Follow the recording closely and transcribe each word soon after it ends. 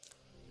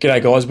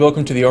G'day guys,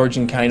 welcome to the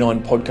Origin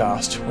Canine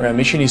podcast, where our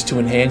mission is to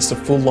enhance the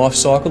full life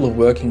cycle of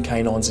working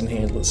canines and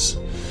handlers.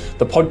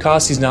 The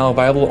podcast is now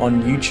available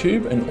on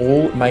YouTube and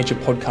all major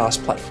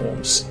podcast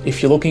platforms.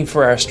 If you're looking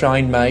for our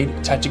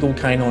Australian-made tactical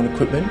canine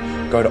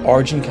equipment, go to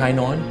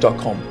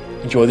origincanine.com.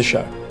 Enjoy the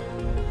show.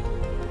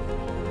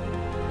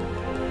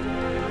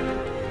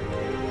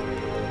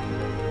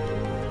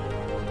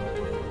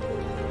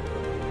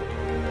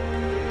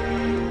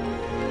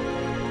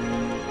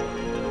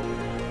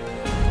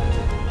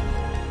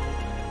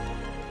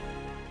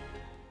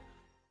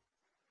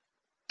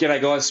 G'day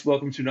guys,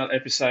 welcome to another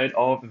episode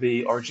of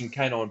the Origin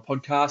Canine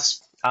podcast.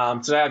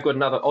 Today I've got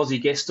another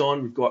Aussie guest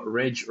on. We've got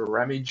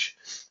Ramage.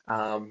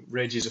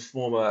 Reg is a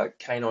former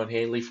canine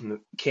handler from the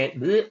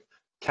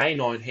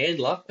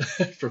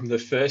from the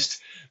first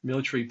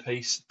military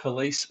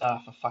police. For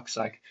fuck's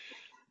sake,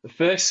 the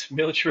first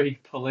military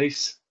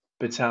police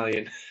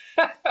battalion.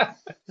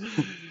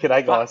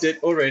 G'day guys. Fucked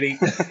it already.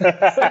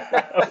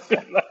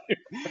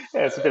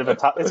 Yeah, it's a bit of a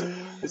tough.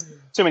 It's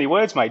too many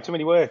words, mate. Too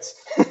many words.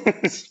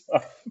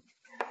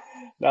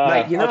 No,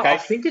 Mate, you know, okay. I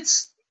think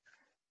it's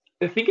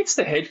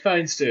the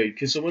headphones, dude.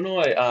 Because when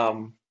I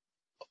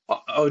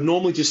would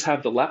normally just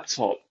have the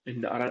laptop,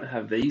 and I don't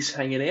have these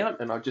hanging out,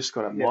 and I've just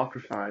got a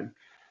microphone.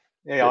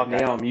 Yeah, But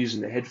okay. now I'm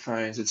using the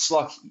headphones. It's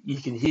like you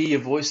can hear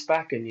your voice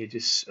back, and you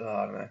just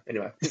I don't know.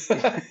 Anyway,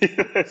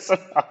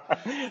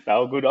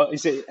 No, good. You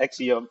see,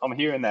 actually, I'm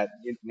hearing that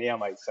now,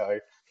 mate. So,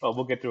 well,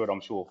 we'll get through it,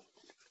 I'm sure.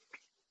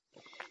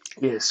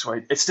 yeah,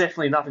 sweet. It's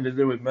definitely nothing to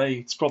do with me.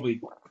 It's probably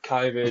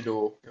COVID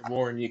or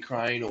war in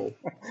Ukraine or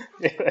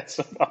Yeah, that's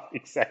right,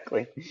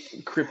 exactly.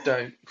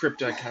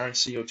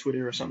 cryptocurrency or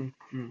Twitter or something.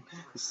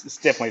 It's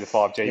definitely the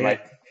 5G, Yeah. mate.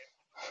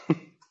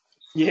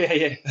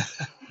 Yeah.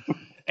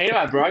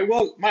 Anyway, bro.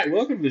 Well, mate,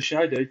 welcome to the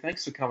show, dude.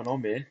 Thanks for coming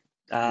on, man.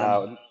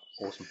 No,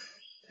 awesome.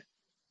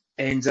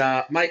 And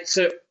mate,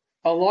 so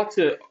I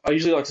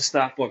usually like to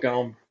start by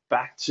going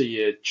back to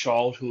your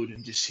childhood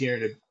and just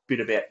hearing a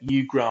bit about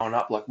you growing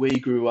up, like where you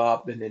grew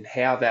up, and then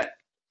how that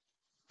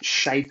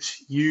shaped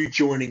you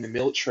joining the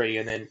military,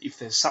 and then if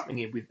there's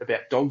something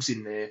about dogs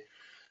in there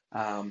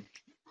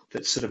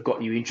that sort of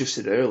got you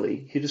interested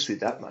early. Hit us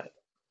with that, mate.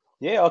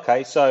 Yeah,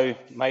 okay. So,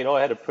 mate,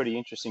 I had a pretty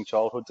interesting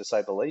childhood, to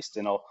say the least,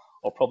 and I'll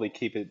probably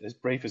keep it as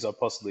brief as I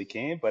possibly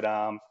can. But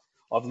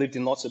I've lived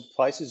in lots of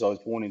places. I was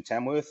born in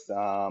Tamworth,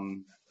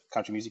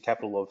 country music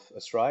capital of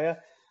Australia.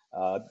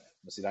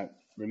 Obviously, don't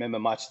remember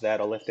much of that.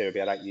 I left there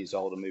about 8 years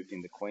old and moved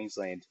into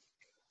Queensland.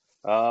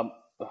 Um,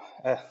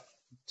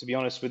 to be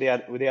honest,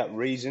 without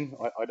reason,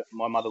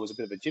 my mother was a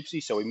bit of a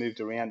gypsy, so we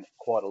moved around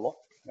quite a lot.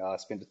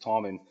 Spent the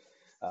time in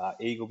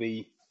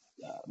Eagleby,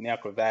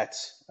 Mount Gravatt,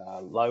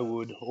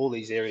 Lowood, all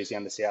these areas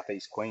down the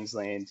southeast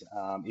Queensland,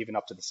 even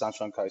up to the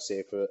Sunshine Coast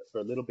there for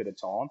a little bit of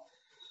time.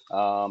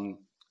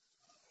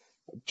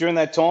 During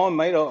that time,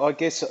 mate, I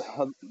guess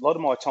a lot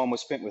of my time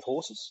was spent with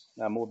horses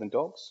more than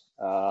dogs.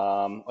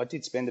 I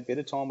did spend a bit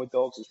of time with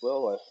dogs as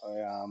well.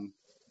 I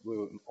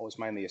was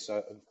mainly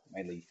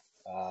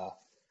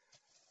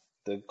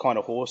the kind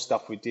of horse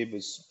stuff we did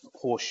was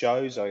horse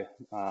shows,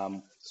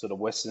 sort of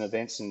Western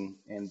events and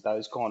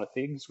those kind of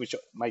things, which,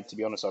 mate, to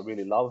be honest, I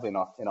really love and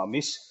I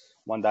miss.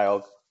 One day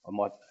I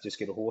might just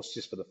get a horse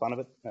just for the fun of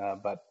it.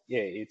 But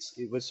yeah,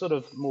 it was sort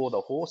of more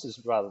the horses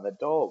rather than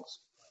dogs.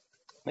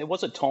 There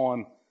was a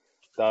time,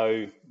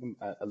 though,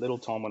 a little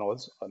time when I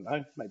was, I don't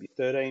know, maybe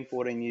 13,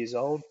 14 years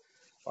old,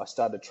 I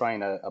started to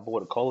train a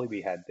border collie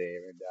we had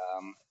there. And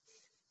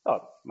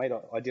mate,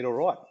 I did all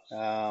right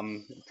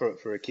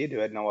for a kid who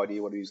had no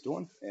idea what he was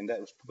doing. And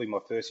that was probably my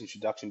first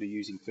introduction to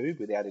using food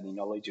without any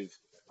knowledge of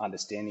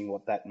understanding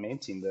what that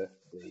meant in the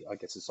I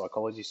guess, the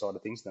psychology side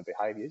of things and the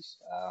behaviours.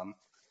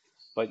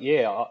 But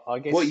yeah, I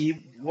guess. What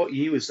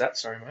year was that?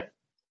 Sorry, mate.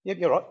 Yep,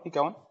 you're right. Keep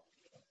going.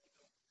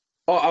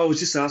 Oh, I was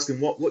just asking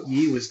what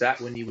year was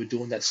that when you were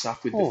doing that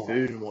stuff with the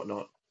food and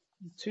whatnot?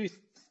 It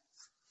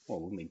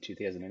wouldn't be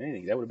 2000 and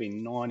anything. That would have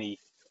been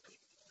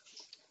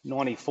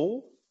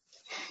 94.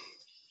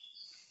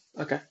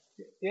 Okay.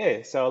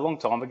 Yeah, so a long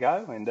time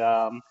ago, and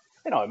I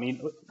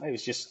mean, it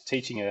was just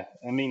teaching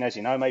as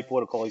you know, mate,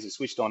 border collies are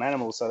switched on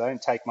animals, so they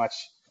don't take much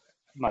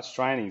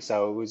training.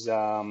 So it was,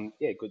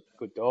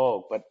 good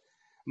dog. But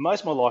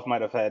most of my life,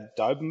 mate, I've had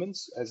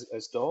Dobermans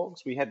as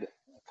dogs. We had a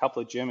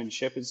couple of German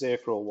Shepherds there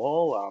for a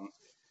while.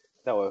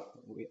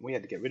 We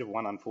had to get rid of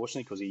one,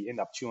 unfortunately, because he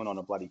ended up chewing on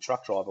a bloody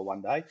truck driver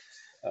one day,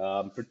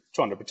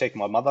 trying to protect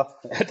my mother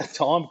at the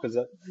time, because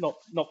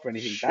not for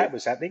anything bad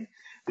was happening.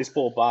 This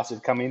poor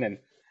bastard come in and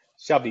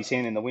shoved his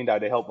hand in the window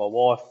to help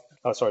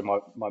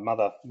my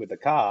mother with the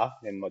car,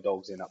 and my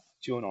dogs ended up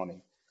chewing on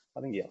him.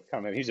 I can't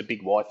remember. He was a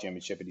big white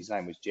German Shepherd. His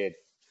name was Jed.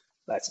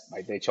 That's,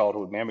 mate, their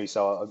childhood memory,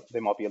 so they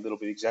might be a little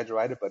bit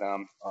exaggerated, but I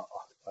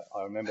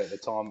remember at the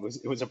time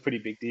it was a pretty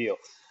big deal.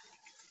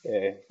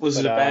 Yeah. Was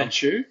it a bad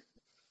chew?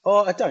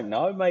 Oh, I don't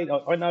know, mate.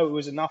 I know it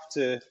was enough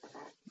to.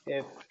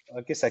 Yeah, I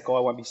guess that guy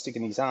won't be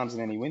sticking his arms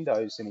in any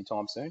windows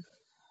anytime soon.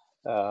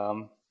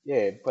 I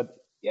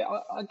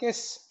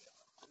guess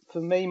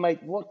for me,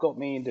 mate, what got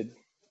me into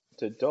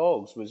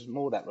dogs was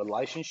more that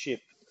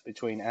relationship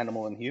between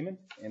animal and human,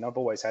 and I've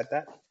always had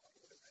that,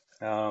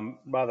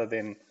 rather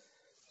than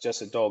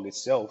just a dog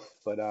itself.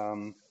 But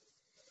how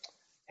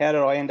did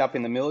I end up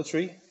in the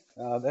military?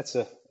 That's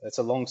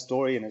a long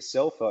story in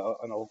itself,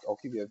 and I'll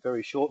give you a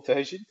very short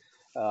version.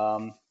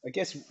 I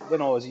guess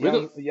when I was We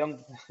got a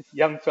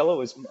young fellow,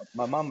 was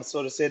my mum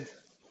sort of said,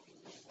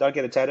 "Don't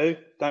get a tattoo,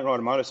 don't ride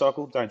a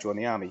motorcycle, don't join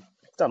the army."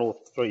 I've done all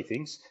three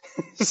things,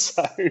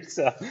 but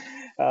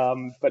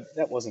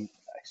that wasn't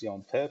actually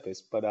on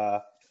purpose. But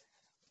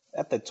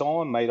at the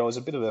time, mate, I was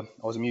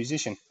a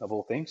musician of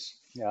all things,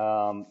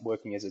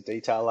 working as a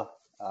detailer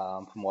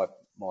for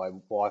my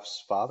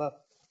wife's father,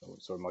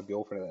 sort of my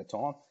girlfriend at the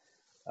time.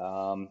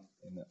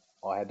 And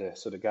I had to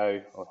sort of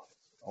go.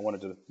 I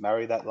wanted to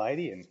marry that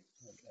lady, and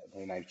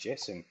her name's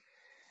Jess, and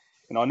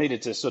I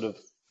needed to sort of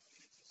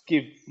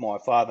give my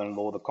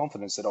father-in-law the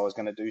confidence that I was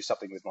going to do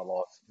something with my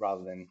life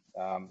rather than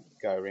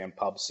go around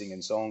pubs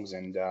singing songs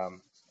and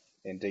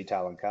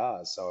detailing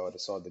cars. So I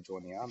decided to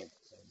join the army, and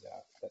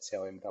that's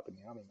how I ended up in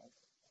the army, mate.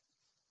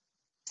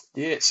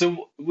 Yeah,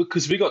 so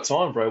because we got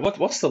time, bro.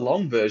 What's the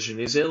long version?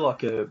 Is there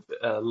like a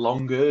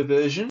longer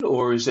version,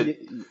 or is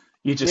it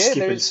you just Yeah,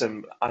 skipping there's.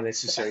 some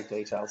unnecessary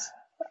details?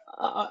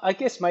 I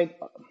guess, mate,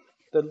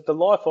 the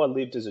life I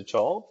lived as a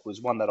child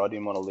was one that I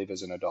didn't want to live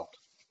as an adult.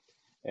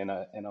 And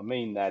I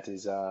mean that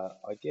is,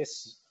 I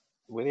guess,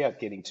 without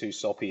getting too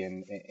soppy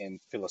and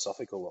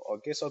philosophical, I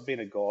guess I've been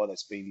a guy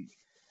that's been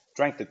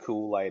drank the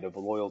Kool-Aid of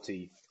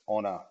loyalty,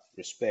 honor,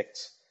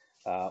 respect,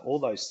 all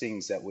those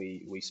things that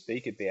we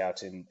speak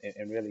about and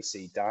really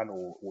see done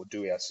or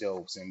do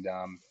ourselves. And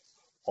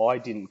I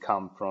didn't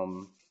come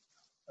from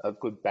a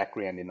good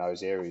background in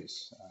those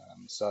areas.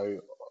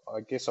 So I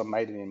guess I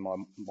made it in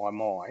my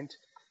mind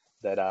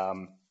that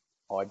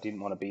I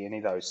didn't want to be any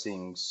of those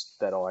things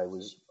that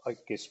I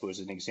guess, was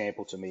an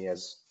example to me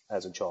as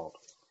a child.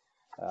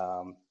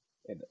 Um,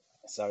 and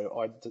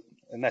so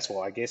and that's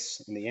why I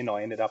guess in the end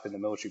I ended up in the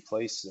military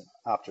police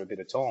after a bit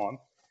of time.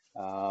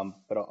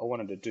 But I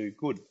wanted to do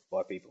good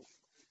by people,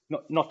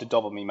 not to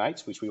dobble me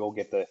mates, which we all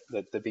get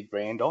the big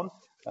brand on,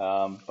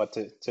 but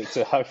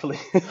to hopefully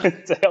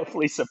to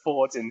hopefully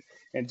support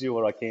and do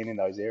what I can in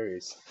those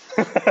areas.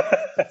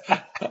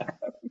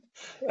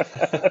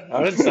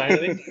 I didn't say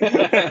anything.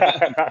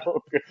 No,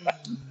 all good.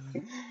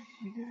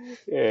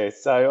 Yeah,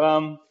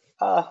 so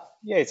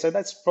yeah, so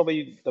that's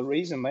probably the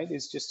reason, mate,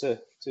 is just to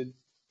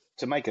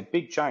make a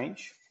big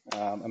change.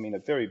 I mean, a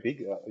very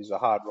big is a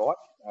hard right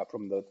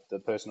from the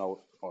person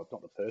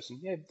not the person,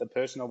 yeah, the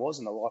person I was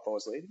and the life I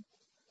was leading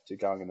to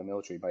going in the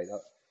military, mate.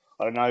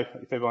 I don't know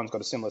if everyone's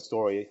got a similar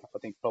story. I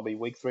think probably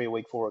week 3 or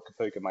week 4 at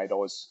Kapuka, mate, I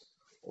was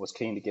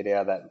keen to get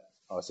out of that.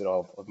 I said,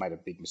 oh, I've made a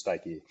big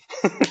mistake here.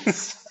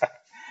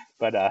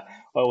 But I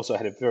also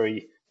had a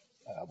very,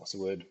 what's the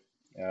word,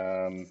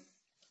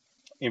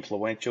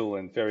 influential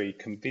and very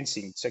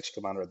convincing section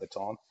commander at the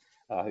time,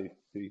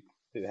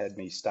 who had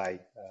me stay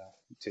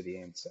to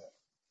the end. So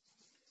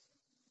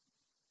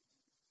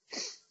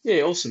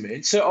Yeah, awesome,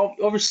 man. So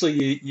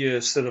obviously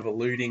you're sort of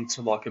alluding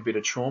to like a bit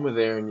of trauma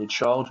there in your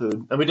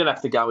childhood, and we don't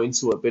have to go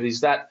into it, but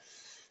is that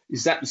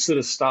the sort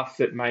of stuff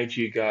that made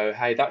you go,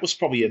 hey, that was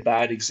probably a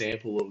bad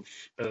example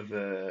of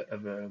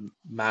a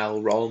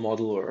male role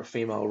model or a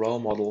female role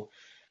model?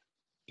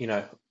 You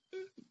know,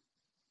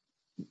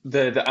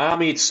 the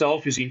army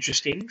itself is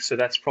interesting, so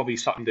that's probably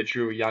something that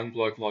drew a young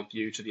bloke like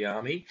you to the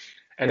army.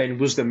 And yep, then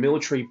was the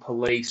military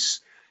police,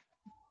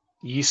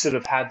 you sort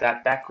of had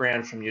that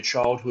background from your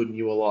childhood and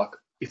you were like,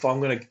 if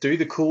I'm going to do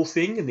the cool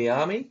thing in the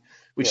army,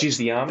 which yep, is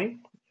the army,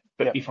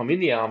 but yep. if I'm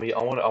in the army,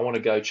 I want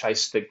to go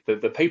chase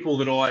the people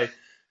that I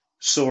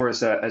saw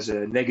as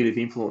a negative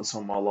influence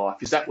on my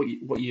life. Is that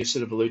what you're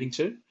sort of alluding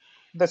to?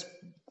 That's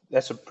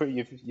that's a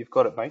pretty. You've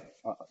got it, mate.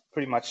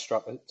 Pretty much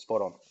spot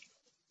on.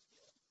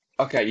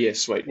 Okay, yeah,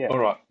 sweet. Yeah, All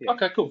right. yeah,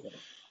 Okay, cool. yeah.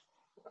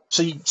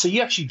 So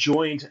you actually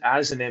joined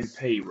as an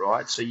MP,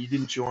 right? So you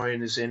didn't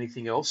join as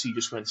anything else. You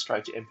just went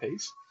straight to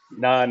MPs.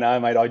 No, no,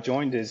 mate. I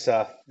joined as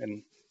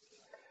and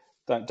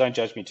don't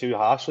judge me too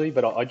harshly,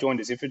 but I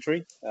joined as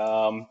infantry.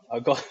 I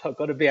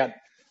got about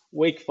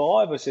week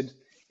 5. I said,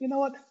 you know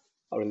what?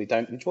 I really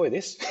don't enjoy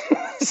this.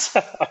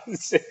 So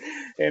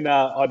and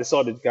I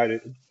decided to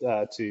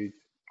go to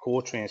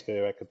core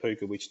transfer at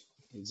Kapuka, which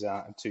is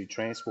to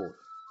transport.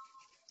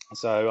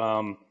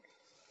 So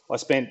I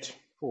spent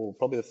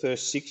probably the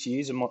first 6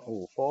 years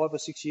or 5 or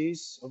 6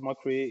 years of my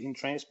career in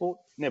transport,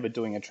 never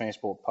doing a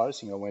transport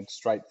posting. I went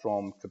straight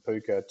from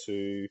Kapuka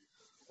to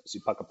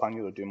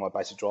Pukapunga to do my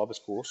basic driver's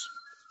course,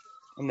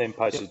 and then Yep.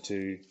 posted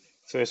to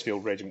First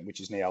Field Regiment, which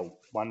is now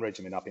 1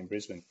 regiment up in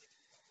Brisbane.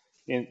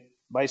 And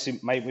basically,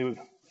 mate,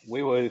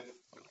 we were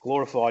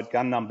glorified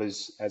gun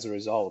numbers as a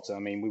result. I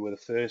mean, we were the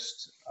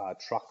first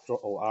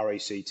or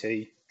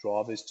RECT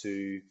drivers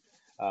to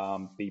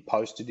be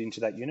posted into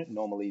that unit.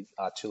 Normally,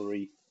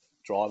 artillery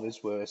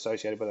drivers were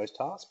associated with those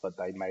tasks, but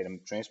they made them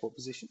transport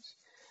positions.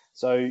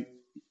 So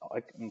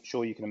I'm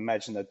sure you can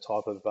imagine the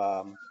type of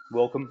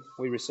welcome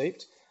we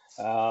received.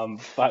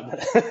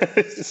 But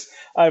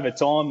over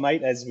time,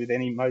 mate, as with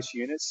most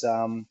units,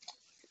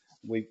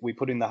 we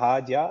put in the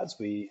hard yards.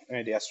 We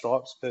earned our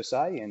stripes per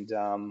se, and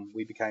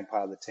we became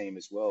part of the team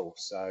as well.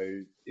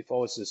 So if I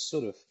was to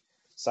sort of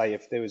say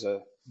if there was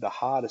the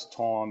hardest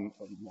time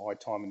of my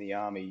time in the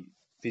army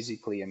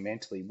physically and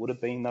mentally would have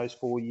been those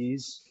 4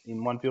 years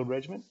in one field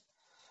regiment.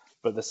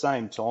 But at the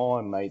same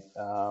time, mate,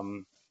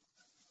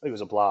 it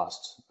was a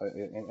blast.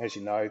 And as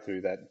you know,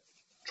 through that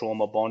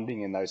trauma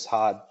bonding and those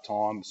hard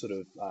time sort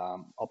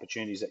of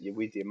opportunities that you're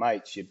with your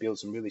mates, you build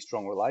some really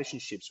strong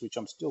relationships, which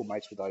I'm still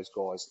mates with those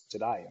guys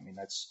today. I mean,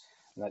 that's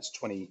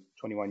 20,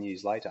 21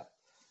 years later.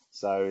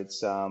 So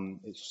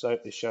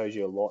it shows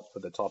you a lot for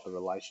the type of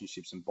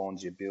relationships and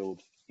bonds you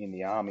build in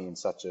the army in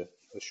such a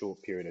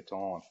short period of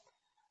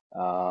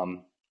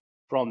time.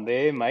 From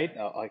there, mate,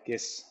 I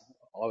guess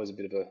I was a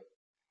bit of a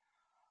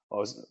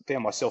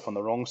found myself on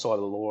the wrong side of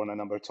the law on a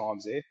number of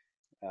times there,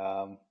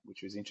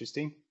 which was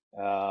interesting.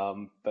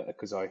 But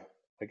because I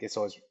guess I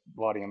was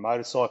riding a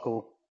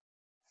motorcycle.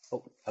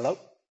 Oh, hello.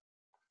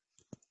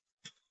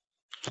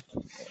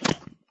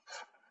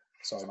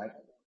 Sorry, mate.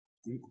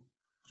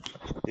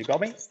 You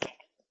got me?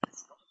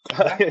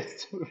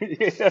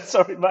 Yeah,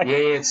 sorry, mate.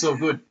 Yeah, it's all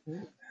good.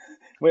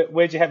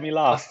 Where'd you have me I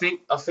last?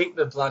 think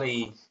the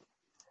bloody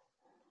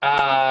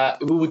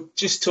we were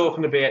just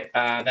talking about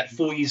that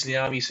 4 years in the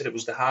army. You said it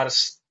was the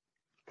hardest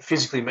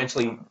physically,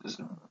 mentally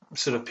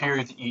sort of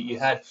period that you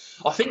had.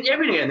 I think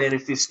every now and then,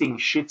 if this thing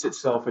shits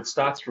itself, it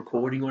starts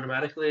recording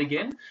automatically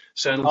again,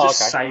 so it'll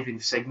just Okay. save in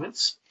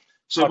segments.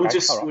 So Okay. All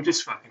right. we'll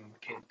just fucking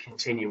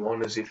continue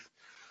on as if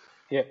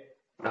Yeah.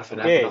 nothing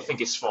happened. Yeah. I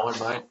think it's fine,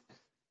 mate.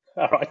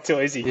 All right,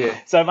 too easy. Yeah,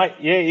 So, mate,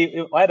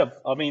 yeah,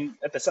 I mean,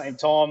 at the same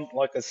time,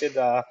 like I said,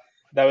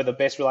 they were the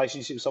best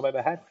relationships I've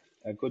ever had.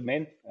 Good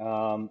men,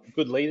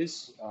 good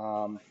leaders,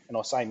 and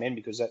I say men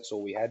because that's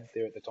all we had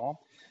there at the time.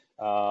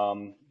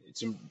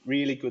 Some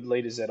really good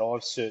leaders that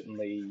I've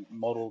certainly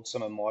modelled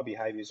some of my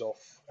behaviours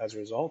off as a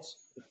result,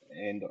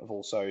 and I've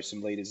also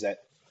some leaders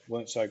that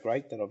weren't so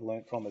great that I've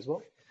learnt from as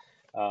well.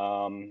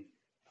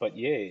 But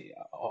yeah,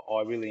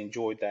 I really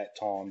enjoyed that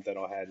time that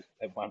I had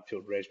at One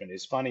Field Regiment.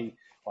 It's funny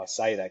I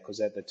say that because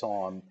at the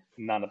time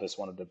none of us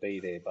wanted to be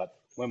there, but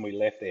when we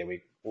left there,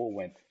 we all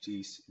went,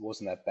 geez, it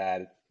wasn't that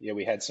bad. Yeah,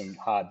 we had some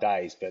hard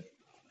days, but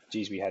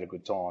geez, we had a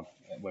good time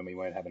when we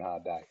weren't having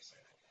hard days.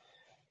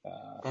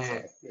 yeah.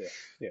 So yeah,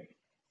 yeah,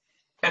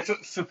 And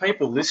for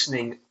people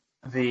listening,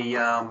 the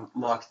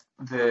like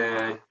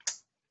the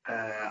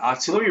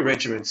artillery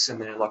regiments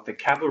and the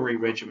cavalry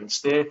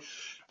regiments, they're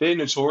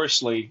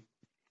notoriously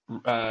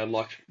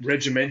like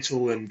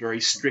regimental and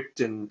very strict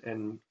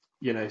and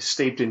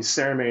steeped in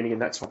ceremony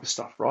and that type of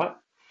stuff, right?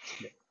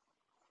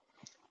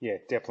 yeah,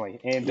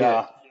 definitely. And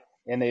Yeah,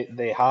 and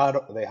they're hard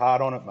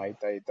on it, mate.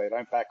 They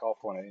don't back off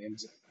on it. And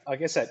I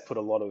guess that put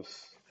a lot of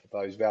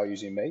those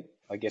values in me.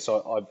 I guess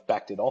I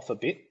backed it off a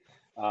bit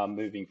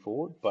moving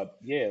forward. But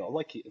yeah,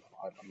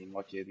 I mean,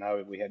 like you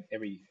know, we had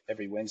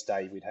every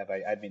Wednesday we'd have a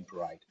admin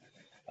parade.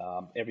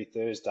 Every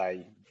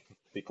Thursday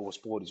before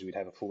sporties we'd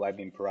have a full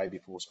admin parade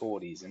before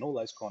sporties and all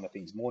those kind of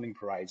things. Morning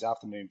parades,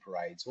 afternoon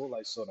parades, all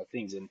those sort of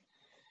things. And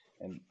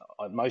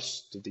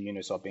most of the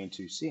units I've been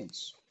to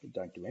since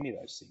don't do any of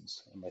those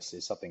things unless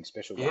there's something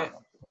special yeah. going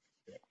on.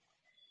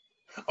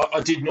 Yeah.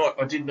 I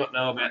did not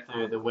know about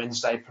the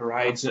Wednesday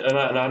parades, and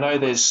I know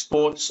there's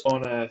sports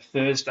on a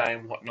Thursday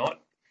and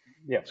whatnot.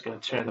 Yeah. It's going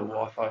to turn the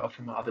Wi-Fi off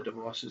from my other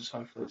devices.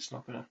 Hopefully, it's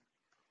not going to.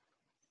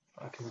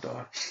 I can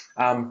die.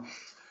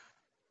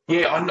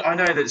 Yeah, I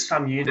know that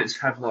some units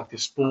have like the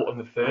sport on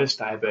the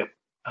Thursday, but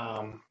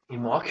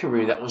in my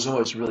career, that was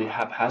always really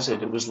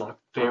haphazard. It was like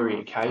very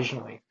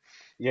occasionally.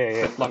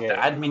 Yeah, But like the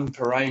yeah, admin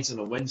parades on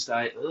a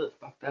Wednesday, ugh,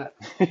 fuck that.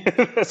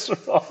 yeah. That's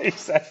right,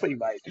 exactly,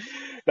 mate.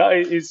 No,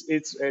 it's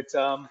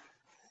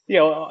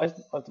yeah, I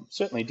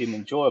certainly didn't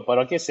enjoy it, but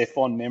I guess they're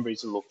fond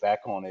memories to look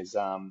back on. Is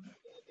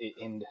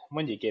in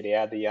when you get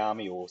out of the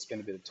army or spend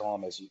a bit of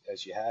time as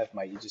you have,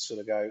 mate, you just sort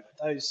of go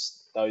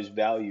those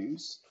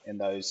values and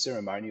those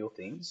ceremonial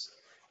things.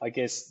 I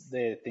guess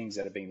they're things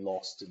that have been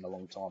lost in a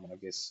long time, and I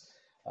guess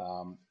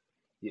and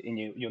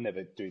you'll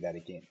never do that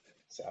again.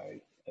 So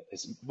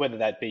whether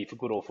that be for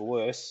good or for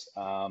worse,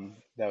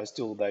 there are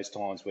still those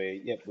times where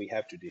yep, we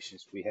have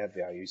traditions, we have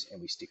values,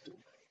 and we stick to them.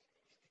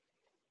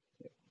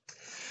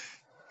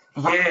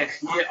 Yeah,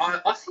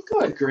 I think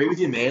I agree with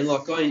you, man.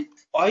 Like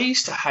I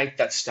used to hate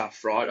that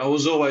stuff, right? I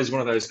was always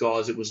one of those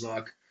guys that was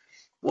like,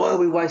 why do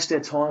we waste our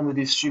time with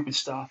this stupid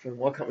stuff, and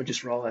why can't we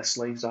just roll our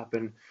sleeves up?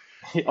 And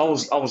I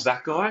was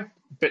that guy.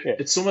 But Yeah,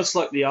 it's almost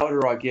like the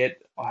older I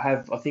get,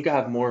 I think I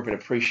have more of an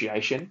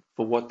appreciation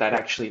for what that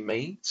actually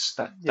means.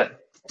 yeah, That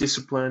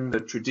discipline, the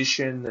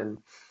tradition,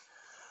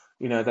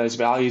 and those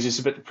values is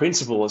about the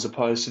principle as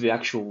opposed to the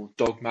actual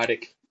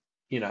dogmatic.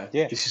 yeah,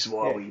 This is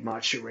why yeah. we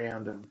march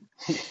around and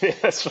Yeah,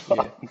 that's yeah,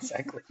 right,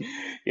 exactly.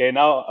 Yeah,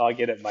 no, I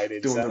get it, mate.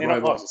 It's doing the and I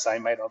was robot. the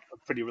same, mate. I'm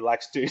a pretty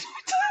relaxed dude.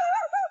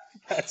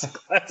 That's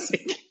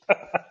classic.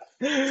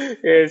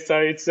 Yeah, so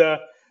it's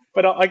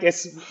but I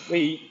guess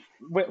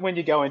when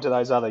you go into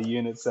those other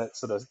units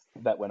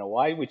that went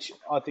away, which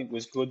I think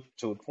was good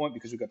to a point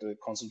because we got to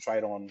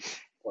concentrate on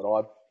what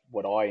I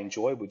what I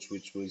enjoyed, which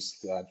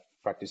was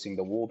practicing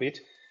the war bit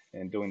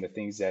and doing the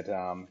things that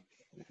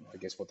I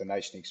guess what the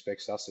nation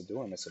expects us to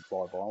do, and that's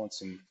apply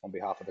violence on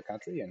behalf of the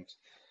country.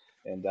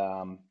 And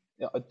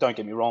don't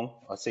get me wrong,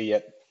 I see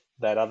it.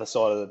 That other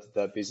side of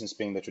the business,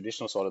 being the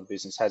traditional side of the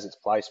business, has its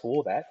place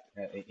for that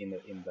in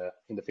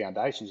the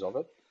foundations of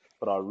it.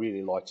 But I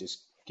really like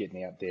just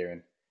getting out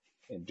there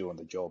and doing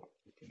the job,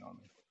 if you know what I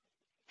mean.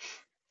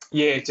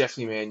 Yeah,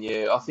 definitely, man.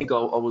 Yeah, I think Yeah,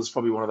 I was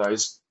probably one of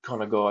those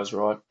kind of guys,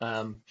 right?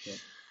 yeah.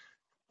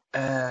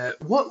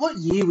 What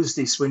year was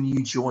this when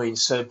you joined?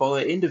 So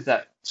by the end of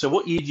that, so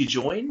what year did you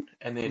join?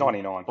 And then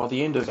 99. by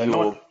the end of So not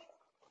your,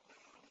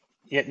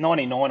 yeah,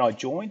 99 I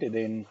joined, and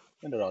then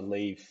when did I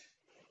leave?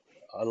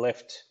 I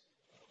left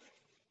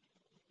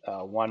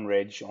one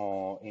reg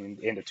in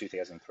the end of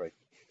 2003.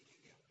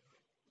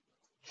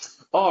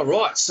 oh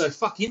right, so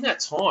fuck, in that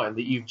time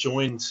that you've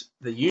joined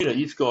the unit,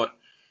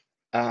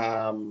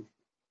 um,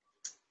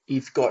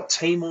 you've got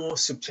Timor,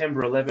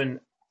 September 11,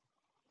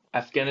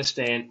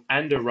 Afghanistan,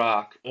 and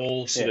Iraq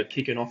all Yeah, sort of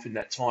kicking off in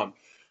that time.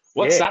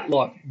 What's yeah. that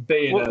like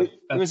being Well, it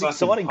a was fucking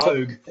exciting.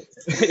 pogue?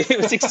 It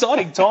was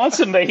exciting times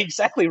for me.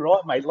 Exactly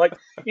right, mate. Like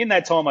in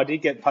that time, I did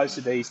get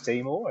posted to East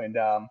Timor, and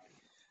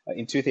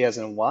in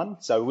 2001.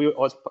 So I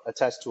was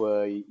attached to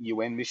a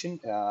UN mission,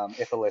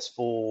 FLS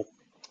 4,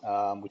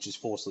 which is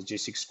Force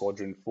Logistics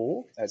Squadron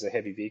 4, as a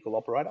heavy vehicle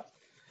operator,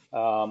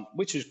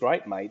 which was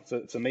great, mate.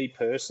 For me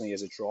personally,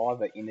 as a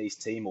driver in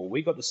East Timor,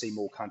 we got to see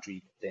more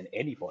country than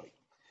anybody.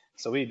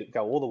 So we'd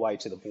go all the way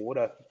to the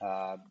border,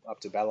 up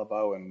to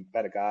Balabo and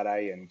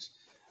Batagade and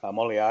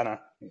Moliana,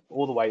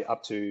 all the way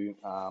up to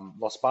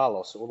Los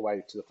Palos, all the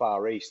way to the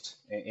Far East,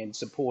 and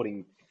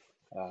supporting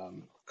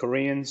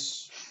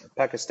Koreans,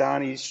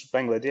 Pakistanis,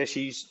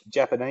 Bangladeshis,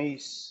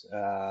 Japanese,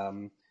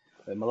 the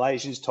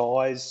Malaysians,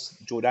 Thais,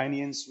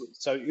 Jordanians.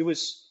 So it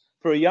was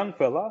for a young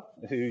fella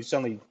who's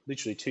only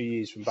literally 2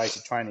 years from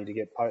basic training to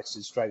get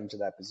posted straight into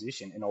that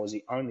position, and I was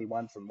the only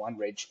one from one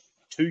reg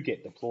to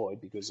get deployed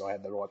because I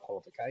had the right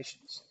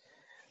qualifications.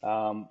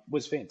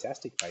 Was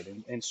fantastic, mate,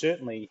 and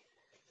certainly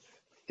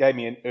gave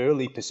me an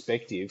early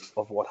perspective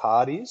of what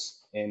hard is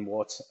and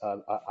what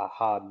a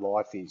hard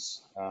life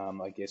is.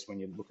 I guess when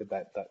you look at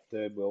that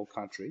third world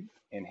country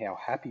and how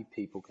happy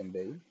people can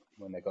be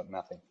when they've got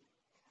nothing,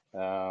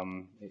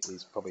 it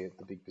is probably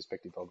the big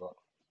perspective I got.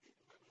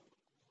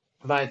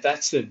 Mate,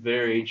 that's a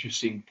very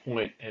interesting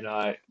point, and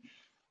I'd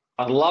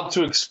love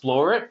to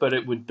explore it, but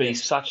it would Yeah, be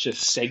such a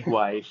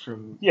segue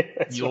from yeah,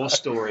 that's your right.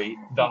 story.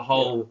 The Yeah,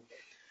 whole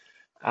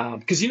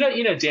because you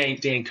know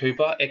Dan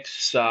Cooper,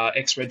 ex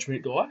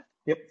regiment guy.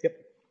 yep, yep,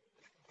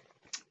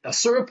 I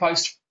saw a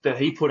post that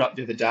he put up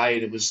the other day,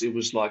 and it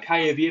was like,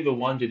 hey, have you ever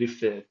wondered if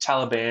the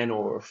Taliban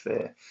or if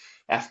the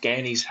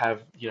Afghanis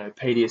have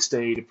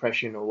PTSD,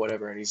 depression, or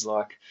whatever? And he's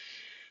like,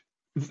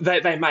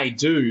 they may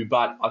do,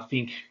 but I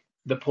think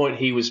the point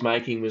he was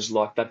making was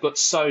like they've got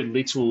so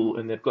little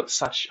and they've got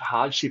such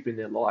hardship in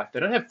their life, they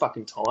don't have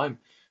fucking time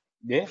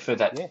yeah, for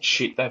that yeah,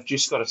 shit. They've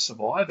just got to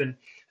survive. And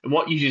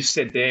what you just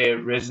said there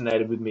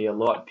resonated with me a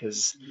lot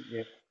because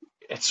yeah,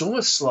 it's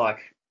almost like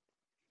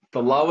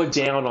the lower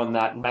down on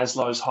that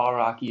Maslow's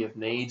hierarchy of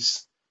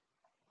needs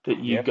that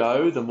you yep,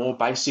 go, the more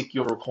basic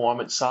your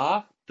requirements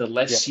are, the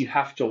less yep, you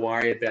have to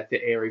worry about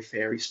the airy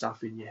fairy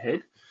stuff in your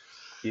head.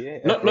 yeah.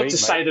 Not to Agreed,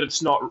 mate. say that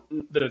it's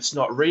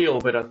not real,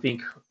 but I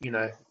think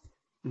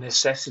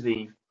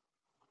necessity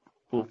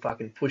will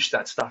fucking push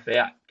that stuff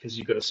out because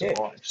you've got to Yeah,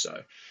 survive.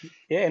 So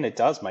yeah, and it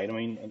does, mate. I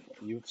mean,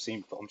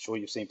 I'm sure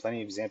you've seen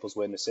plenty of examples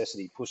where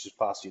necessity pushes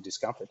past your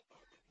discomfort,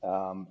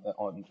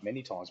 on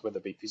many times, whether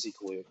it be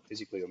physically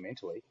or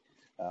mentally.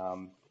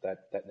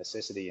 That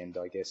necessity and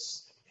I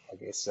guess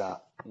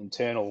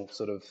internal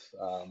sort of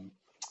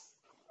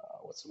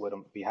what's the word,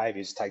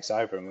 behaviours takes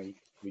over, and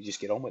we just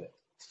get on with it,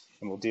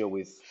 and we'll deal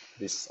with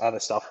this other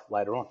stuff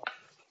later on.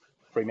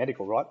 Free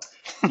medical, right?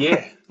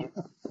 yeah,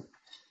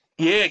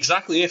 yeah,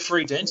 exactly. Yeah,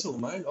 free dental,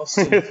 mate. I'll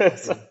still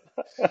fucking.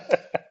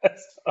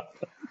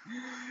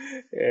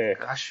 Yeah,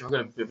 Gosh, I've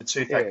got a bit of a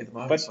toothache yeah, at the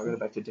moment, but so I got to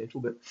go back to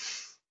dental. But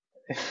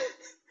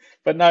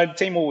but no,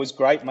 Timor was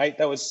great, mate.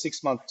 That was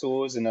 6 month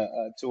tours, and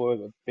a tour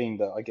of being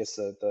I guess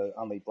the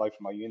only bloke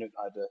from my unit.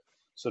 I had to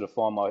sort of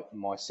find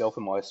myself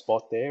and my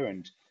spot there,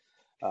 and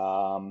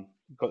um,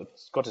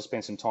 got to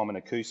spend some time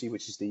in Akusi,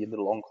 which is the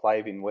little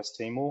enclave in West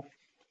Timor.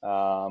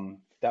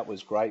 That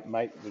was great,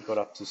 mate. We got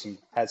up to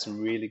had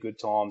some really good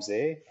times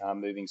there,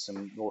 moving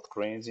some North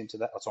Koreans into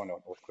that. Oh, sorry,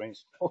 not North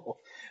Koreans,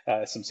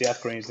 some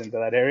South Koreans into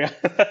that area.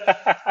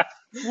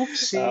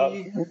 uh,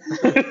 whoopsie.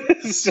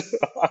 so,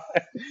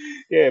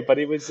 yeah, but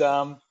it was,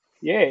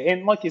 yeah,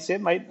 and like you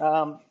said, mate,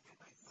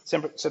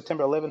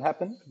 September 11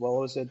 happened while I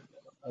was at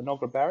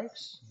Nogra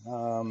Barracks.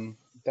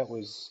 That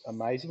was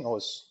amazing. I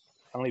was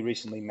only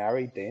recently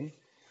married then,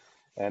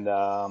 and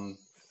I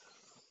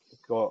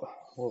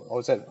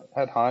was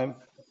at home,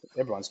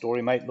 everyone's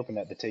story, mate, looking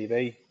at the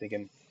TV,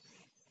 thinking,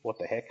 what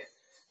the heck?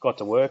 Got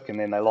to work, and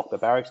then they locked the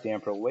barracks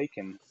down for a week,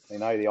 and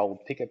the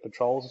old picket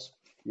patrols,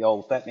 the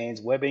old fat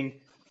man's webbing.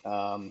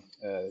 Well,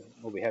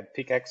 we have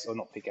pickaxe, or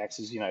not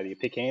pickaxes, the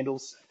pick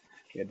handles.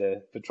 you had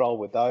to patrol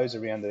with those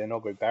around the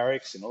Enoggera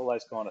barracks and all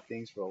those kind of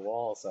things for a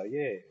while. So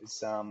yeah,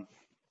 it's I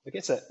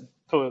guess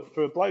for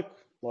a bloke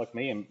like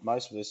me and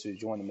most of us who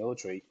join the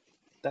military,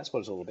 that's what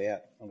it's all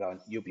about. I'm going,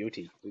 you're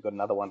beauty. We've got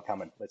another one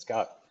coming. Let's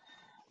go.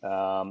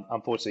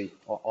 Unfortunately,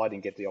 I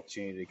didn't get the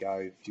opportunity to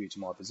go due to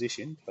my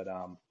position, but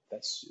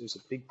it was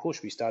a big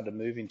push. We started to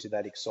move into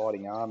that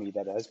exciting army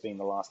that has been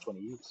the last 20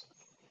 years.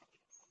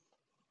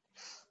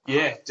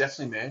 Yeah,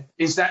 definitely, man.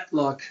 Is that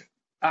like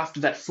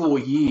after that 4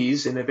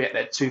 years and about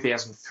that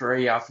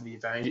 2003, after the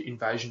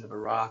invasion of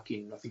Iraq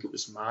in, I think it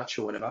was March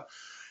or whatever,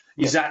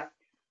 is Yep. that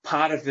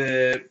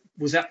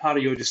was that part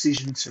of your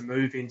decision to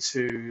move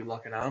into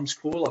like an arms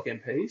corps, like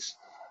MPs?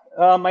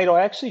 Mate,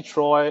 I actually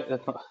tried.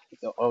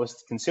 I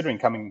was considering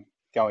going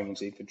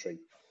into infantry,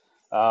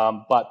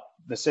 but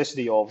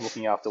necessity of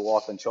looking after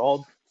wife and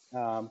child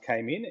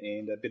came in,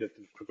 and a bit of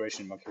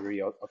progression in my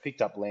career. I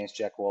picked up Lance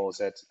Jack while I was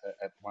at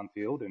one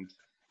field, and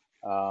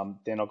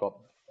then I got,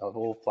 of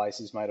all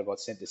places, mate, I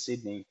got sent to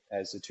Sydney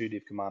as a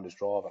two-div commander's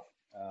driver,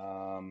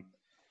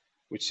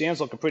 which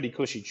sounds like a pretty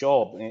cushy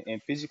job,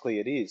 and physically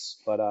it is,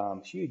 but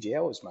huge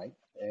hours, mate,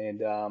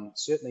 and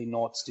certainly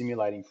not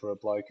stimulating for a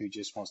bloke who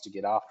just wants to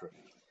get after it.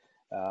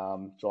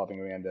 Driving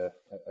around a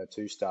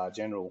two-star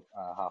general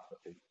half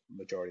the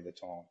majority of the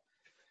time.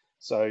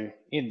 So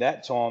in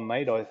that time,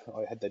 mate, I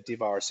had the Div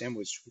RSM,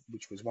 which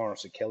was Warren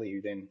Officer Kelly,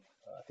 who then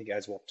I think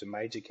ASWAP to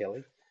Major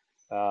Kelly.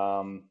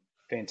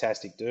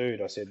 Fantastic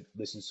dude. I said,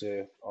 listen,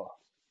 sir,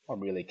 I'm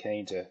really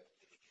keen to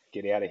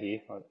get out of here.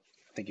 I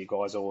think you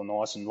guys are all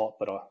nice and lot,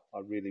 but I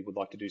really would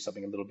like to do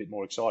something a little bit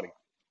more exciting.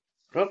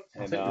 Well, I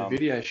And think the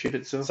video shoot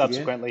itself again.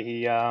 subsequently,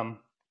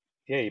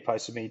 he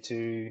posted me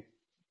to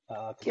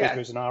complete God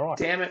as an RI.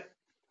 damn it.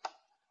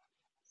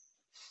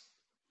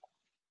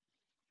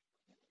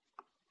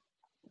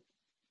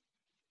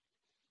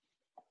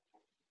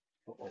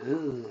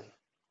 Ugh.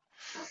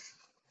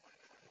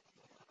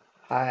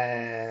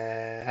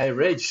 Hey,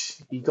 Reg,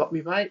 you got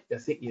me, mate? I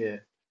think your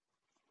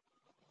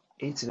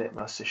internet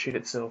must have shit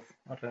itself.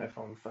 I don't know if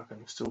I'm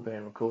fucking still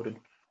being recorded.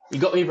 You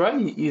got me, bro?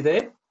 You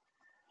there?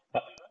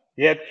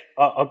 Yeah,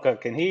 I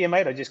can hear you,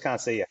 mate. I just can't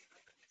see you.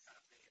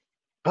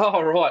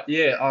 Oh, right,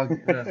 yeah.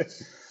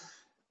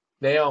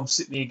 Now I'm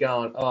sitting here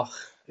going, oh,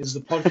 is the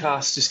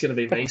podcast just going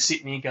to be me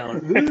sitting here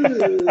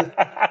going, ugh?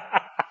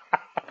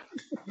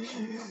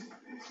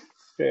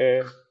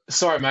 Yeah.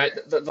 Sorry, mate.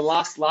 The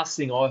last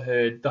thing I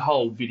heard, the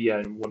whole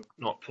video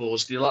not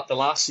paused. The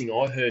last thing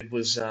I heard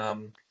was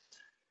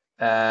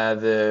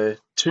the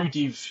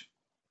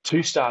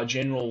two-star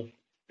general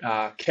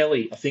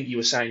Kelly. I think you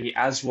were saying he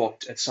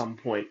ASWAP'd at some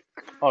point.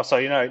 Oh, so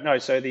no.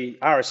 So the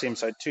RSM,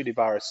 so two div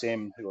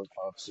RSM, who I've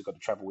obviously got to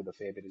travel with a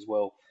fair bit as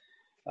well.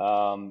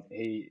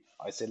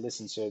 I said,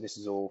 listen, sir, this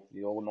is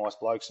you're all nice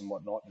blokes and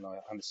whatnot, and I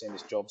understand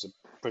this job's a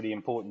pretty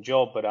important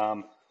job, but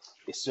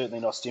it's certainly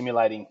not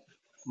stimulating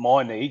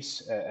my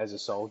needs as a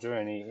soldier.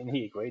 And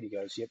he agreed. He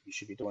goes, yep, you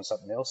should be doing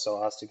something else.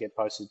 So I asked to get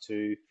posted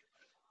to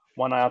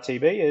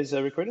 1RTB as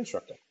a recruit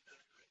instructor.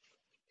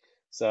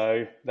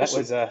 So that Awesome.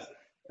 was a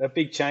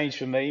big change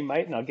for me,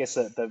 mate. And I guess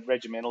the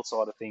regimental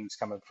side of things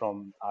coming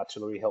from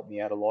artillery helped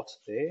me out a lot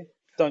there.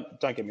 Don't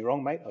get me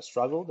wrong, mate. I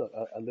struggled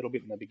a little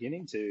bit in the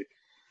beginning to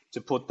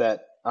put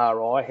that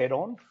RI head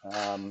on.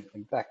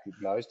 And back in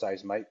those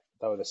days, mate,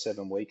 they were the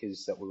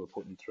 7-weekers that we were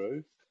putting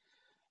through.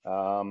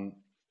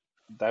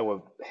 They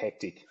were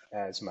hectic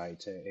as,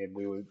 mate, and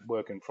we were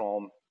working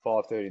from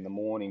 5:30 in the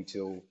morning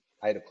till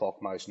 8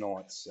 o'clock most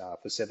nights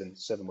for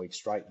 7 weeks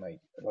straight, mate.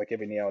 Like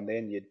every now and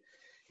then you'd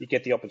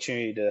get the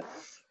opportunity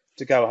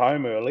to go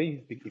home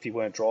early if you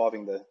weren't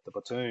driving the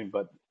platoon,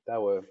 but they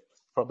were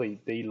probably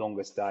the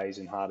longest days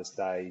and hardest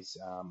days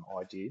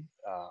I did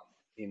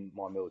in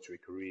my military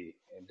career.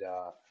 And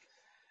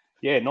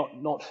yeah,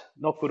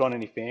 not good on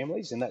any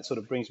families. And that sort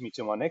of brings me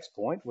to my next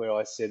point where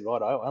I said,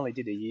 right, I only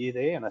did a year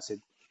there, and I said,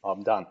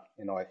 I'm done,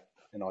 and I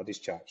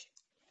discharged.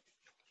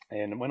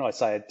 And when I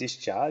say I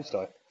discharged,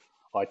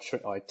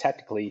 I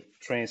tactically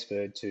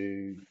transferred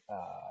to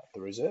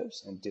the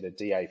reserves and did a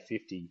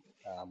DA50,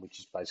 which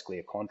is basically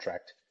a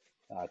contract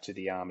to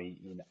the Army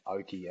in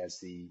Oki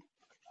as the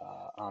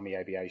Army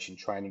Aviation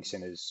Training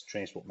Centre's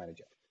transport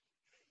manager.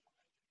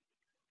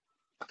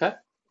 Okay.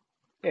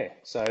 Yeah,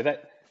 so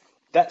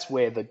that's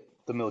where the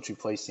military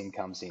police thing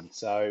comes in.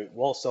 So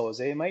whilst I was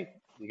there, mate,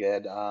 you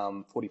had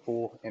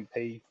 44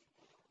 MP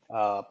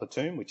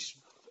platoon, which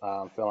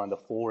fell under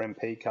 4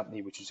 MP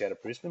company, which was out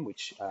of Brisbane,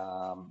 which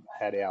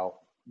had our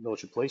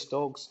military police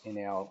dogs and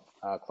our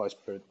close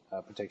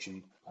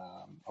protection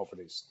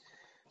operatives.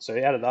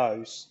 So out of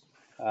those,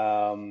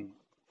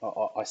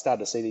 I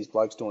started to see these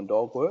blokes doing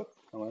dog work.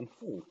 I went,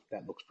 oh,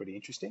 that looks pretty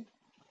interesting.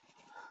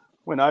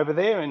 Went over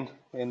there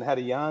and had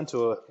a yarn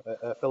to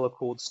a fellow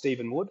called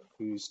Stephen Wood,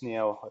 who's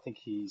now, I think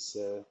he's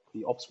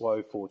the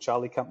OPSWO for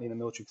Charlie Company in the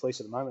military police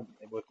at the moment,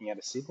 working out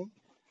of Sydney.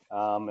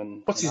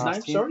 What's his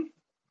name? Sorry?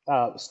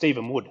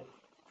 Stephen Wood.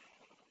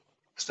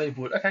 Steve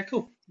Wood. Okay,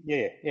 cool.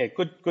 Yeah,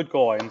 good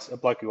guy, and a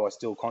bloke who I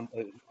still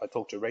I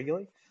talk to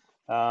regularly.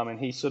 And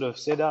he sort of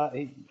said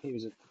he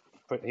was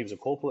a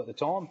corporal at the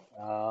time,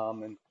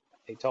 and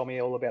he told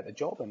me all about the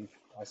job, and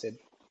I said,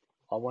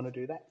 I want to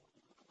do that.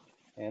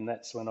 And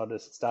that's when I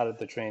just started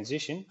the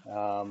transition.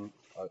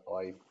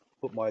 I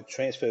put my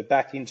transfer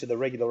back into the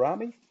regular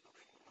army,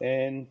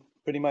 and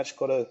pretty much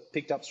got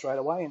picked up straight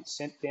away and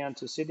sent down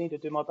to Sydney to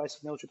do my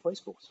basic military police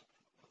course.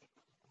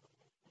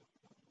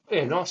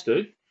 Yeah, nice,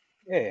 dude.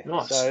 Yeah.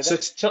 Nice.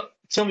 So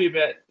tell me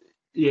about.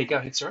 Yeah, go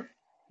ahead. Sorry.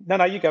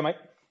 No, you go, mate.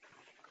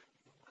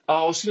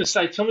 I was going to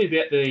say, tell me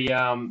about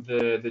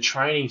the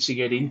training to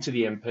get into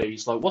the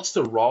MPs. Like, what's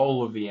the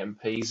role of the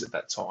MPs at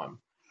that time?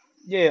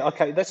 Yeah,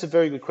 okay, that's a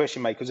very good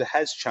question, mate, because it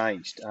has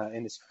changed,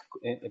 and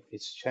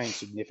it's changed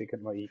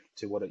significantly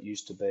to what it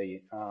used to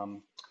be.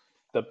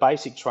 The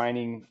basic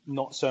training,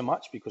 not so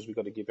much, because we've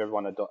got to give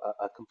everyone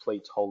a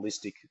complete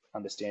holistic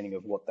understanding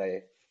of what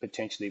they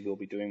potentially will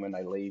be doing when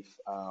they leave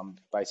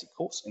basic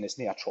course, and it's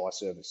now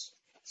tri-service.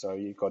 So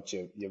you've got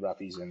your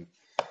roughies and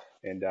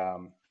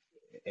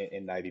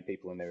Navy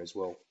people in there as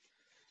well.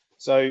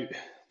 So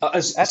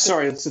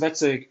sorry, so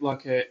that's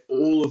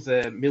all of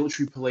the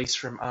military police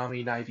from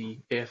Army,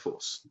 Navy, Air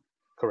Force.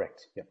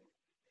 Correct. Yeah.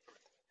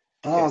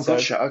 Oh, yeah,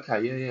 gotcha.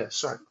 Okay, yeah.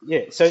 Sorry.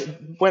 Yeah. So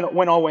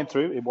when I went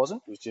through, it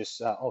wasn't. It was just.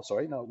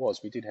 Sorry. No, it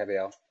was. We did have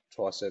our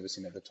tri-service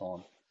in at the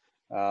time,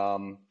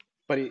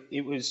 but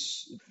it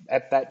was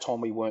at that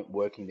time we weren't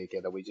working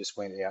together. We just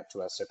went out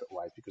to our separate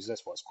ways because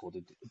that's what's called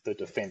the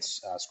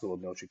Defence School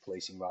of Military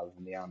Policing rather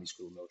than the Army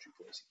School of Military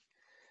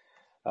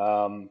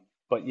Policing.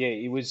 But yeah,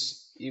 it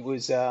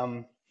was.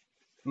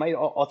 Mate,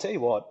 I'll tell you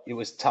what, it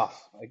was tough.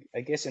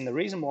 I guess, and the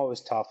reason why it was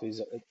tough is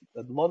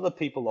a lot of the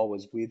people I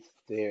was with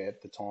there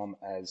at the time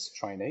as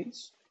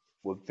trainees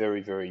were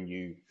very, very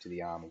new to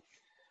the Army.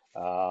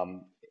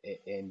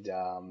 And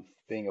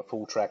being a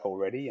full track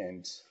already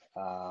and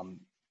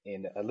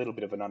a little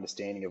bit of an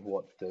understanding of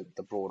what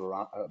the broader,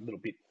 a little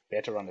bit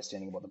better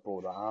understanding of what the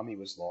broader Army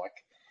was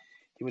like,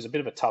 it was a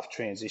bit of a tough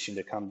transition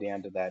to come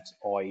down to that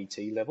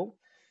IET level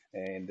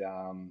and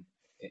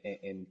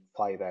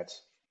play that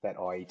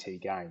IET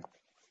game.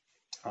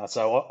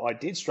 So I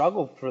did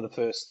struggle for the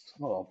first,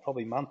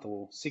 probably month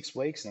or 6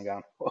 weeks, and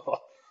I'm going,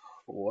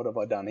 what have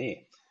I done here?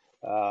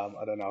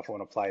 I don't know if I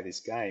want to play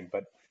this game.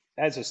 But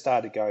as I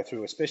started to go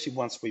through, especially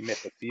once we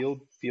met the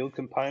field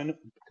component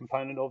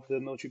of the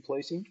military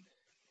policing,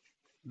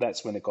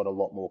 that's when it got a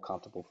lot more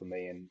comfortable for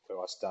me, and where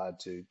I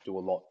started to do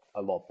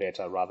a lot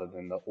better rather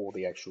than all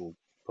the actual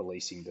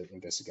policing, the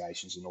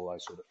investigations, and all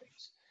those sort of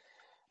things.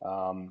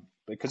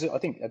 Because I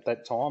think at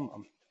that time,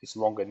 it's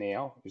longer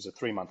now. It was a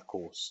 3-month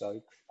course,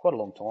 so quite a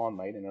long time,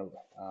 mate,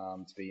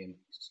 to be in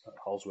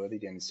Holsworthy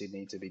down in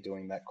Sydney to be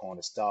doing that kind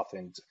of stuff.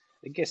 And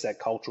I guess that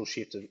cultural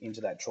shift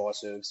into that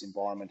tri-service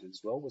environment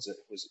as well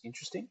was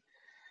interesting.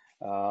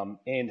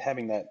 And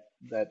having that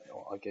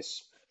I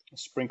guess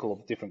sprinkle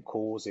of different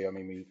corps there. I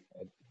mean, we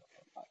had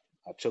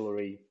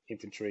artillery,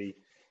 infantry,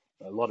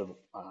 a lot of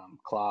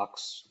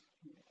clerks,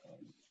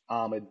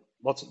 armoured,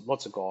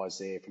 lots of guys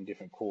there from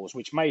different corps,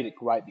 which made it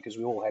great because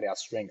we all had our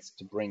strengths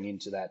to bring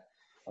into that,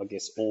 I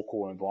guess,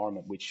 all-corps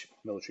environment, which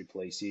military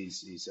police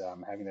is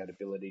having that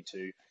ability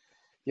to,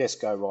 yes,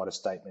 go write a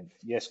statement,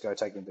 yes, go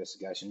take an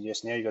investigation,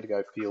 yes, now you've got to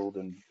go field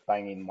and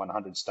bang in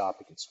 100 star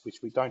pickets,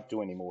 which we don't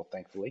do anymore,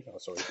 thankfully.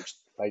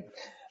 But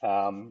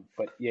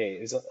yeah,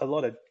 there's a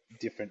lot of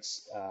different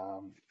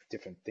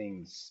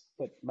things.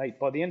 But mate,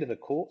 by the end of the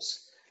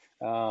course,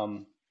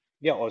 I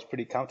was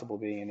pretty comfortable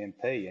being an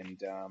MP,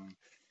 and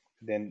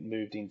then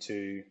moved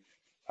into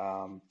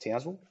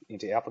Townsville,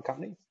 into Alpha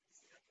Company.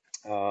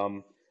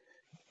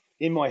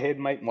 In my head,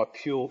 mate, my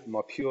pure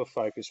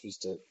focus was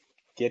to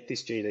get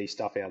this GD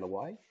stuff out of the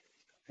way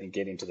and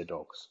get into the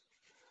dogs.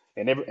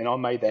 And I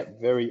made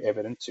that very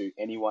evident to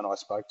anyone I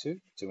spoke to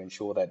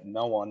ensure that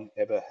no one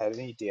ever had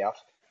any doubt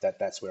that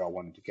that's where I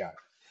wanted to go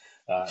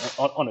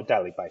on a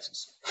daily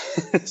basis.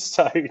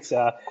 So it's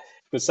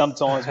because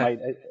sometimes, mate,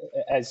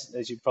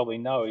 as you probably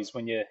know, is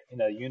when you're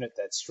in a unit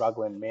that's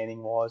struggling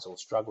manning wise or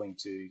struggling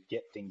to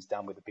get things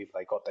done with the people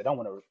they got, they don't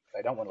want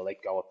to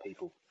let go of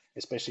people,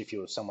 especially if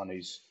you're someone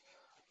who's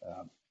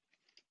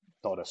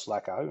not a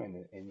slacko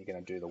and you're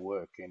going to do the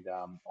work. And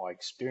I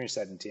experienced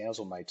that in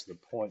Townsville, mate, to the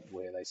point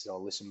where they said, "Oh,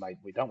 listen, mate,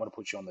 we don't want to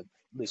put you on the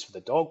list for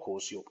the dog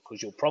course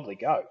because you'll probably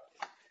go."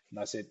 And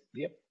I said,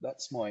 "Yep,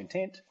 that's my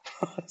intent."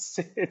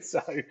 So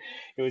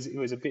it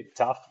was a bit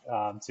tough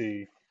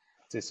to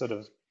sort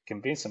of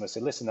convince them. I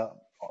said, "Listen,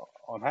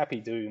 I'm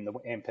happy doing the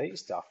MP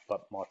stuff,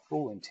 but my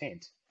full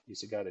intent is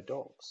to go to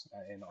dogs,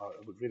 and I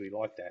would really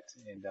like that."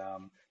 And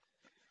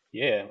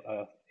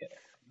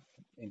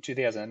in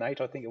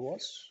 2008, I think it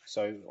was.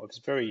 So I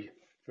was very,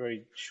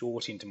 very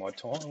short into my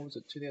time. Was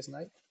it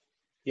 2008?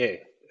 Yeah,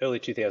 early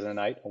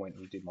 2008. I went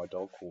and did my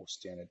dog course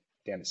down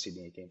at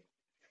Sydney again.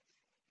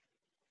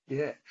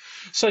 Yeah.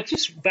 So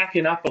just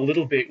backing up a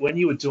little bit, when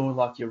you were doing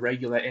like your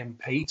regular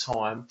MP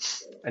time,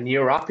 and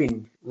you're up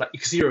in,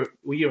 because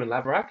were you in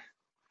Laverack?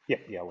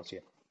 Yeah, I was. Yeah.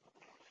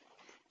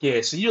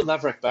 Yeah. So you're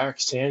Laverack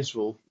Barracks,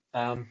 Townsville.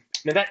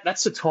 Now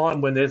that's a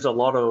time when there's a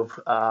lot of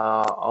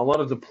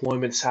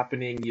deployments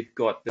happening. You've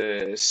got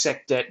the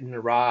SecDet in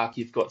Iraq.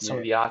 You've got some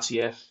of the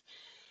RTF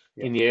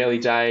Yeah, in the early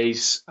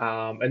days,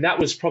 and that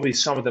was probably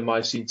some of the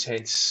most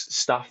intense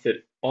stuff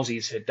that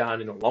Aussies had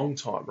done in a long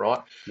time,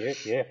 right? yeah,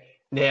 yeah.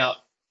 Now,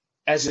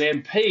 as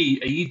an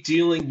MP, are you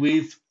dealing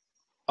with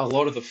a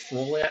lot of the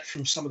fallout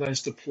from some of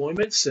those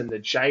deployments and the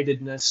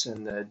jadedness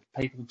and the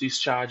people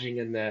discharging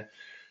and the,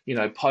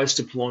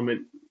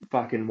 post-deployment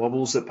fucking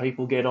wobbles that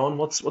people get on?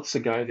 What's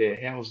the go there?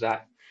 How was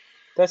that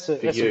for That's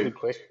a you? good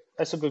question.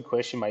 That's a good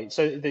question, mate.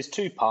 So there's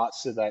two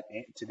parts to that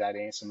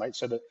answer, mate.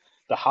 So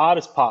the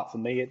hardest part for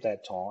me at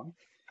that time,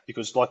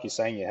 because like you're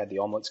saying, you had the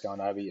omelets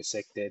going over your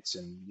sec debts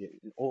and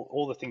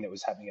all the thing that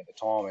was happening at the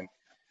time. And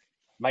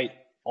mate,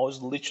 I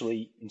was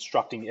literally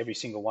instructing every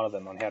single one of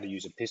them on how to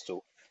use a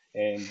pistol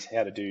and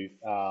how to do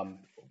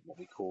what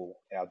we call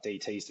our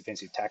DTs,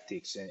 defensive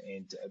tactics,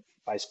 and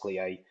basically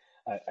a,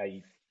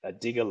 a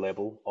digger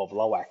level of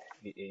LOAC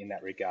in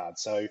that regard.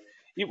 So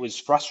it was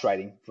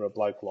frustrating for a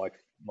bloke like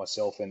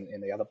myself and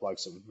the other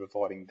blokes that were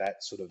providing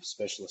that sort of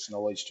specialist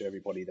knowledge to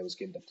everybody that was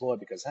getting deployed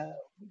because,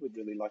 we would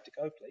really like to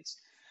go, please.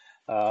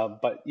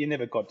 But you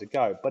never got to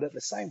go. But at the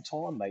same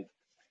time, mate,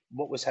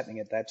 what was happening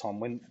at that time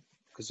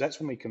because that's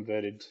when we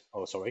converted.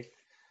 Oh, sorry,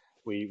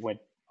 we went.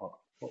 Oh,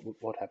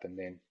 what happened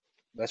then?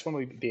 That's when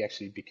we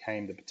actually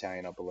became the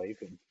battalion, I believe.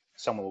 And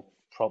someone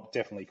will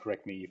definitely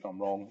correct me if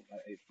I'm wrong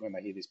when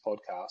they hear this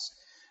podcast.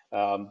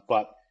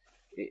 But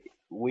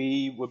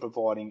we were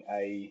providing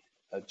a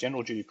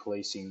general duty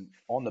policing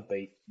on the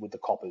beat with the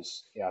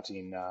coppers out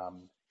in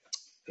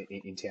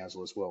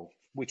Townsville as well,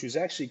 which was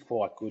actually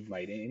quite good,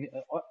 mate. And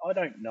I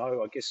don't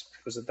know, I guess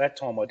because at that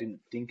time I didn't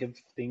think of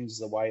things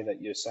the way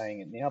that you're saying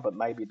it now, but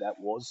maybe that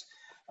was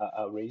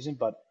a reason.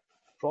 But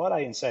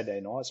Friday and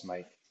Saturday nights,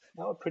 mate,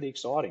 they were pretty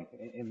exciting,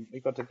 and we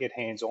got to get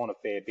hands on a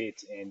fair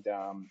bit.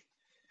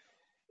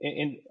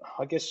 And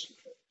I guess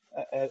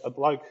a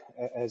bloke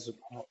a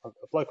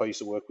bloke I used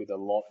to work with a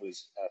lot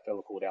was a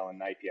fellow called Alan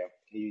Napier.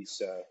 He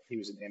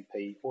was an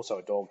MP, also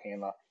a dog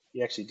handler.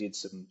 He actually did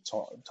some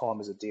time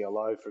as a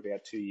DLO for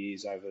about 2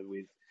 years over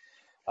with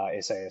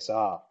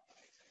SASR.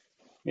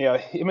 Now,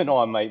 him and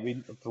I,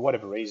 mate, for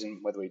whatever reason,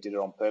 whether we did it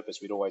on purpose,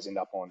 we'd always end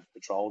up on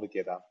patrol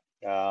together.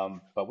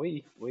 But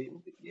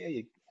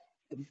yeah,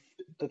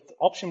 the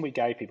option we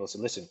gave people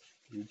said, listen,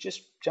 you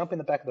just jump in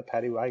the back of the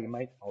paddy wagon,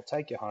 mate. I'll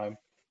take you home.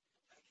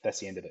 That's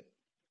the end of it.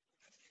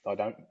 I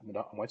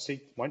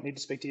won't need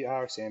to speak to your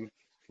RSM.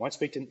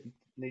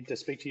 Need to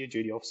speak to your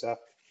duty officer.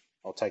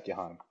 I'll take you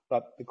home.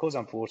 But because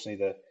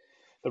unfortunately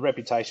the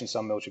reputation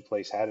some military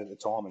police had at the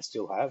time and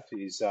still have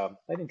is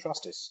they didn't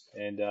trust us,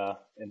 and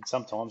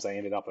sometimes they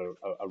ended up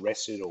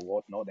arrested or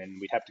whatnot, and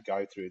we'd have to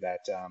go through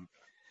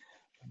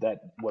that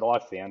what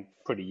I found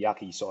pretty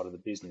yucky side of the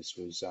business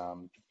was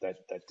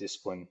that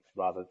discipline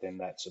rather than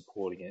that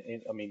supporting it.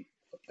 And, I mean,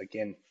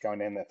 again, going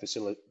down that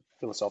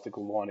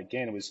philosophical line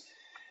again, it was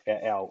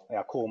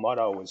our core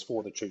motto was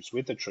for the troops,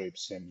 with the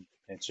troops, and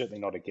certainly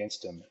not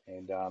against them.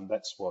 And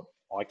that's what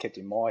I kept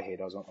in my head.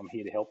 I'm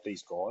here to help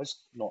these guys,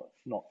 not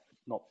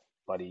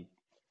bloody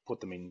put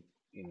them in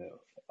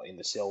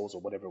the cells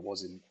or whatever it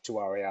was in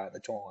 2RAR at the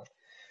time.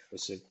 It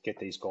was to get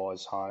these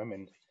guys home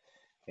and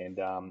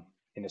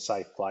in a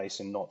safe place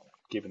and not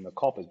given the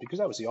coppers, because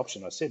that was the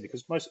option I said,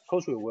 because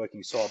we were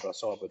working side by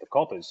side with the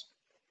coppers.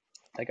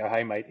 They go,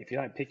 hey mate, if you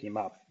don't pick him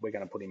up, we're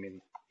going to put him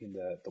in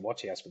the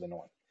watch house for the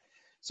night.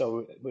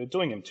 So we're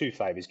doing him two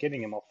favours: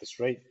 getting him off the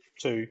street,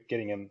 two,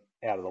 getting him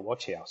out of the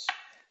watch house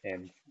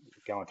and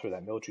going through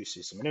that military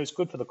system. And it was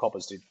good for the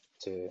coppers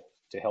to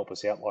help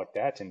us out like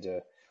that. And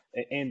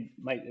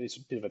mate, it's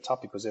a bit of a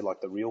tough because they're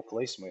like the real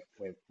police and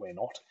we're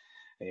not.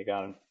 And you're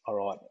going, all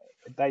right,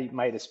 they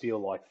made us feel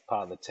like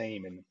part of the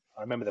team. And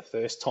I remember the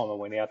first time I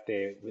went out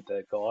there with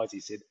the guys, he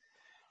said,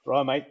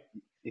 right, mate,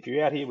 if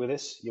you're out here with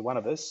us, you're one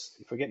of us.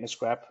 If we're getting a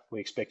scrap, we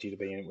expect you to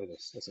be in it with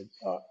us. I said,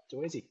 oh,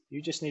 too easy.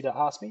 You just need to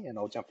ask me and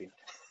I'll jump in.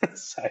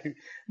 So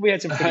we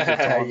had some pretty good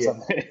times.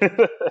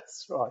 Yeah.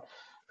 That's right.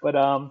 But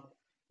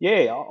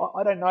yeah,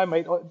 I don't know,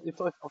 mate. If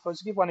I was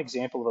to give one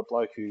example of a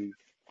bloke who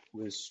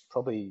was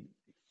probably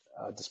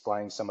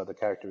displaying some of the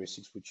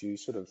characteristics which you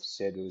sort of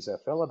said, it was a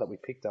fella that we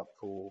picked up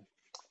for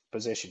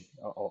possession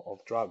of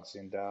drugs.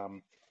 And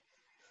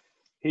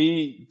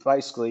he'd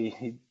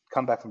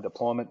come back from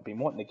deployment, been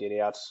wanting to get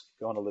out,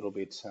 gone a little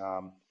bit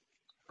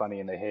funny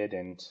in the head,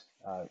 and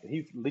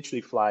he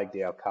literally flagged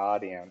our car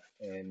down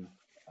and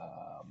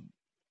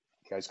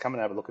goes, come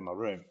and have a look in my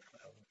room.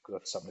 I've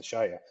got something to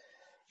show you.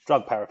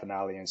 Drug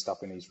paraphernalia and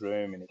stuff in his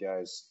room, and he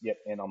goes, yep,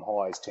 and I'm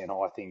high as 10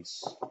 high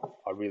things.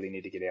 I really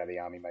need to get out of the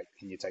army, mate.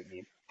 Can you take me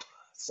in?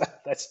 So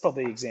that's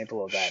probably an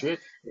example of that. Shit.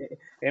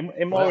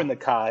 And while we're in the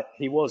car,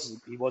 he was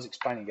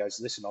explaining, he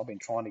goes, listen, I've been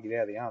trying to get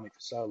out of the army for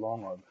so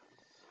long.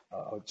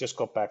 I just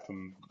got back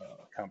from,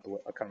 I can't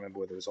remember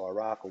whether it was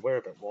Iraq or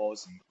wherever it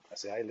was. And I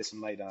said, hey,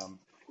 listen, mate,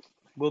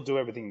 we'll do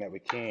everything that we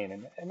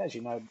can. And as you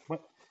know,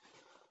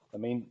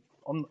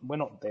 we're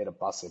not there to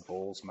bust their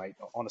balls, mate.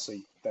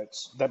 Honestly,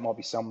 that might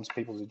be some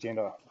people's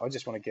agenda. I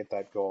just want to get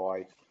that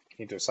guy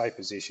into a safe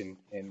position,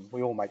 and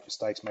we all make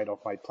mistakes, mate.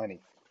 I've made plenty.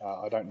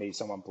 I don't need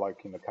someone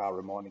bloke in the car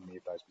reminding me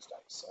of those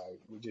mistakes. So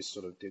we just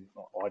sort of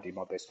I did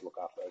my best to look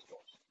after those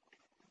guys.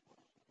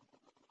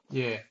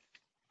 Yeah.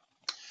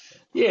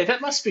 Yeah,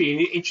 that must be an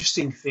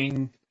interesting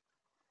thing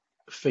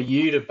for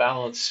you to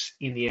balance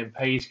in the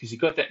MPs because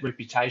you've got that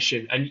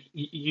reputation, and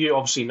you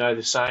obviously know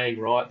the saying,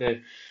 right?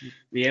 The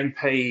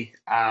MP,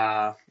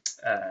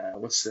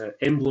 what's the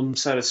emblem,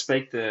 so to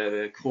speak,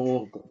 the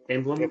core Yeah,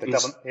 emblem the is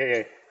government.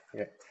 Yeah,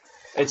 yeah,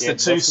 it's yeah. the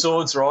two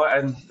swords, right?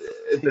 And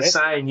the Yeah,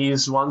 saying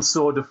is one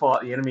sword to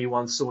fight the enemy,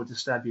 one sword to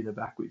stab you in the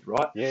back with,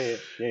 right? yeah,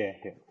 yeah,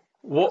 yeah.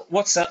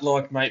 What's that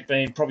like, mate?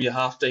 Being probably a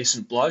half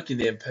decent bloke in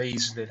the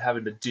MPs and then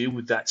having to deal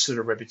with that sort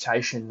of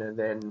reputation, and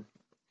then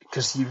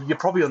because you're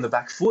probably on the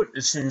back foot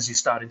as soon as you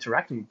start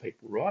interacting with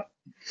people, right?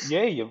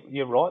 Yeah,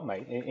 you're right,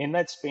 mate, and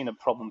that's been a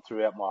problem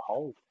throughout my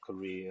whole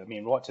career. I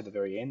mean, right to the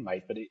very end,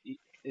 mate. But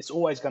it's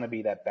always going to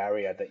be that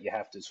barrier that you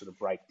have to sort of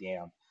break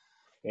down,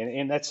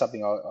 and that's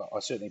something I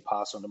certainly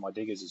pass on to my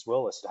diggers as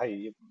well. I said,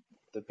 hey,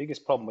 the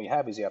biggest problem we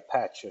have is our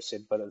patch. I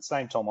said, but at the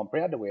same time, I'm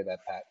proud to wear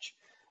that patch.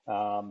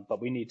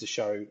 But we need to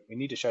show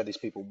these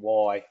people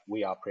why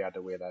we are proud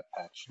to wear that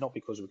patch, not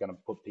because we're going to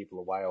put people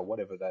away or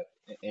whatever that,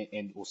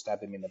 and or stab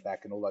them in the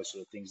back and all those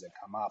sort of things that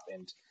come up.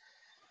 And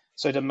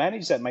so to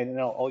manage that, mate, and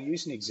I'll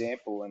use an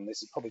example, and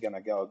this is probably going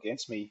to go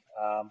against me,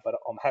 but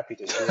I'm happy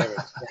to share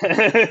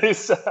it.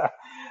 So,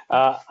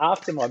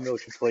 after my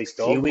military police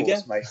Here dog we go.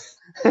 course, mate,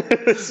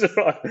 that's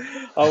right.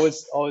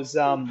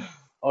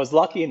 I was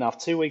lucky enough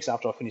 2 weeks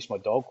after I finished my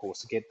dog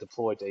course to get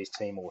deployed to East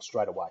Timor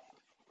straight away.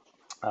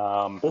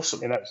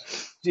 Awesome. And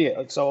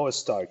yeah, so I was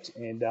stoked.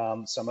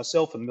 And so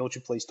myself and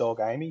military police dog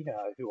Amy,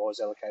 who I was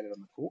allocated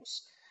on the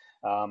course,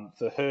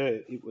 for her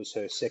it was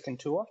her second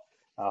tour.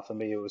 For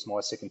me, it was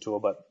my second tour,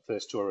 but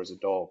first tour as a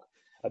dog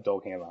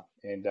handler.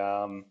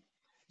 And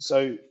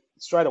so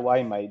straight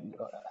away, mate,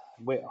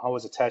 I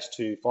was attached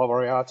to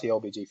 5RAR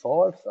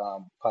TLBG5,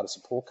 part of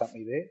support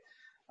company there.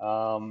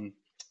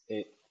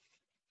 It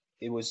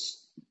it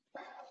was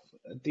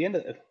at the end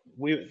of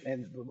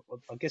and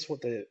I guess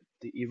what the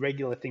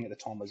irregular thing at the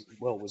time was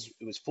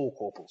it was four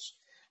corporals.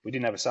 We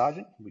didn't have a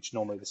sergeant, which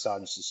normally the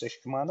sergeant's the section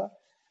commander,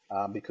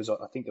 because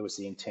I think there was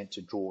the intent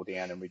to draw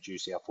down and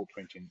reduce our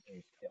footprint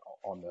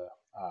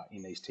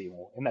in East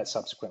Timor, and that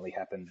subsequently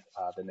happened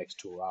the next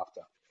tour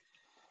after.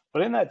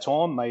 But in that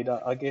time, mate,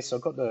 I guess I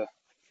got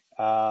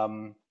to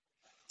um,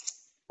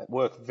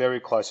 work very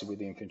closely with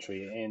the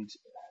infantry, and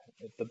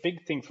the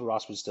big thing for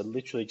us was to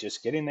literally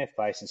just get in their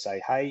face and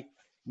say, hey,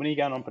 when are you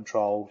going on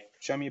patrol?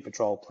 Show me your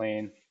patrol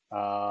plan,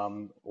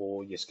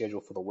 or your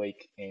schedule for the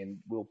week, and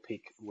we'll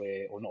pick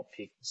where, or not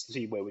pick,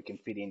 see where we can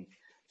fit in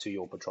to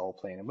your patrol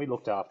plan. And we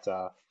looked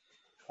after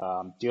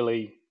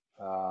Dili,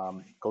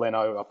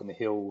 Gleno up in the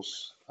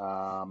hills,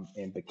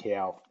 and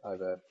Bacau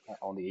over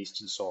on the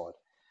eastern side.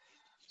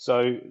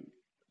 So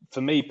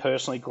for me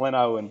personally,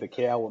 Gleno and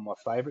Bacau were my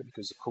favourite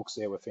because the cooks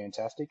there were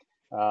fantastic,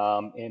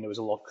 and it was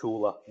a lot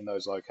cooler in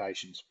those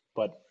locations.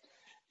 But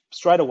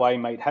straight away,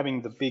 mate,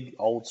 having the big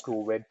old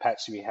school red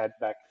patch we had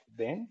back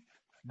then,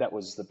 that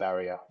was the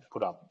barrier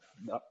put up.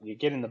 You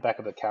get in the back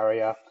of the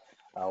carrier,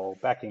 or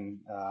back in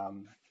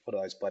what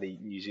are those bloody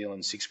New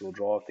Zealand 6-wheel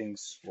drive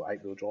things, or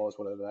 8-wheel drives,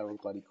 whatever they were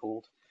bloody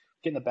called.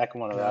 Get in the back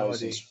of one of No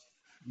those, idea.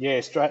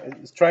 and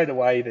yeah, straight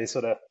away they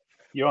sort of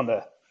you're on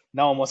the.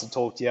 No one wants to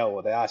talk to you,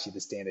 or they ask you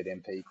the standard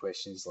MP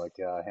questions like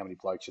how many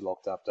blokes you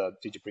locked up,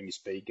 did you bring your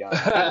speed gun,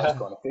 all those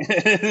kind of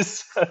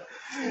things.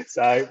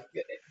 So,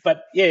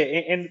 but yeah,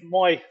 and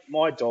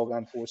my dog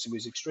unfortunately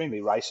was extremely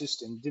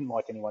racist and didn't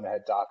like anyone that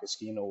had darker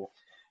skin, or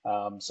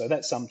so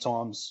that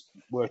sometimes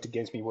worked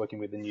against me working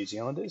with the New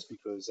Zealanders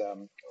because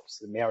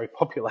the Maori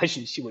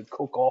population she would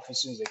cook off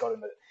as soon as they got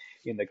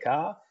in the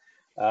car.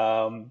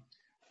 Um,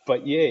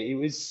 but yeah, it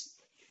was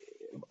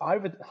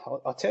over.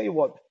 I'll tell you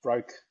what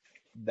broke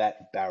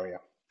that barrier,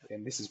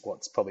 and this is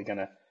what's probably going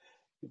to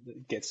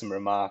get some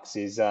remarks.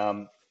 Is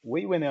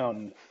we went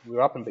on. We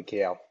were up in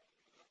Bacau.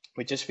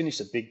 We just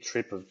finished a big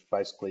trip of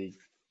basically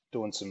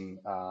doing some,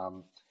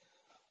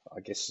 I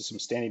guess, some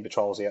standing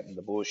patrols out in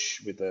the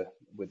bush with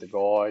the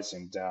guys,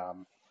 and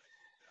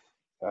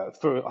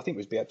for I think it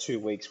was about 2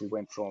 weeks. We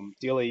went from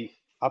Dili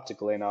up to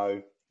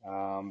Gleno,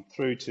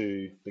 through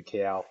to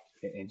Bacau,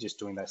 and just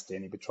doing that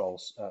standing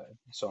patrols,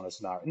 so on and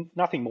so on.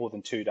 Nothing more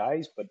than 2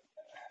 days, but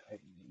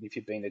if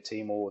you've been to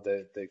Timor,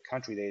 the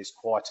country there is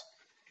quite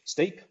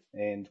steep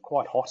and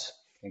quite hot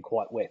and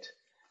quite wet.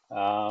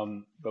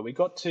 But we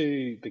got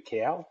to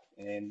Bacau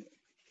and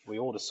we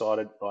all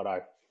decided,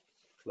 righto,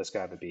 let's go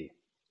have a beer.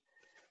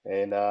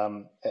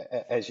 And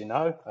as you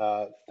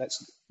know,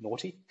 that's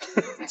naughty.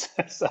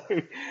 So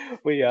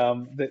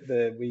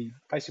we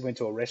basically went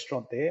to a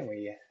restaurant there and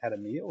we had a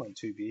meal and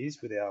two beers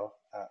with our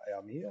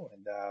meal.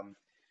 And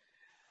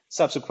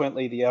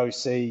subsequently, the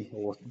OC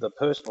or the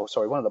person, or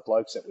sorry, one of the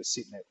blokes that was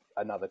sitting at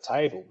another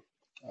table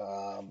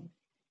um,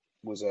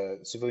 was a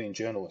civilian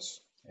journalist,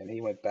 and he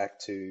went back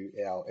to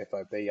our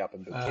FOB up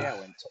in Uh,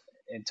 Bacau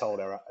and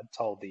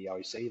told the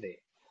OC there.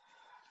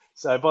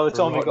 So by the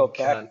time we rotten got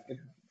back, cunt.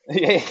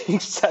 yeah,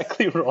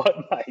 exactly right,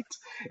 mate.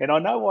 And I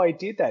know why he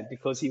did that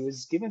because he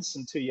was giving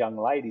some two young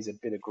ladies a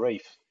bit of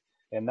grief,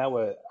 and they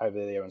were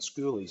over there on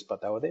schoolies,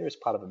 but they were there as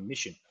part of a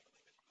mission,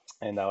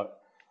 and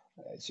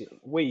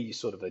we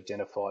sort of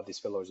identified this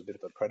fellow as a bit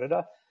of a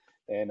predator,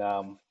 and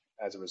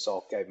as a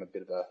result, gave him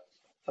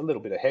a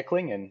little bit of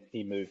heckling, and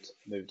he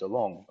moved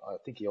along. I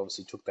think he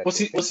obviously took that to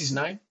What's offence. his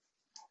name?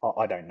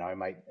 I don't know,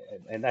 mate,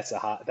 and that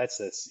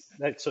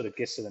sort of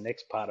gets to the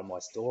next part of my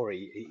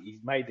story. He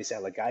made this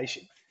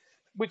allegation,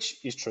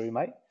 which is true,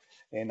 mate,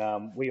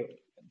 and we,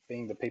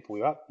 being the people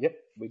we are, yep,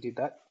 we did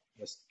that.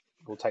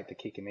 We'll take the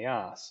kick in the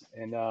ass,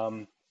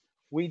 and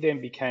we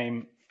then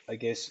became, I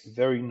guess,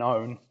 very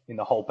known in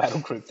the whole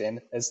battle group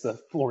then as the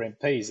four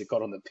MPs that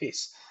got on the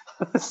piss.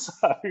 So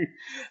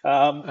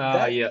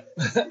that, Yeah.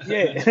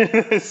 yeah,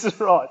 that's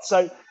right.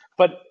 So,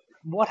 but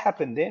what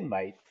happened then,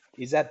 mate,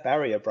 is that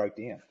barrier broke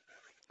down.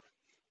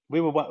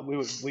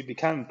 We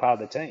became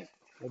part of the team.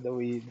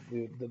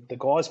 The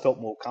guys felt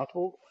more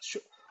comfortable.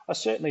 I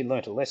certainly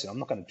learnt a lesson. I'm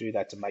not going to do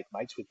that to make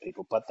mates with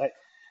people, but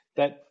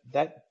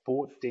that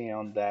brought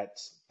down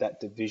that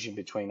division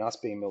between us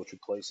being military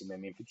police and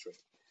them infantry.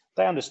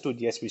 They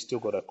understood, yes, we still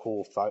got a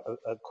core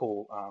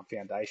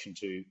foundation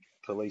to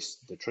police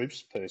the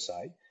troops per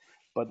se,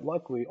 but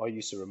like I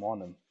used to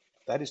remind them,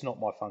 that is not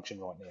my function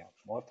right now.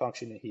 My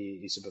function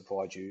here is to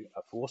provide you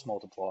a force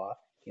multiplier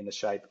in the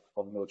shape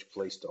of a military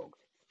police dog.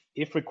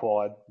 If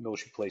required,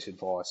 military police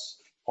advice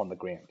on the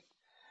ground.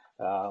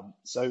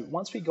 So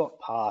once we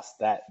got past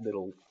that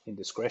little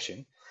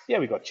indiscretion, yeah,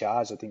 we got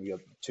charged. I think we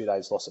got 2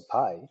 days loss of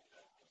pay,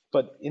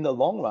 but in the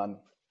long run,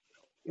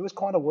 it was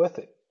kind of worth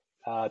it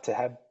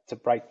to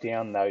break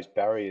down those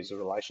barriers of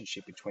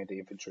relationship between the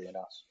infantry and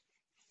us.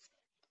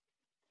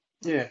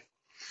 Yeah.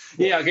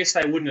 Yeah, Yeah, I guess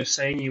they wouldn't have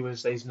seen you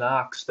as these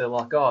narcs. They're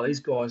like, oh, these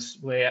guys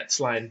were out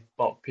slaying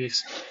bulk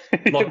piss,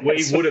 like we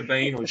that's would have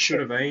been or should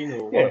have been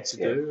or yeah, wanted to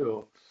yeah. do.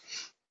 Or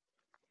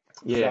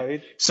So yeah.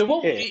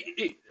 So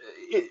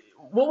yeah,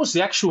 what was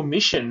the actual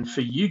mission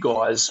for you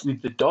guys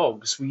with the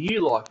dogs? Were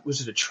you like,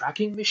 was it a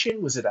tracking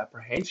mission? Was it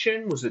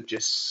apprehension? Was it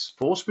just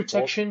force all,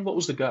 protection? What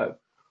was the go?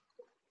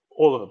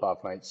 all of the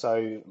above, mate.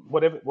 So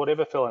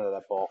whatever fell into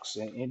that box,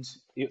 and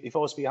if I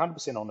was to be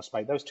 100% honest,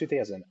 mate, that was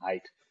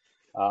 2008.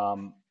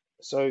 Um,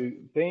 so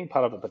being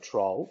part of a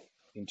patrol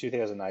in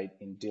 2008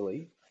 in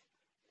Dili,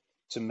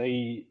 to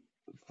me,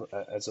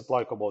 as a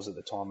bloke I was at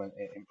the time,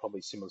 and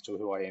probably similar to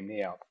who I am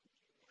now,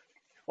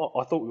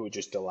 I thought we were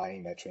just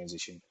delaying that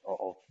transition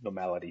of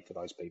normality for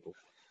those people.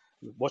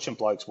 Watching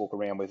blokes walk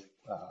around with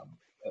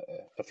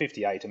a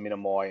 58, a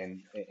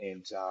Minimi,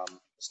 and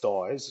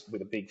Styres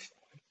with a big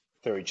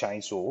furry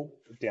chainsaw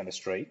down the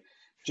street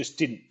just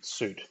didn't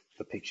suit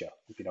the picture,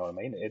 if you know what I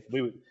mean.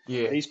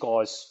 Yeah. These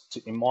guys,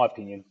 in my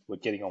opinion, were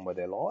getting on with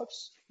their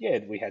lives. Yeah,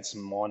 we had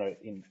some minor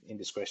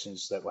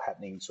indiscretions that were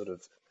happening sort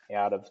of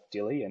out of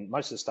Dili, and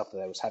most of the stuff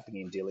that was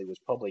happening in Dili was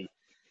probably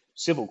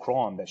civil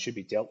crime that should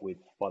be dealt with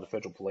by the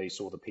federal police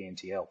or the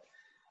PNTL.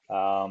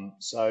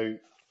 So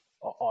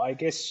I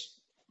guess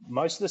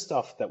most of the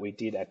stuff that we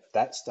did at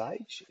that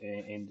stage,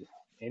 and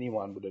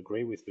anyone would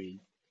agree with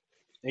me,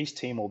 East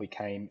Timor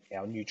became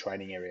our new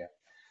training area.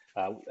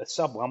 A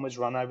sub 1 was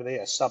run over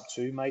there, a sub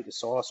 2, mate, the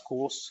SIAS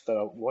course that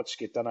I watched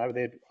get done over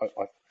there.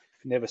 I've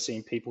never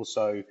seen people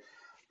so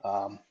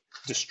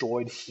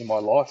destroyed in my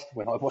life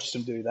when I watched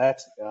them do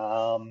that.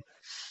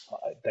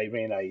 They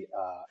ran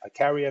a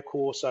carrier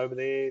course over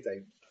there.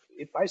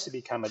 It basically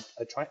became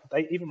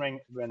they even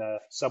ran a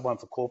sub 1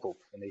 for corporal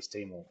in East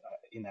Timor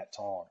in that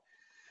time.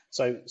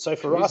 So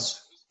for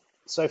us,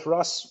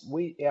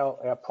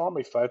 our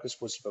primary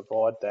focus was to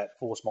provide that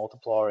force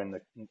multiplier in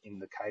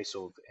the case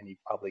of any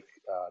public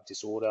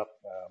disorder,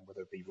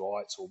 whether it be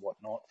riots or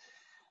whatnot.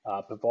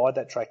 Provide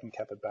that tracking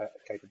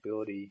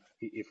capability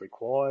if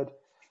required,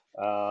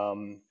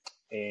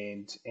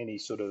 and any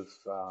sort of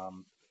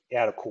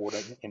out of court,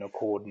 in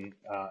accord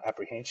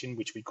apprehension,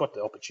 which we got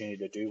the opportunity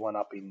to do one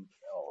up in,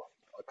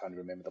 I can't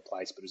remember the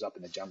place, but it was up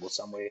in the jungle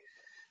somewhere. It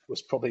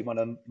was probably one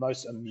of the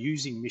most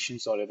amusing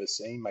missions I'd ever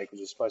seen, mate, because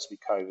it was supposed to be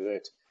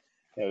covert.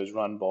 It was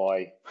run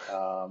by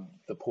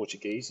the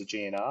Portuguese, the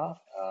GNR,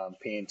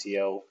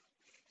 PNTL,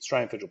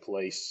 Australian Federal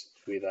Police,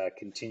 with a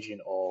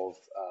contingent of,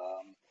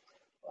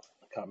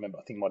 I can't remember,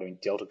 I think it might have been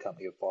Delta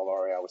Company of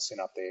 5RAR was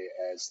sent up there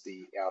as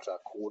the outer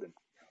cordon,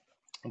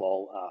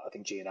 while I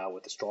think GNR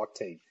with the strike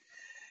team.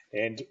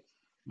 And,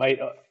 mate,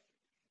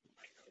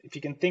 if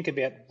you can think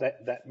about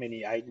that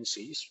many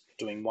agencies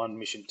doing one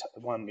mission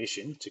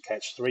to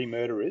catch 3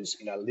 murderers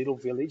in a little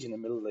village in the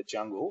middle of the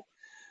jungle,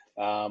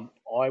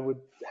 I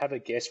would have a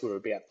guess we're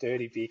about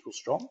 30 vehicles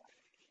strong,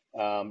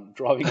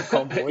 driving a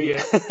convoy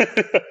Yeah.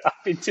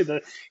 up into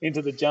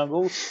the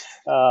jungle,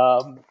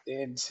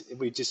 and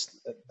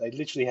they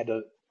literally had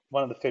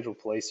one of the federal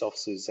police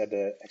officers had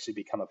to actually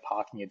become a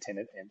parking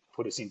attendant and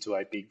put us into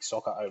a big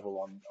soccer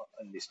oval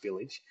in this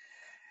village.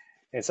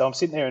 And so I'm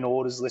sitting there in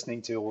orders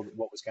listening to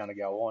what was going to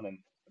go on, and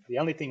the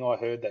only thing I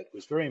heard that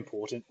was very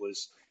important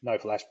was no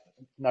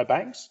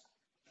bangs,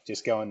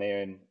 just go in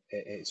there, and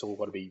it's all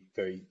got to be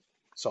very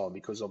solid,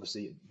 because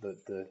obviously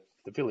the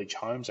village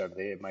homes over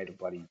there are made of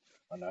bloody,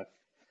 I don't know,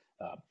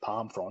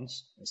 palm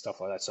fronds and stuff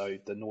like that, so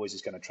the noise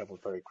is going to travel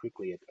very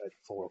quickly at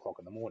 4 o'clock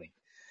in the morning.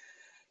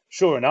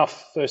 Sure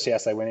enough, first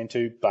house they went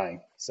into,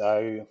 bang.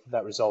 So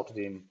that resulted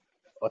in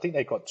I think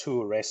they got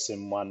 2 arrests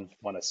and one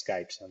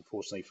escaped.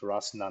 Unfortunately for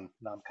us, none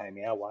came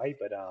our way,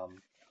 but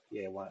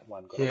yeah,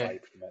 one got Yeah. away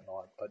from that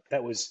night. But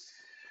that was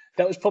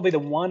probably the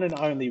one and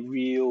only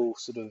real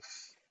sort of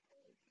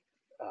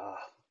uh,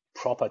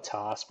 proper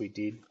task we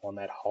did on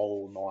that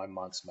whole 9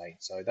 months, mate.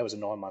 So that was a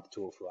 9 month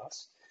tour for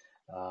us,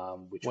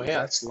 which Wow, was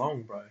that's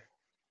long, bro.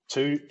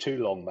 too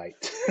long, mate,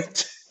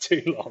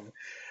 too long.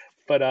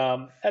 But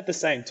at the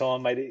same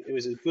time, mate, it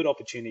was a good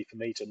opportunity for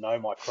me to know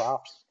my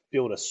craft,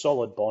 build a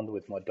solid bond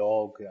with my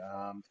dog,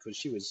 because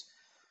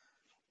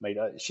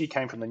she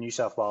came from the New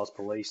South Wales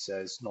Police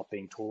as not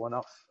being tall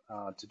enough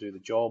to do the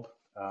job.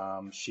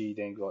 She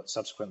then got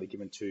subsequently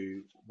given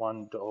to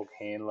one dog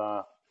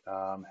handler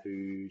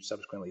who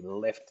subsequently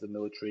left the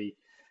military,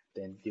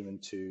 then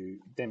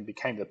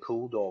became the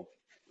pool dog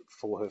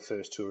for her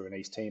first tour in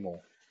East Timor.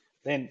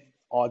 Then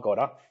I got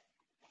her.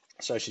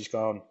 So she's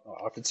gone,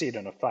 I could see it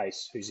on her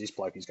face, who's this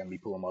bloke who's going to be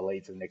pulling my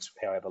lead for the next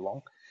however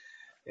long.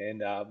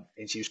 And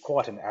she was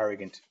quite an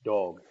arrogant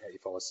dog,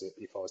 if I was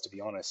to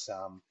be honest.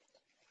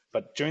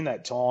 But during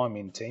that time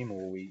in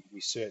Timor, we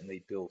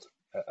certainly built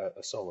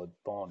a solid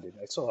bond. And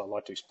that's what I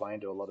like to explain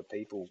to a lot of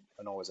people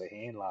when I was a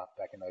handler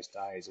back in those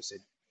days. I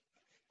said,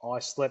 I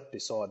slept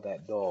beside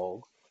that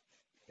dog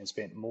and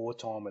spent more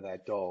time with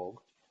that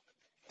dog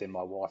than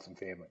my wife and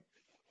family.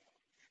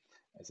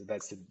 I said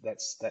that's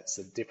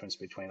the difference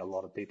between a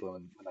lot of people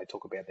when they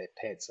talk about their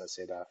pets. I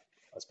said I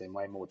spend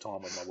way more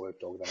time with my work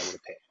dog than I would a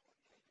pet.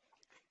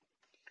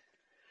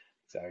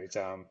 So it's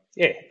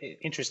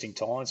interesting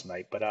times,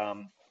 mate. But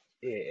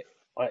yeah,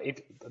 I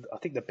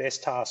think the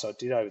best task I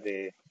did over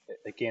there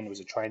again was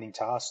a training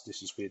task.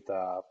 This was with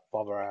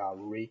 5-hour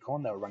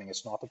recon. They were running a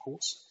sniper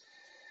course,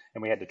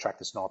 and we had to track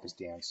the snipers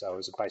down. So it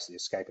was basically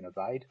escape and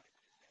evade.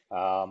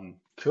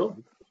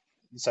 Cool.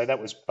 So that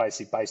was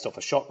basically based off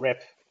a shot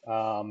rep.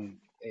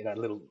 In a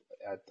little,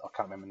 I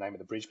can't remember the name of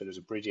the bridge, but it was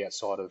a bridge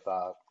outside of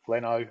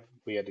Gleno.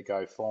 We had to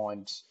go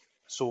find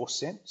source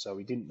scent, so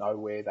we didn't know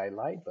where they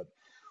laid, but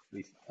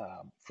we,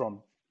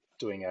 from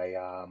doing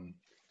an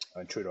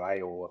intruder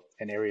A or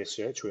an area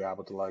search, we were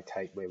able to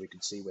locate where we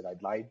could see where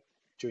they'd laid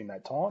during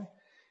that time,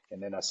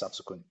 and then a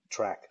subsequent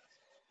track.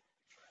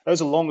 That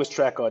was the longest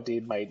track I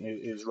did, mate.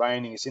 It was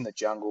raining. It's in the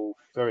jungle,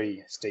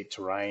 very steep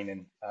terrain,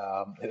 and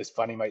it was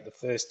funny, mate. The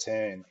first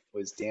turn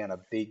was down a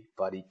big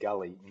bloody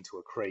gully into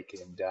a creek,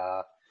 and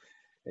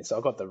so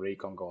I got the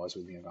recon guys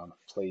with me and going,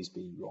 "Please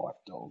be right,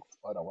 dog.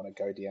 I don't want to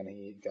go down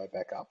here and go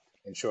back up."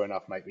 And sure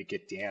enough, mate, we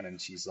get down, and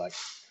she's like,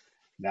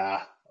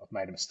 "Nah, I've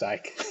made a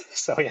mistake."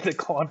 So we had to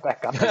climb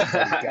back up this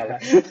bloody gully.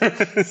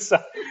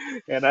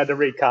 And I had to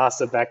recast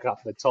her back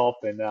up the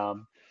top. And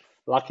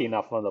lucky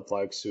enough, one of the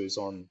blokes who was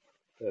on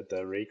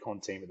the recon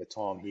team at the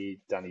time, he'd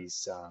done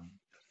his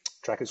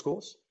trackers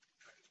course.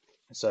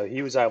 So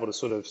he was able to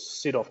sort of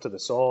sit off to the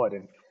side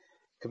and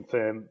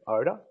confirm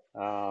odour.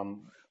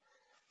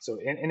 So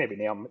every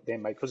now and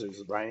then, mate, because it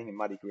was raining and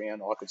muddy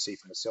ground, I could see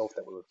for myself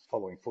that we were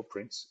following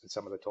footprints at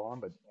some of the time.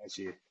 But as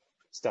you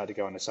start to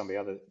go into some of the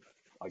other,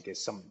 I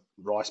guess, some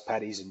rice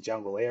paddies and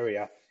jungle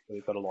area,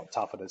 it got a lot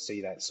tougher to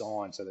see that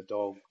sign. So the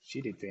dog, she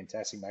did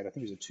fantastic, mate. I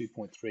think it was a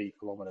 2.3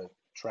 kilometre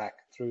track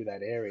through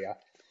that area.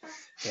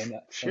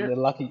 And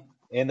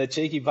the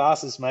cheeky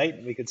bastards,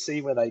 mate, we could see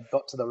where they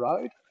got to the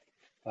road.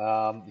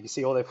 You can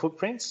see all their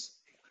footprints,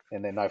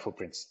 and then no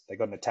footprints. They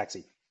got in a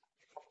taxi.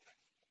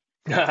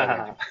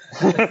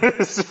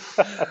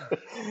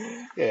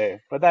 Yeah,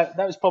 but that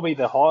was probably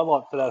the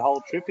highlight for that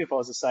whole trip. If I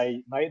was to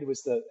say, mate, it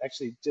was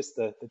actually just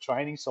the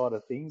training side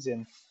of things,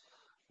 and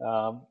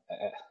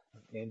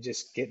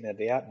just getting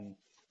it out and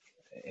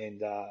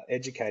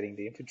educating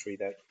the infantry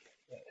that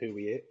who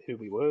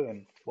we were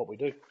and what we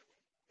do.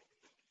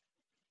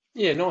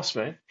 Yeah, nice,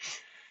 man.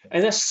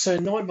 And that's so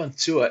 9 month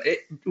tour.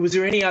 Was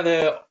there any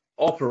other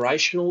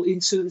operational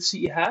incidents that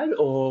you had,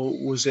 or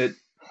was it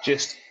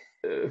just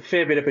a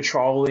fair bit of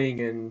patrolling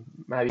and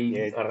maybe,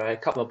 Yeah, I don't know, a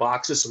couple of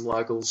barks with some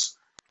locals?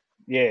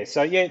 yeah.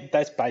 So yeah,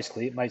 that's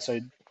basically it, mate. So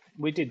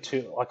we did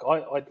two. Like I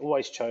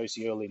always chose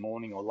the early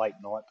morning or late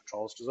night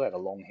patrols because I had a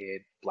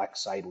long-haired black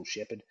sable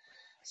shepherd.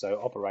 So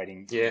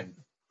operating Yeah, in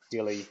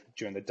Dili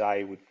during the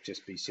day would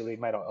just be silly,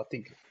 mate. I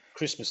think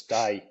Christmas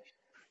Day,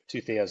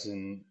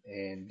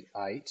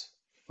 2008,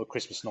 or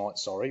Christmas night,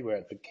 sorry, we're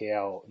at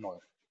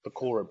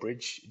Bakora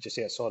Bridge just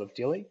outside of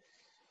Dili.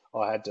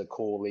 I had to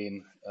call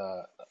in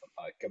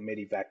like a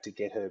medevac to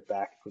get her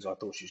back because I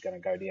thought she was going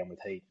to go down with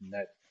heat, and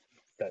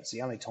that's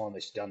the only time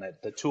that she's done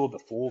that. The tour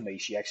before me,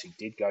 she actually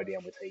did go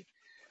down with heat,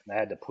 and they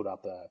had to put a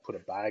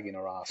bag in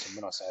her ass. And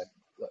when I say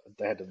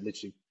they had to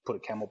literally put a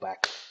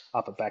camelback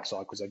up her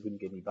backside because they couldn't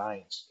get any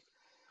veins.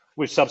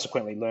 We've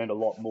subsequently learned a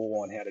lot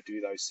more on how to do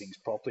those things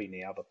properly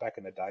now, but back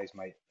in the days,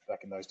 mate,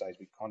 back in those days,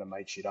 we kind of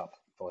made shit up,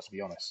 if I was to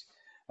be honest.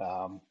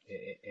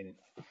 And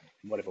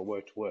whatever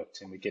worked,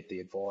 and we get the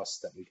advice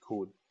that we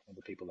could of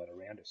the people that are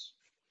around us.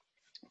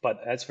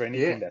 But as for yeah.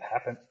 anything that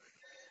happened,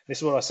 this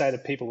is what I say to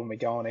people when we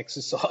go on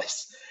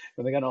exercise.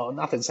 When they go, "Oh,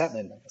 nothing's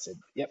happening," I said,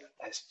 "Yep,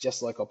 that's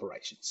just like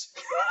operations.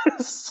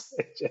 So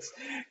just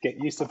get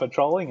used to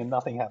patrolling and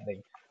nothing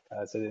happening."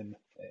 So then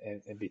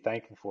and be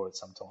thankful for it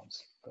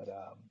sometimes. But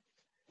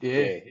Yeah.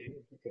 yeah,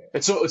 yeah,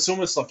 It's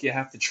almost like you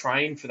have to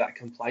train for that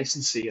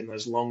complacency and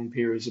those long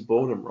periods of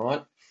boredom,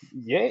 right?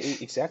 yeah,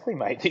 exactly,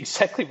 mate,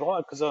 exactly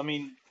right. Because I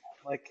mean,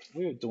 like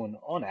we were doing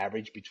on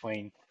average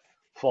between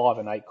 5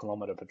 and 8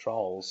 kilometre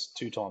patrols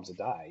 2 times a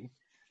day,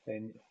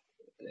 and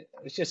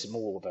it's just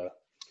more of a.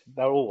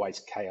 They're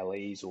always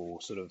KLEs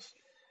or sort of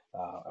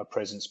a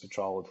presence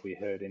patrol. If we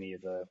heard any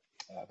of the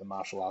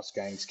martial arts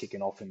games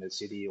kicking off in the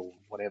city or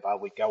whatever,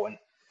 we'd go and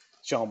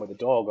show them with the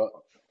dog.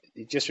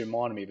 It just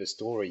reminded me of a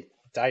story.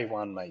 Day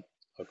one, mate,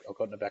 I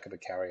got in the back of a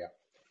carrier,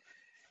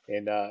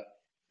 and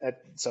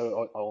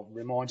so I'll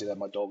remind you that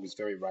my dog is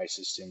very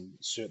racist and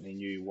certainly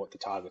knew what the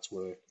targets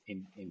were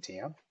in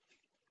town.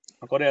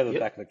 I got out of the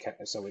Yep. back of the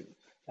carrier,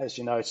 as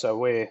you know, so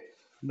we're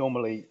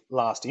normally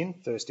last in,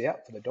 first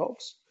out for the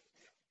dogs.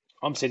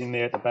 I'm sitting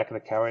there at the back of the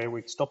carrier.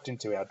 We've stopped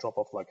into our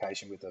drop-off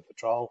location with the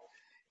patrol,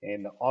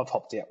 and I've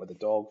hopped out with the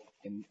dog.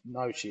 And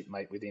no shit,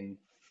 mate, within,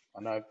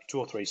 I know, 2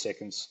 or 3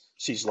 seconds,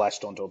 she's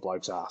lashed onto a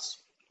bloke's ass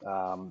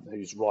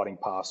who's riding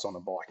past on a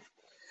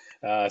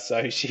bike.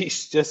 So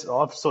she's just,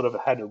 I've sort of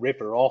had to rip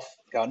her off,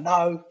 go,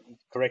 no,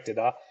 corrected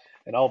her.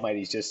 And old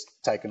matey's just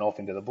taken off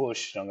into the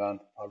bush. And I'm going,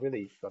 I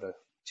really got to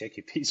check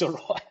if he's all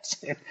right.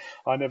 And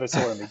I never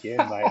saw him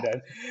again,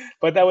 mate.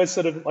 But that was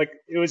sort of like,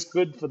 it was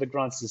good for the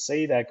grunts to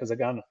see that because they're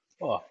going,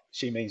 oh,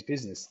 she means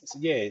business. I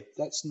said, yeah,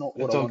 that's not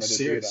The what I wanted dog's to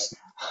do, serious.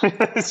 mate.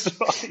 That's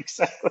right,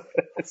 exactly.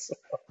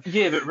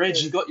 Yeah, but Reg,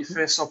 you got your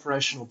first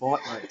operational bite,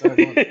 mate. Don't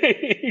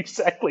worry.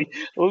 Exactly,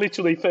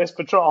 literally first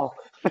patrol.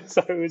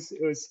 So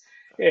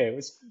it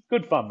was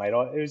good fun, mate.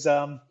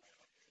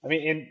 I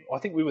mean, and I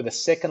think we were the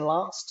second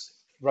last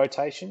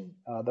rotation.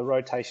 The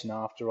rotation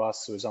after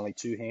us there was only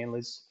two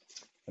handlers,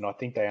 and I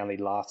think they only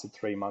lasted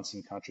 3 months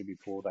in country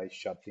before they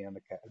shut down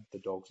the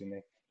dogs in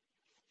there.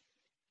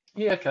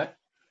 Yeah, okay.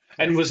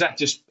 Yeah, And was that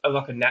just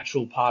like a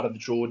natural part of the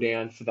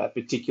drawdown for that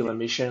particular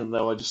mission? They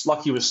were just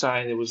like you were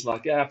saying, there was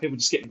like, people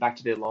just getting back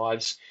to their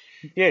lives.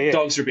 yeah, yeah,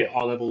 Dogs are a bit yeah,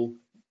 high level,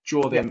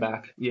 draw yeah, them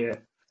back. Yeah.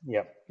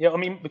 yeah, yeah. I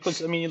mean,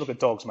 because I mean, you look at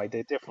dogs, mate.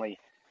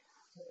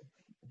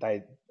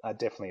 They are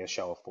definitely a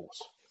show of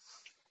force.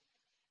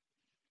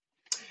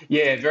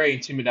 Yeah, very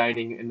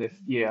intimidating. And if,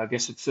 yeah, I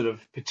guess it sort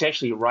of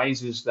potentially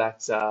raises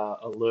that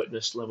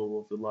alertness level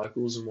of the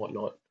locals and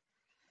whatnot.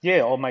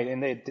 Yeah, oh mate,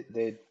 and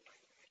they're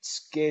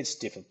scared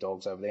stiff of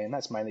dogs over there, and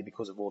that's mainly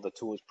because of all the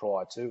tours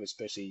prior to,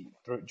 especially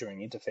during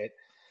Interfet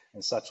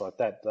and such like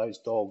that. Those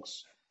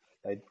dogs,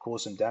 they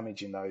cause some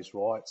damage in those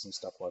riots and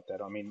stuff like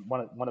that. I mean,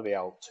 one of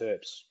our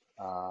terps,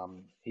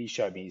 he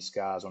showed me his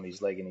scars on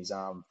his leg and his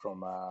arm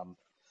from I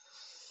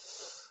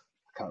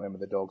can't remember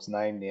the dog's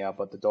name now,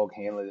 but the dog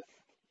handler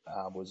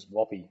was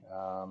Whoppy.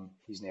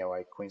 He's now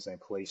a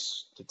Queensland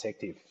Police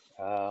detective.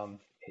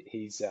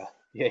 He's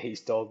yeah,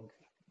 his dog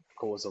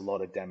caused a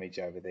lot of damage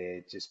over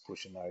there, just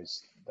pushing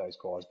those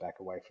guys back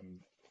away from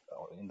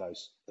in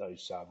those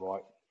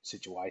right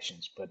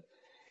situations. But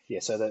yeah,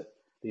 so the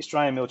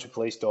Australian Military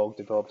Police dog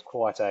developed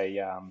quite a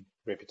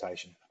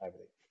reputation over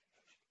there.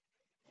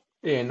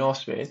 Yeah,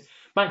 nice, man.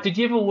 Mate, did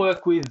you ever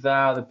work with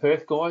the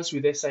Perth guys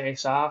with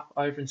SASR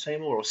over in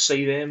Timor or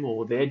see them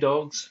or their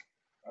dogs?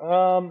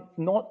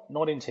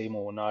 Not in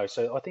Timor, no.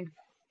 So I think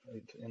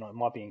it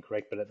might be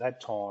incorrect, but at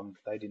that time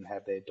they didn't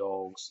have their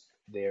dogs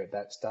there at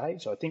that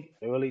stage. So I think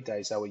early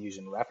days they were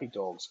using Rafi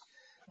dogs.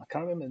 I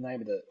can't remember the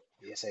name of the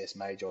SAS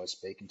major I was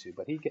speaking to,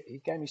 but he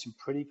gave me some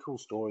pretty cool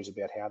stories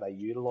about how they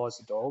utilised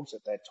the dogs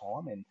at that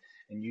time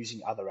and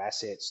using other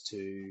assets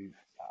to,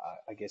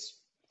 I guess,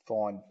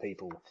 find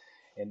people.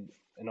 And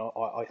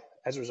I,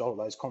 as a result of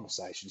those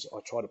conversations, I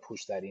try to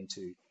push that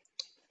into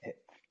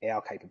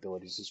our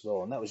capabilities as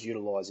well, and that was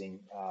utilising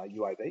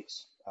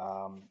UAVs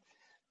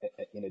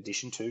in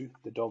addition to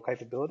the dog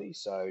capability.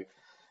 So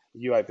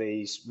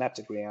UAVs, map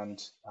to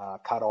ground,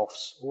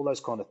 cut-offs, all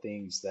those kind of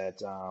things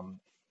that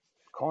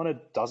kind of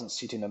doesn't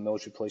sit in a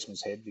military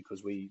policeman's head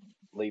because we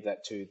leave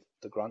that to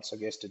the grunts, I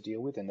guess, to deal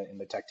with and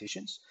the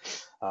tacticians.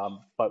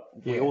 But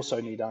we Yeah.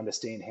 also need to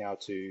understand how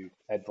to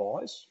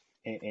advise,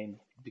 and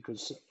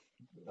because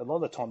a lot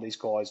of the time these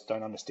guys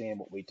don't understand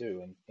what we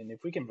do, and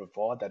if we can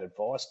provide that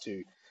advice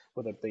to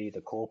whether it be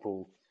the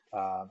corporal,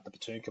 the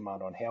platoon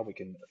commander, on how we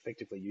can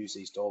effectively use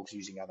these dogs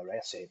using other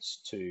assets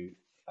to,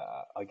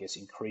 I guess,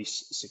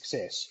 increase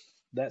success.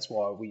 That's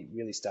why we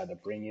really started to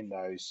bring in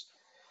those.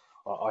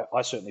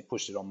 I certainly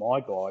pushed it on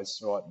my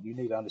guys. Right, you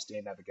need to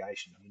understand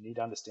navigation. You need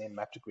to understand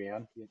map to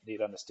ground. You need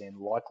to understand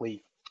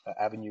likely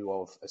avenue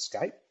of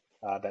escape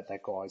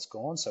that guy's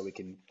gone, so we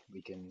can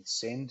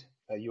send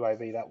a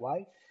UAV that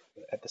way.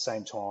 At the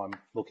same time,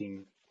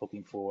 looking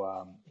for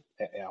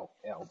our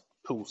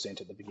pull scent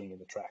at the beginning of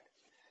the track.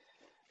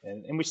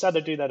 And we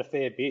started to do that a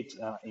fair bit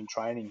in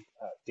training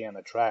down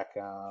the track.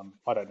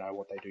 I don't know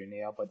what they do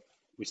now, but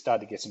we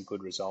started to get some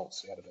good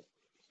results out of it.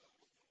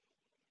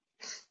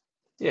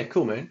 Yeah,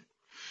 cool, man.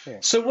 Yeah.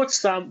 So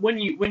what's when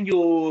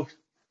you're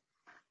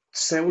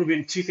so it would have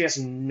been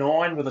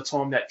 2009 by the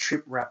time that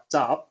trip wrapped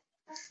up.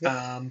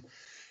 Yep.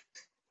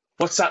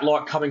 What's that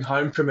like coming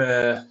home from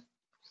a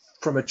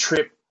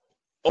trip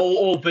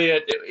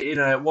albeit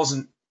it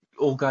wasn't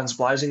all guns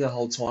blazing the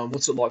whole time.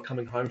 What's it like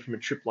coming home from a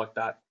trip like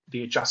that?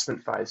 The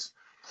adjustment phase.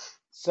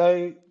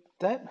 So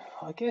that,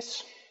 I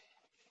guess,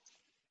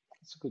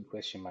 that's a good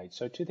question, mate.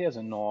 So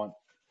 2009,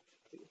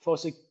 if I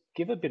was to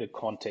give a bit of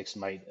context,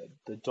 mate,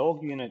 the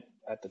dog unit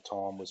at the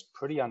time was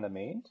pretty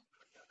undermanned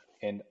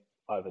and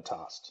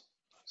overtasked.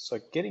 So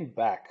getting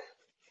back,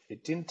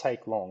 it didn't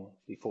take long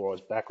before I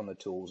was back on the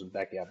tools and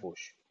back out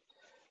bush.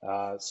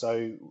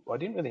 So I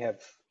didn't really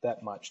have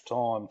that much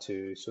time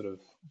to sort of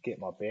get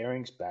my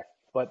bearings back.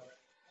 But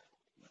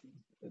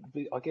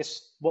I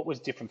guess what was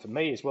different for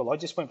me as well, I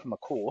just went from a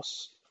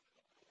course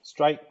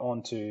straight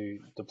onto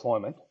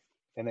deployment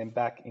and then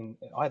back in.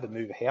 I had to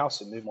move a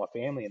house and move my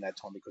family in that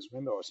time because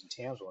remember I was in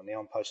Townsville and now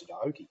I'm posted to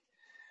Oakey.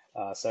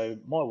 So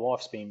my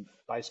wife's been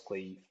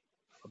basically,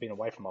 I've been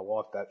away from my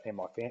wife and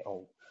my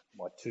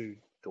two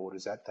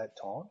daughters at that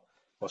time.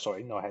 Oh,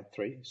 sorry, no, I had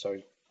three. So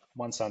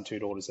one son, two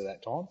daughters at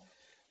that time.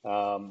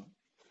 Um,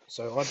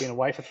 so I've been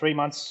away for 3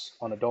 months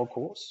on a dog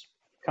course,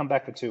 come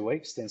back for 2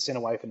 weeks, then sent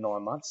away for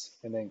 9 months,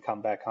 and then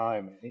come back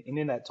home. And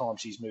in that time,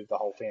 she's moved the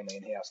whole family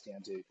and house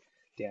down to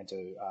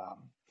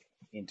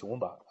in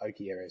Toowoomba,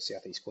 Oakey area,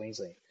 southeast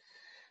Queensland.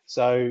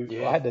 So I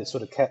Yeah. had to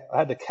sort of I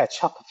had to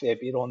catch up a fair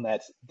bit on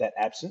that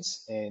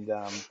absence and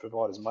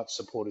provide as much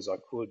support as I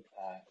could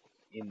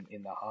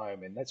in the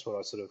home, and that's what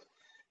I sort of,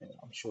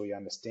 I'm sure you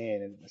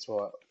understand, and that's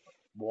why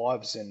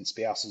wives and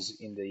spouses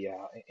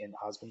and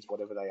husbands,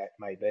 whatever they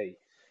may be,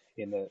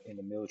 in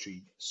the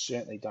military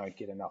certainly don't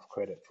get enough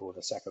credit for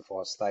the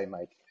sacrifice they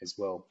make as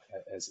well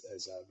as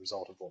a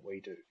result of what we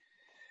do.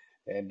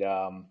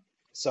 And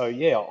so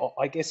yeah,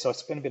 I guess I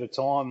spent a bit of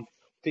time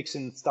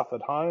fixing stuff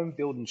at home,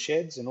 building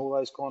sheds and all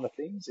those kind of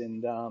things.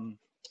 And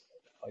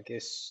I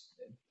guess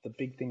the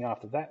big thing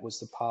after that was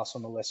to pass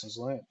on the lessons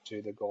learnt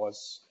to the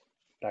guys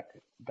back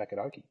at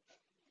Oakey.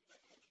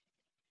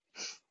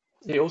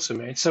 Yeah, awesome,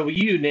 man. So were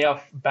you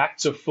now back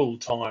to full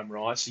time,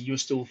 right? So you were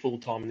still full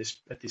time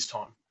at this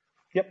time.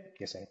 Yep.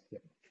 Yes, I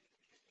yep.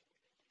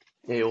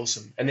 Yeah,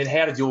 awesome. And then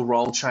how did your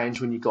role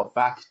change when you got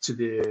back to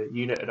the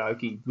unit at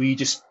Oakey? Were you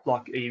just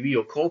like, were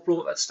you a corporal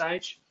at that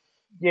stage?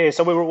 Yeah.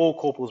 So we were all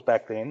corporals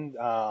back then.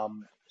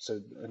 So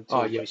Oh,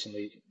 until yeah.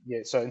 recently,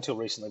 yeah. So until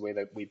recently,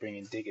 we bring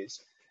in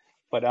diggers.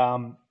 But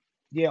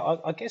yeah,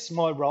 I guess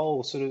my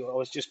role sort of, I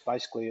was just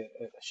basically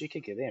a shit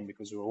kicker then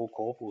because we were all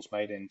corporals,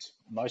 mate, and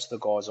most of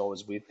the guys I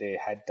was with there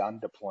had done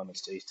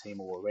deployments to East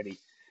Timor already.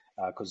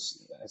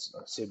 Because as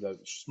I said, the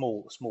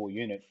small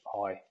unit,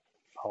 high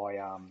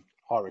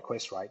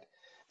request rate.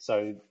 So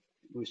it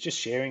was just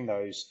sharing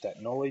that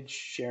knowledge,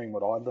 sharing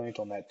what I learnt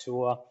on that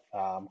tour,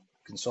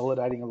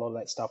 consolidating a lot of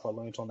that stuff I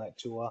learnt on that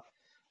tour.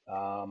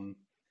 Um,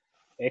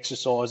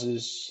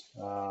 Exercises,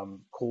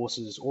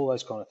 courses, all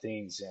those kind of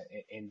things.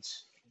 And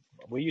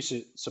we used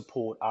to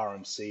support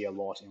RMC a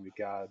lot in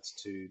regards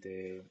to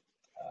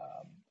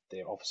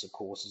their officer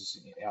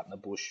courses out in the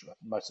bush.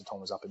 Most of the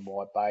time was up in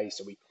White Bay,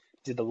 so we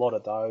did a lot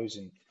of those,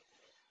 and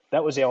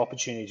that was our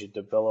opportunity to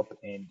develop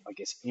and I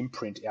guess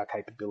imprint our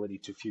capability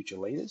to future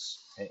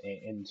leaders,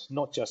 and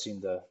not just in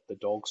the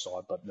dog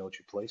side, but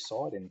military police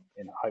side, and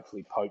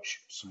hopefully poach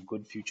some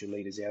good future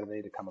leaders out of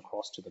there to come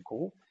across to the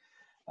Corps.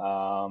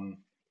 Um,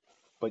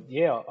 but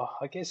yeah,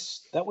 I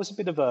guess that was a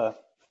bit of a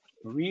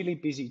really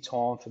busy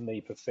time for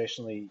me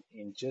professionally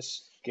in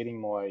just getting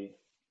my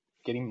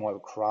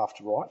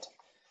craft right.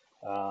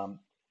 Um,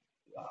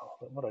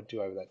 what did I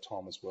do over that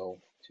time as well?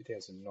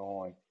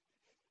 2009.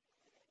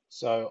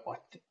 So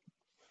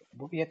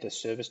we had the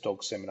service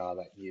dog seminar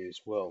that year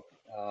as well,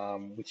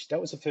 which that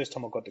was the first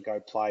time I got to go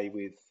play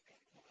with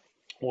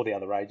all the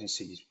other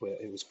agencies. Where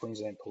it was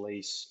Queensland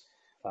Police,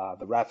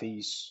 the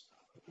RAFIs.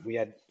 We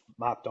had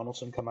Mark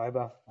Donaldson come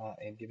over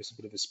and give us a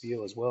bit of a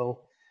spiel as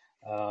well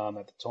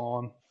at the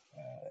time.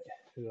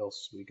 Who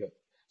else we got?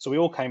 So we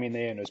all came in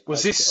there and it was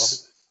Was basically,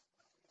 this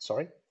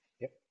sorry,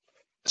 yep,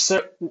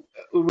 so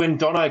when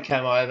Dono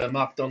came over,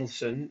 Mark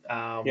Donaldson,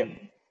 yep.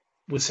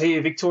 was he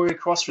a Victoria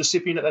Cross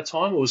recipient at that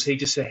time, or was he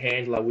just a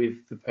handler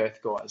with the Perth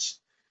guys?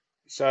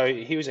 So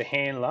he was a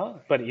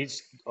handler, but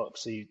he's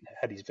obviously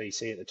had his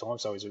VC at the time,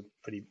 so it was a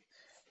pretty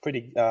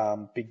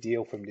big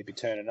deal for him to be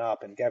turning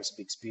up and gave us a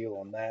big spiel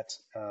on that.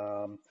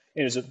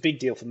 It was a big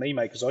deal for me,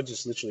 mate, because I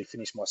just literally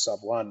finished my sub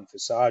one for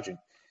sergeant,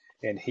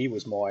 and he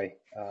was my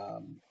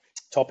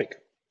topic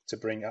to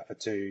bring up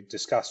to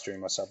discuss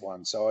during my sub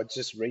one. So I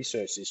just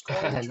researched this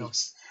guy,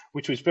 Nice.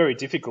 which was very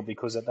difficult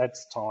because at that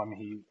time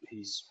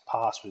his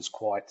past was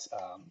quite,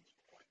 I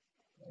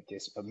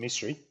guess, a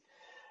mystery.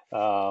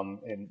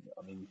 And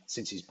I mean,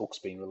 since his book's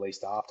been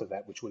released after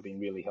that, which would have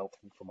been really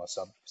helpful for my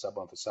sub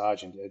one for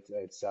sergeant,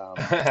 it's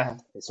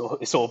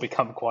all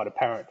become quite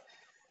apparent.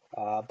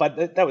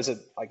 But that was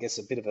I guess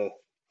a bit of a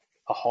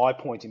high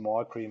point in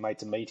my career, mate,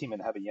 to meet him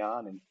and have a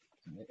yarn.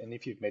 And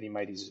if you've met him,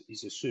 mate,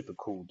 he's a super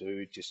cool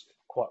dude, just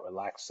quite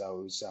relaxed.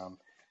 So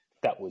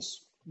that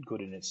was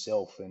good in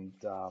itself. And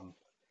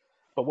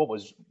but what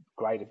was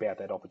great about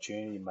that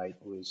opportunity, mate,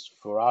 was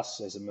for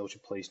us as a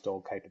military police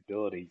dog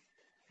capability.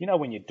 You know,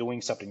 when you're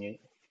doing something,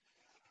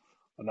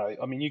 I know.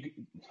 I mean,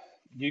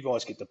 you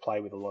guys get to play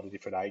with a lot of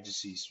different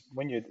agencies.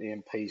 When you're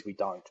the MPs, we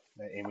don't,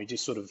 and we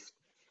just sort of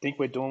think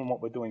we're doing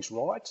what we're doing is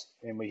right,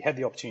 and we had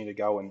the opportunity to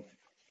go and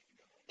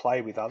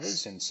play with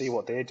others and see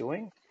what they're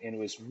doing, and it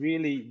was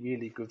really,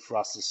 really good for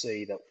us to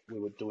see that we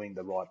were doing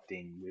the right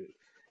thing.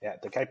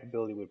 The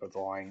capability we're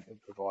providing,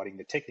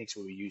 the techniques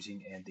we were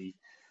using, and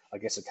I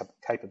guess, the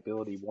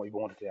capability we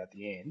wanted at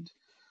the end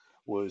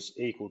was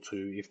equal to,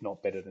 if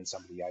not better than,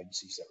 some of the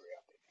agencies that were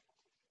out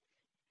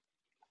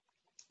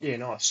Yeah,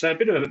 nice. So a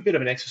bit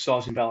of an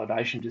exercise in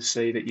validation to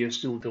see that you're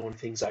still doing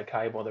things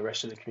okay by the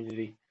rest of the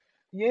community.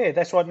 there. Yeah,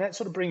 that's right, and that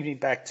sort of brings me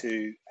back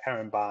to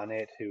Aaron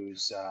Barnett, who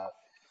was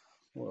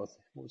what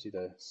was he,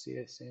 the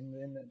CSM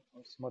then?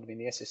 It might have been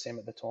the SSM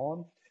at the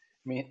time.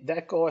 I mean,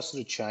 that guy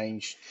sort of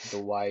changed the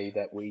way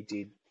that we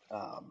did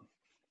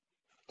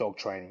dog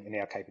training and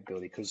our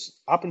capability, because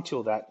up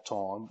until that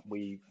time,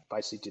 we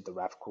basically did the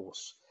RAF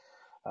course.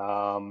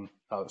 Up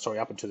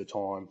until the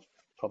time,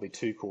 probably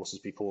 2 courses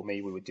before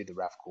me, we did the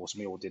RAF course,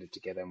 and we all did it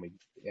together, and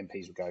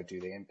MPs would go do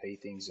the MP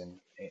things, and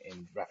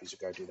RAFies would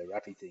go do their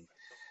RAFI thing.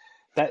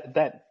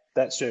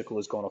 That circle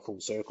has gone a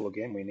full circle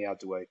again. We now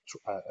do a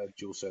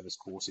dual service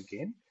course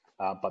again,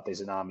 but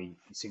there's an Army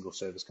single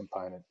service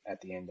component at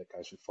the end that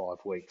goes for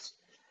 5 weeks.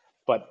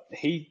 But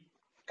he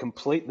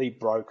completely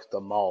broke the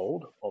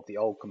mold of the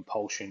old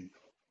compulsion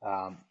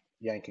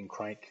yank and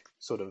crank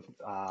sort of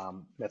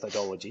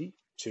methodology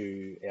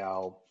to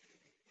our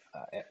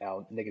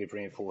negative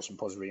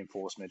reinforcement, positive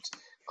reinforcement,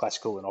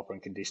 classical and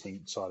operant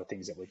conditioning side of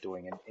things that we're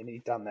doing. And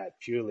he's done that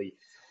purely.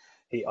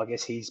 I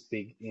guess his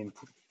big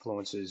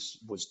influences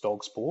was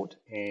dog sport,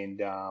 and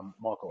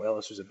Michael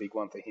Ellis was a big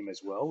one for him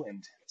as well.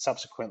 And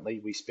subsequently,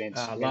 we spent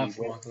I love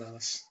Michael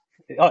Ellis.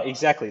 Oh,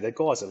 exactly. The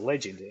guy's a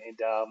legend. And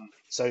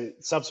so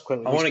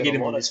subsequently, I we want to spent get a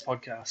him on lot of. this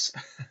podcast.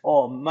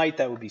 Oh, mate,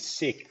 that would be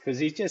sick, because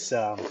he's just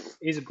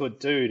he's a good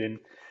dude. And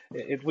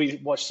if we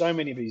watch so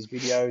many of his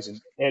videos, and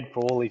Ed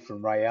Prawley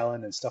from Ray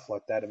Allen and stuff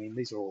like that. I mean,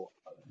 these are all.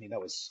 I mean,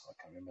 that was, I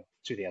can't remember,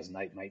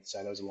 2008, mate.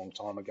 So that was a long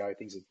time ago.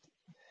 Things have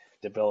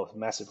developed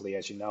massively,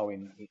 as you know,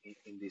 in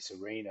this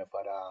arena.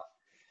 But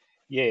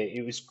yeah,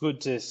 it was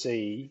good to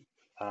see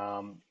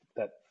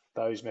that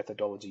those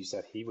methodologies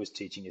that he was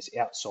teaching us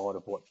outside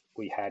of what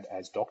we had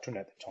as doctrine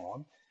at the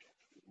time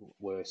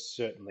were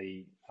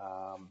certainly,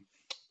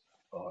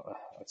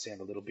 I'd sound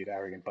a little bit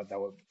arrogant, but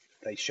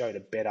they showed a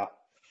better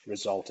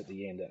result at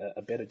the end,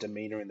 a better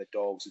demeanour in the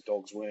dogs. The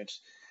dogs weren't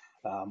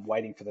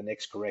waiting for the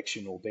next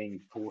correction or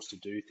being forced to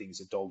do things.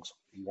 The dogs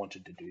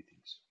wanted to do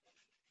things.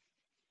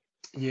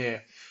 Yeah,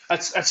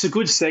 that's a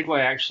good segue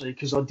actually,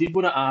 because I did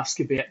want to ask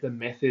about the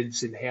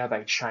methods and how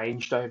they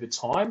changed over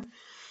time.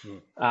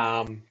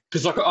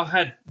 Because like I've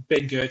had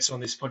Ben Gertz on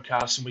this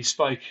podcast, and we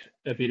spoke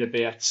a bit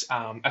about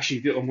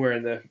actually I'm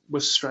wearing the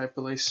West Australia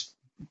Police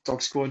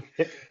Dog Squad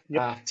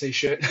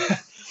t-shirt.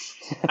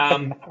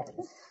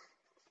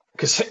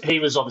 Because he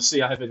was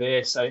obviously over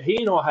there, so he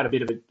and I had a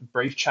bit of a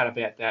brief chat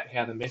about that,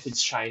 how the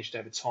methods changed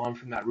over time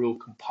from that real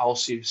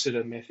compulsive sort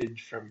of method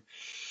from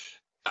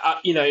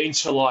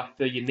into like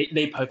the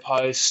knee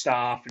po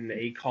stuff and the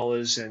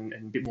e-collars and a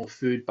bit more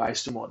food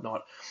based and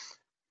whatnot.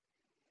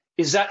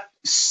 Is that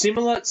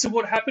similar to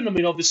what happened? I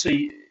mean,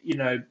 obviously,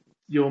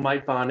 your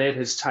mate Barnett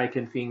has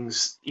taken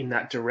things in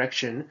that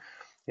direction.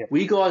 Yep. Were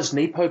you guys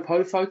knee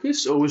po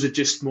focused, or was it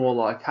just more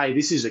like, hey,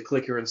 this is a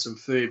clicker and some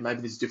food, maybe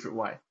there's a different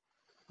way?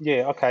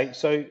 Yeah, okay.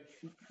 So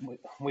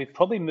we've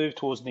probably moved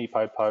towards knee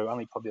po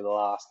only probably the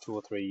last 2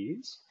 or 3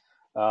 years.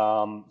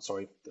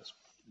 Sorry,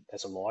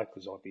 that's a lie,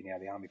 because I've been out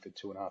of the Army for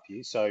 2.5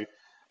 years. So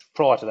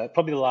prior to that,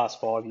 probably the last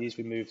 5 years,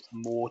 we moved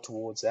more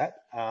towards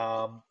that.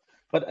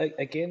 But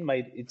again,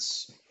 mate,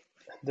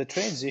 the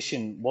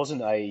transition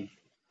wasn't a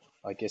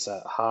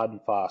hard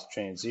and fast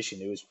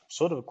transition. It was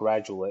sort of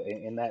gradual,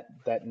 and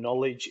that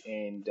knowledge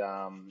and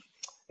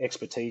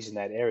expertise in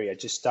that area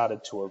just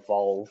started to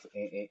evolve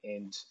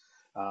and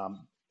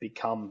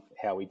become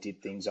how we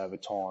did things over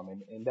time.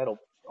 And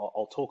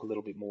I'll talk a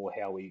little bit more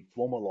how we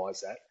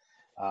formalize that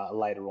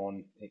later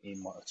on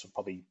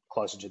probably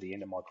closer to the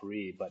end of my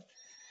career. But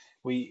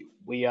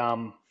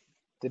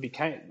there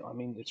became, I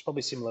mean, it's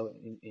probably similar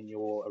in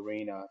your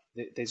arena.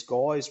 There's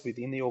guys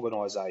within the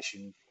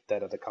organisation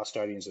that are the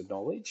custodians of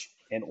knowledge,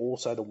 and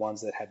also the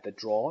ones that have the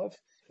drive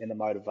and the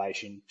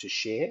motivation to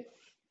share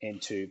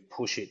and to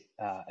push it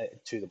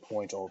to the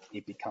point of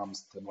it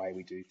becomes the way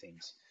we do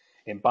things.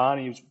 And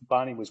Barney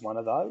was one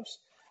of those,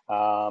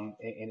 and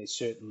it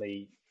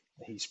certainly,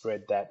 he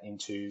spread that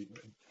into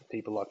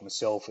people like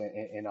myself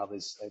and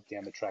others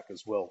down the track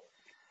as well.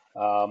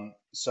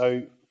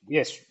 So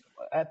yes,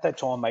 at that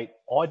time, mate,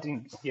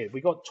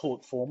 we got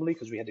taught formally,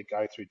 because we had to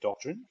go through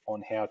doctrine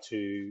on how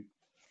to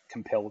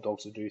compel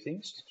dogs to do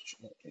things,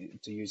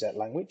 to use that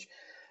language.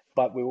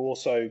 But we were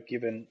also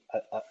given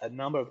a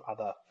number of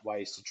other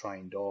ways to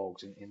train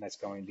dogs, and that's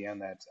going down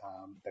that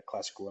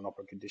classical and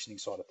operant conditioning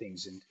side of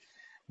things. And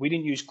we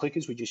didn't use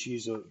clickers; we just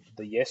used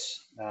the yes.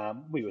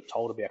 We were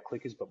told about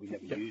clickers, but we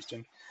never used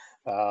them.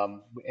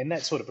 And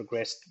that sort of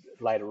progressed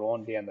later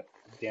on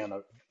down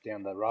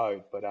the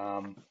road. But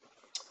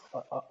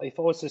if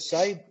I was to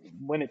say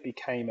when it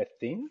became a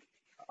thing,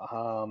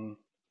 Um,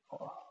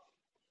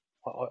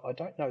 I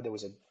don't know there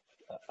was a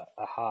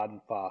hard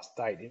and fast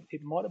date.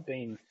 It might have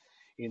been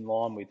in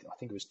line with, I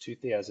think it was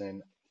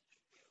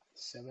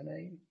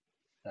 2017.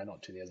 No,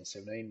 not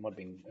 2017. Might have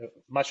been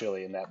much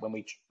earlier than that.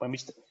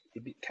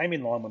 It came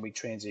in line when we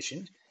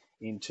transitioned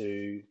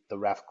into the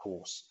RAF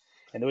course.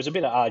 And there was a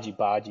bit of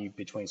argy-bargy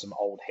between some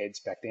old heads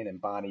back then,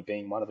 and Barney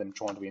being one of them,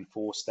 trying to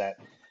enforce that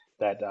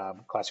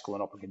classical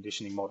and opera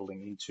conditioning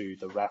modelling into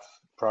the RAF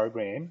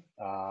program,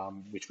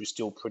 which was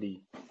still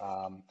pretty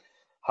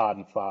hard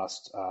and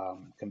fast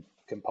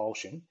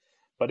compulsion.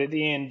 But at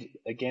the end,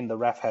 again, the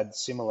RAF had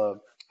similar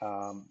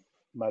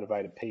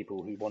motivated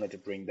people who wanted to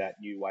bring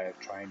that new way of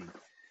training.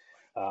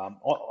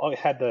 I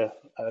had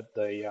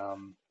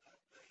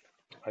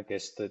I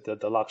guess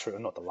the luxury, or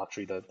not the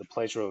luxury, the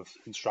pleasure of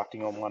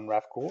instructing on one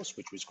RAF course,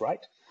 which was great.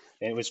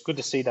 And it was good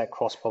to see that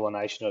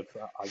cross-pollination of,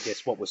 I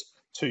guess, what was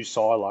two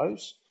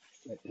silos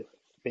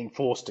being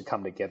forced to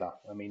come together.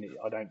 I mean,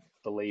 I don't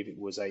believe it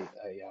was I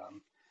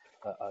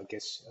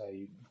guess,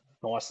 a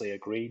nicely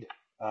agreed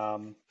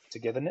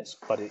togetherness,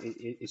 but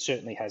it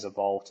certainly has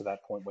evolved to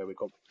that point where we've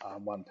got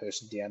one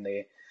person down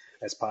there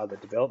as part of the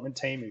development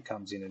team who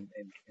comes in and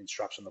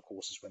instructs on the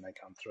courses when they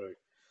come through.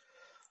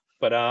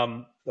 But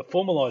the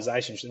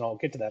formalisation, and I'll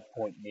get to that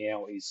point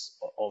now, is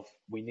of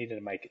we needed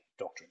to make it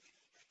doctrine.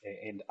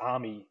 And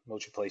Army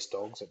military police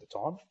dogs at the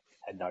time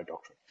had no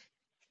doctrine.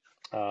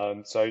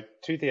 So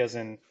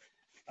 2000,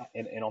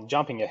 and I'm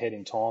jumping ahead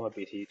in time a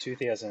bit here,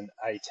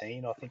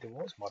 2018, I think it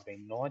was, might have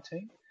been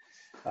 19.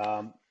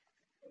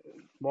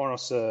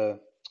 Morris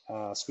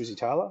Squizzy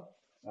Taylor,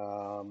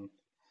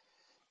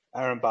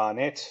 Aaron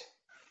Barnett,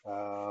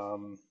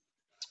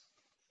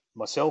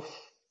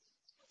 myself,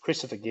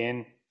 Christopher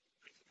Genn,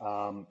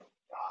 I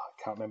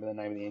can't remember the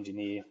name of the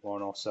engineer,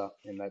 line officer,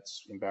 and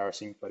that's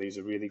embarrassing, but he's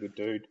a really good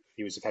dude.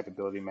 He was the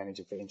capability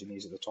manager for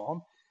engineers at the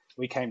time.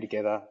 We came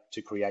together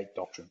to create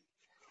doctrine.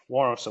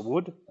 Warren Officer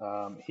Wood,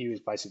 he was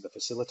basically the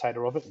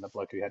facilitator of it and the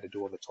bloke who had to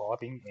do all the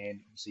typing,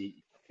 and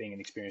being an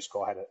experienced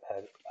guy, had a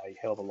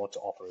hell of a lot to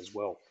offer as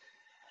well.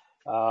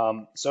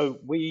 So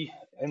we,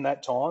 in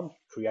that time,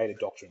 created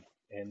doctrine,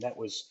 and that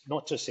was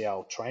not just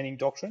our training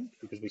doctrine,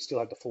 because we still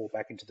had to fall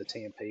back into the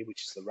TMP,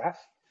 which is the RAF,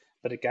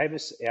 but it gave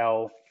us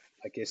our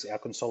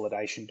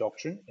consolidation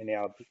doctrine, and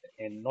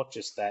not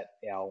just that,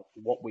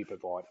 what we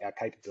provide, our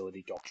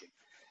capability doctrine,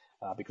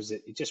 because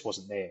it just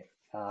wasn't there.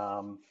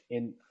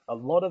 And a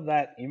lot of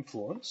that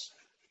influence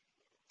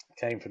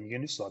came from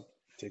units like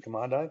 2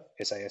 Commando,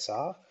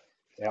 SASR,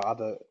 our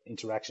other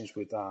interactions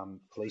with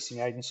policing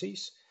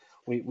agencies.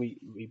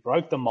 We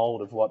broke the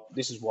mold of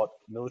this is what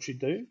military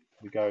do.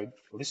 We go,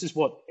 well, this is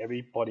what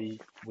we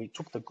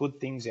took the good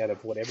things out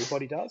of what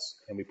everybody does,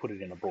 and we put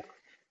it in a book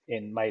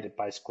and made it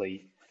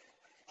basically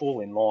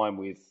fall in line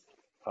with,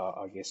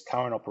 I guess,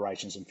 current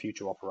operations and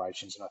future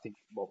operations. And I think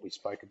what we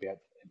spoke about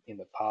in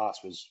the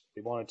past was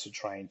we wanted to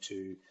train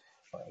to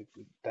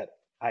that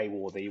A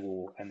war, the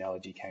war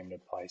analogy came into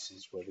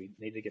places where we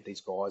need to get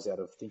these guys out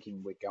of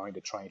thinking we're going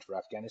to train for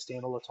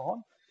Afghanistan all the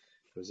time,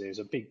 because there's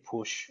a big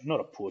push, not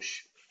a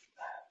push,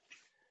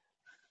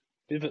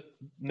 bit of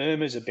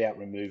murmurs about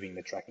removing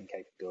the tracking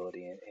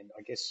capability. And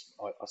I guess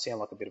I sound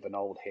like a bit of an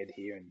old head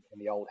here, and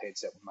the old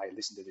heads that may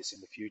listen to this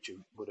in the future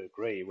would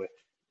agree with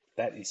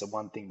that. Is the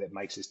one thing that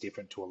makes us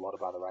different to a lot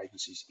of other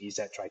agencies, is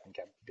that tracking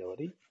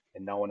capability,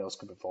 and no one else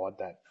can provide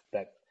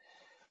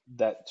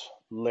that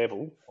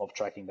level of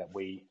tracking that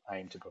we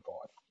aim to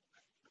provide.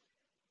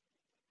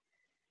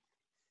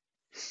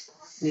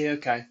 Yeah,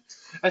 okay.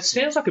 It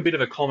sounds like a bit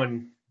of a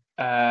common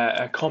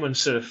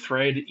sort of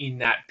thread in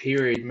that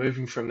period,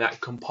 moving from those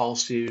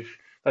compulsive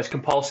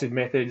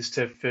methods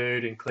to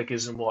food and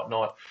clickers and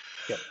whatnot.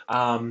 Yep.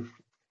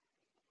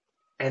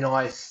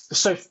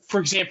 So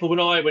for example, when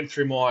I went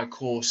through my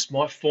course,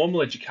 my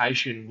formal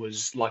education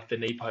was like the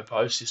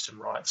NEPO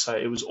system, right? So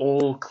it was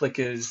all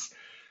clickers,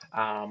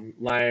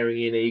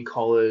 layering in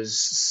e-collars,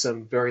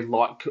 some very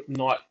light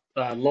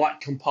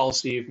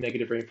compulsive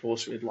negative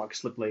reinforcement like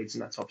slip leads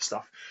and that type of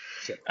stuff.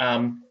 Yep.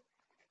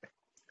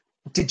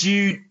 Did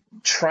you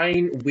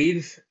train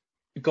with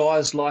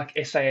guys like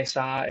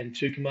SASR and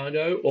 2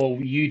 Commando, or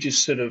were you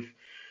just sort of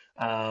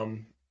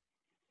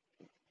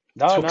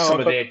took some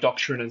of their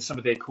doctrine and some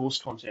of their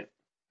course content?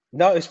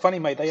 No, it's funny,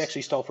 mate. They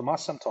actually stole from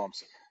us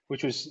sometimes,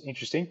 which was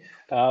interesting.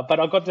 But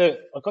I got to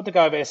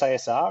go over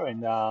SASR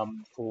and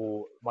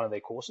for one of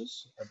their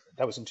courses.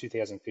 That was in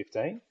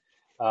 2015.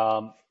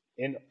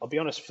 And I'll be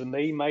honest, for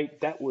me, mate,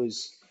 that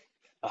was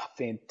a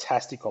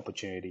fantastic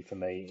opportunity for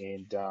me.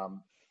 And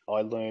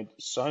I learned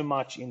so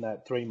much in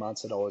that 3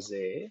 months that I was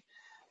there,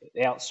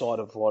 outside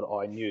of what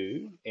I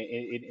knew,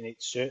 and it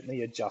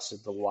certainly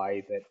adjusted the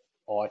way that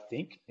I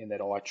think and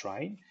that I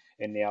train,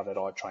 and now that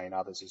I train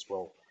others as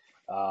well.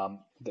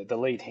 The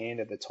lead hand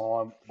at the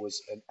time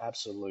was an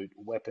absolute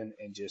weapon,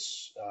 and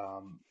just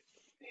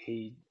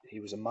he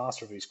was a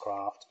master of his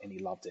craft, and he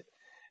loved it.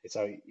 And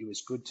so it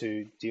was good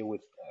to deal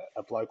with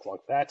a bloke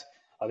like that.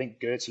 I think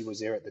Gertzy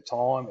was there at the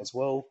time as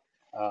well.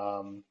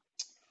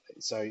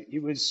 so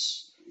it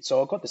was.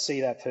 So I got to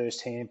see that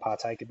firsthand,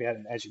 partake about it.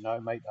 And as you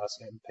know, mate,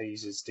 us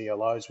MPs as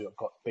DLOs, we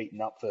got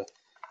beaten up for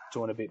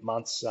 2 and a bit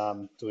months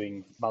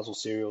doing muzzle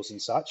serials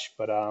and such.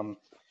 But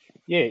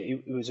yeah,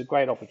 it was a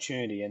great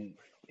opportunity.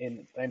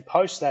 And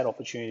post that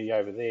opportunity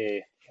over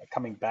there,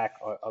 coming back,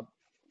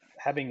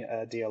 having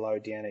a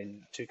DLO down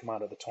in Two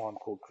Command at the time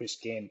called Chris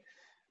Genn,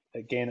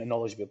 again, a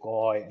knowledgeable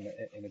guy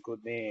and a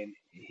good man.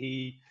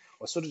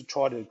 I sort of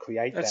tried to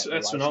create That's that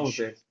that's when I was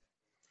relationship. there.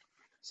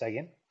 Say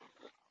again?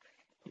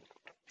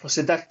 I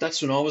said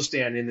that's when I was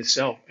down in the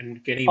cell,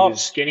 and Oh,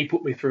 Genny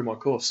put me through my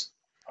course.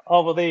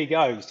 oh, well, there you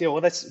go. Yeah,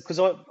 well, that's because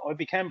I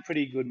became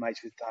pretty good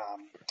mates with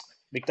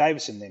Mick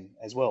Davison then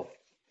as well.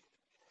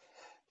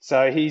 So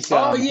Oh yeah, he's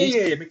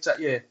yeah, yeah, mixed up,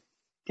 yeah.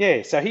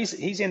 yeah, so he's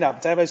ended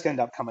up Davo's going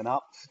to end up coming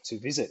up to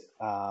visit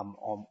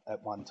on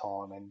at one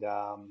time, and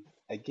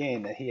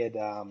again he had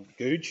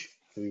Googe,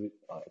 who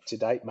to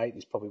date, mate,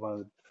 is probably one of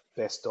the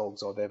best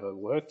dogs I've ever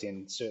worked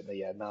in.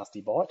 Certainly a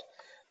nasty bite.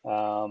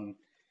 Um,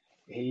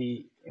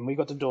 and we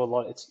got to do a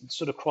lot. It's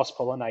sort of cross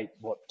pollinate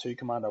what Two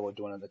Commando were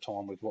doing at the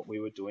time with what we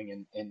were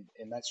doing,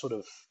 and that sort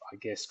of, I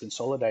guess,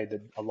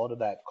 consolidated a lot of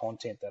that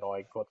content that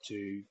I got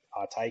to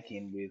partake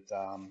in with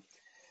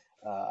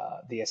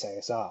the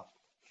SASR.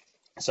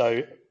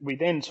 So we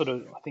then sort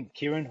of, I think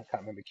Kieran, I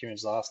can't remember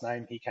Kieran's last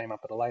name, he came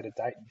up at a later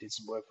date and did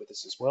some work with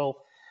us as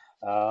well.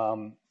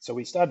 So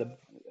we started to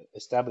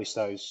establish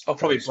I'll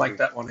probably those sort blank of.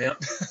 that one out.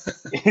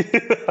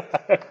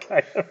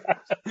 Okay.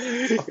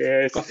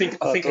 Yes. I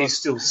think he's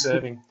still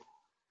serving.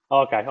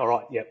 Okay. All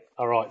right. Yep.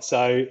 All right.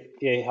 So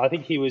yeah, I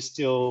think he was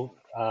still.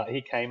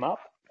 He came up,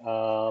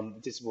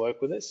 did some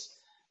work with us.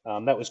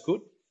 That was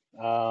good.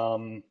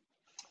 Um,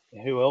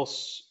 who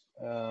else?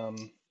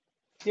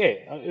 Yeah,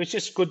 it was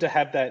just good to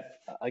have that,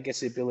 I guess,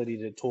 the ability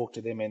to talk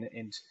to them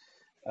and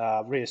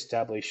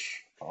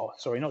reestablish. Oh,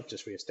 sorry, not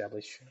just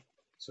reestablish.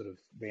 Sort of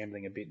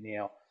rambling a bit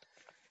now,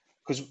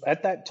 because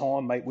at that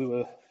time, mate,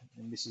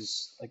 and this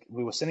is like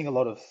we were sending a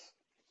lot of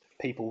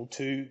people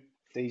to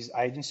these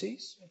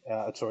agencies.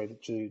 Sorry,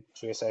 to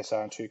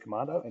SASR and to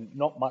Commando, and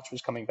not much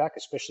was coming back,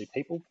 especially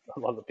people. A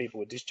lot of the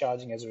people were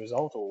discharging as a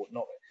result, or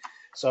not.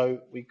 So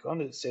we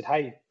kind of said,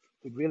 hey,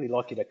 we'd really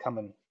like you to come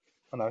and,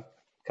 I don't know,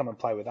 come and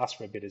play with us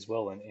for a bit as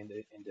well, and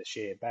to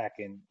share back.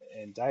 And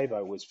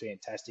Davo was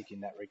fantastic in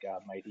that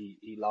regard, mate.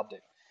 He loved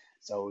it.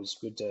 So it was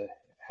good to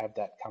have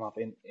that come up.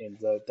 And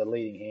the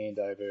leading hand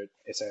over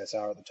at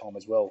SASR at the time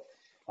as well,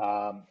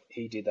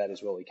 he did that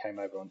as well. He came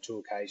over on 2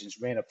 occasions,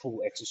 ran a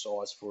full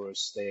exercise for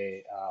us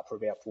there for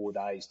about 4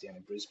 days down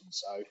in Brisbane.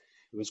 So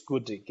it was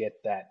good to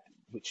get that,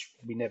 which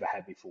we never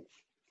had before.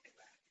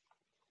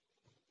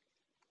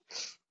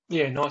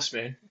 Yeah, nice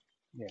man.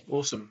 Yeah.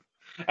 Awesome.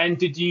 And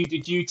did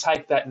you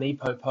take that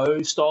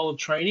Nipo style of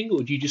training, or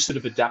did you just sort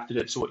of adapted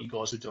it to what you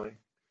guys were doing?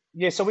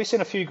 Yeah, so we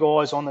sent a few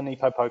guys on the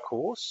Nipopo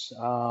course,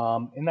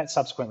 and that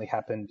subsequently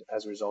happened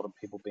as a result of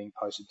people being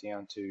posted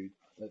down to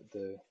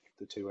the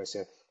two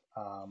SF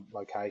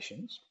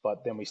locations.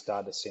 But then we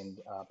started to send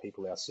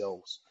people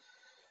ourselves.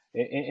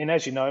 And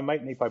as you know,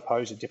 mate,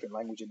 Nipopo is a different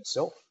language in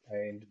itself,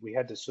 and we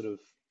had to sort of.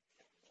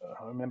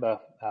 I remember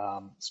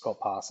Scott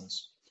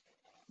Parsons,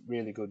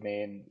 really good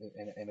man,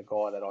 and a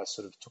guy that I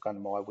sort of took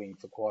under my wing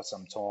for quite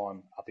some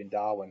time up in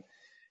Darwin,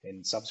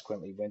 and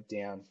subsequently went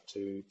down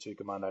to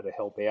Commando to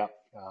help out.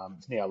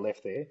 He's now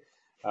left there.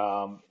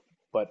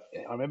 But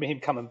I remember him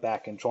coming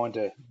back and trying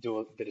to do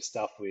a bit of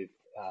stuff with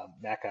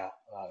Naka,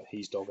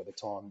 his dog at the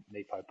time,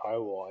 Nepo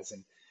Po-wise.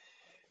 And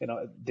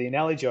the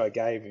analogy I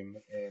gave him,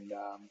 and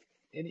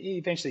he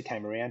eventually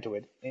came around to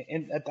it.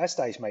 And at that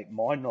stage, mate,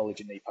 my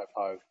knowledge of Nepo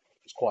Po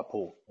was quite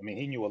poor. I mean,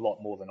 he knew a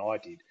lot more than I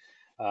did.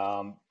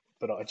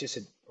 But I just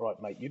said, right,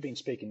 mate, you've been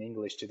speaking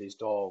English to this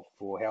dog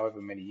for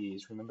however many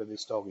years. Remember,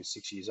 this dog is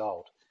 6 years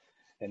old,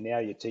 and now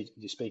you're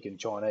speaking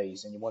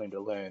Chinese, and you want him to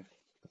learn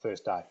the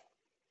first day.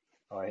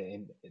 Right?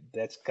 And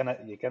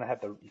you're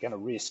gonna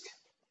risk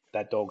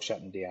that dog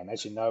shutting down.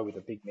 As you know,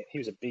 he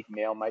was a big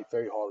male, mate,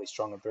 very highly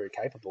strung and very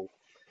capable.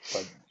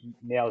 But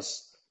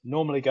males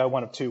normally go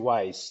one of two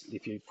ways.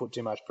 If you put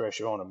too much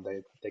pressure on them,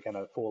 they're going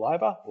to fall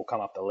over or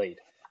come up the lead.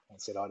 I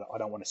said, I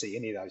don't want to see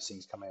any of those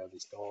things come out of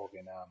this dog,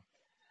 and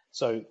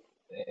so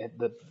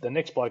the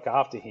next bloke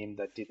after him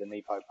that did the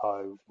Nepo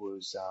Po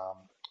was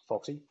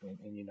Foxy,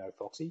 and you know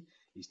Foxy.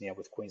 He's now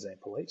with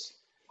Queensland Police.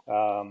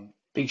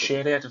 Big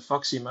shout out to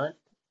Foxy, mate.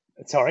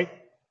 Sorry?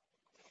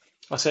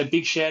 I said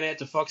big shout out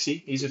to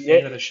Foxy. He's a Yeah,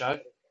 fan of the show.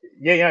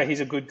 yeah, he's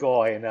a good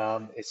guy,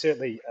 and it's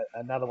certainly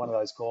another one of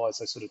those guys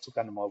that sort of took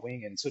under my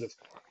wing and sort of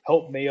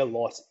helped me a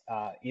lot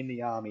in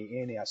the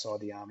army and outside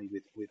the army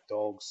with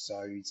dogs.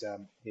 So he's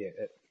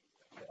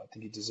I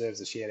think he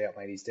deserves a shout out,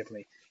 mate. He's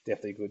definitely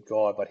a good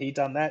guy. But he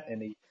done that,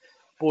 and he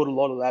brought a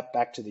lot of that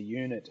back to the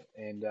unit.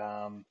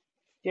 And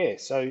yeah,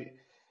 so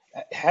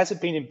has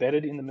it been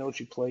embedded in the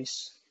military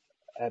police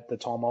at the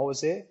time I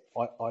was there?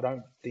 I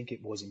don't think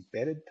it was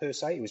embedded per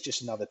se. It was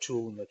just another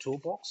tool in the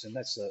toolbox, and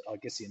that's I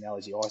guess the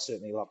analogy I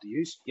certainly love to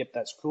use. Yep,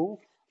 that's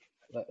cool,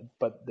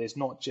 but there's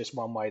not just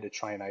one way to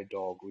train a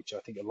dog, which I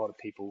think a lot of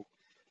people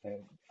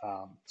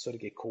sort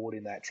of get caught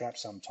in that trap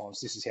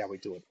sometimes. This is how we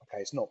do it.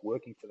 Okay, it's not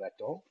working for that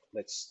dog.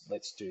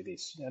 Let's do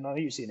this. And I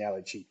use the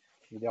analogy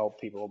with the old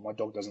people. My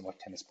dog doesn't like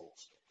tennis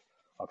balls.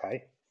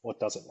 Okay, what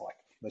does it like?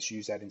 Let's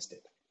use that instead.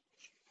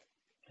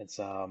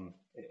 So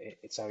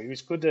it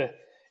was good to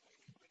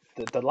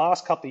the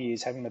last couple of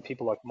years having the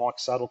people like Mike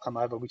Suttle come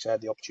over, which I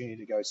had the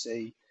opportunity to go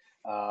see.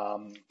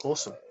 Um,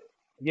 Awesome.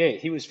 yeah,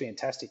 he was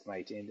fantastic,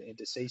 mate, and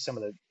to see some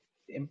of the.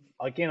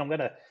 Again, I'm going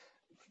to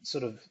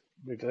sort of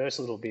reverse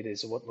a little bit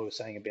as to what we were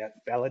saying about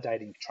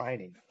validating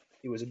training.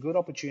 It was a good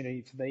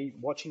opportunity for me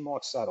watching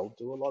Mike Suttle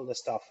do a lot of the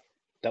stuff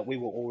that we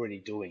were already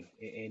doing.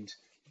 And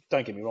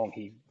don't get me wrong,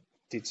 he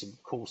did some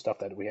cool stuff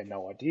that we had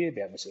no idea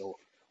about. And we said, oh,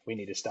 we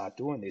need to start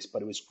doing this.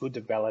 But it was good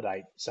to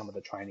validate some of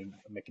the training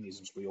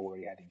mechanisms we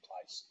already had in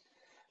place.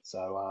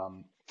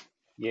 So,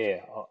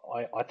 yeah,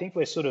 I think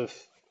we're sort of.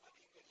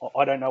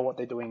 I don't know what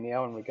they're doing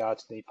now in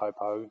regards to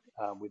NEPOPO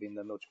within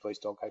the military police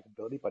dog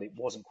capability, but it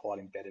wasn't quite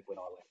embedded when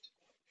I left.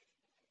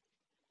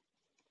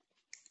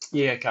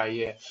 Yeah, okay,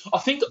 yeah. I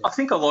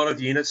think a lot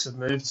of units have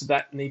moved to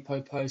that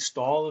NEPOPO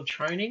style of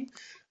training.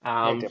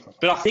 Yeah, definitely.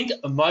 But I think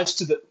most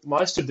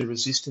of the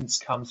resistance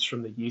comes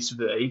from the use of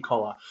the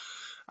e-collar,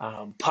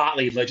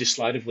 partly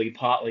legislatively,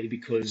 partly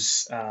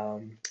because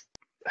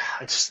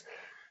it's,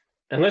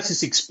 unless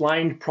it's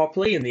explained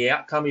properly and the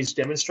outcome is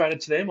demonstrated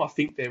to them, I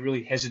think they're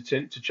really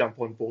hesitant to jump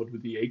on board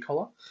with the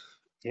e-collar.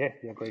 Yeah,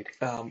 agreed.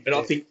 And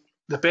I think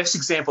the best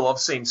example I've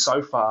seen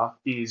so far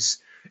is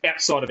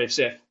outside of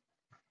SF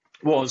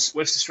was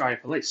West Australia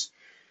Police.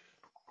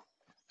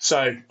 So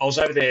I was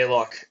over there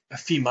like a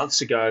few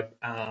months ago.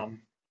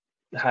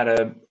 Had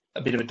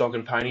a bit of a dog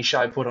and pony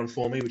show put on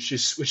for me, which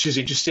is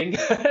interesting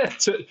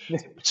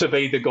to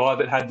be the guy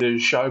that had the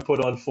show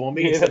put on for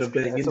me instead of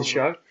being in the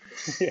show.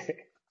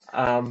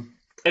 Yeah.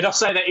 And I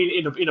say that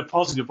in a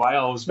positive way.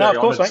 I was No, very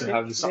of course, honoured mate. to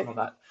have something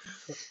like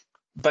that.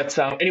 But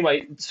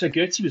anyway, so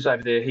Gertzie was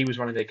over there. He was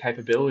running their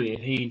capability,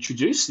 and he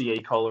introduced the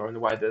e-collar, and the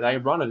way that they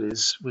run it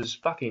was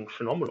fucking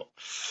phenomenal.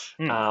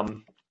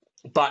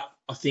 But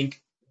I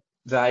think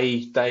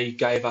they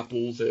gave up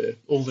all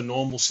the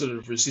normal sort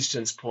of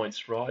resistance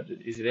points, right?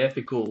 Is it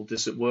ethical?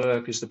 Does it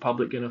work? Is the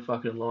public gonna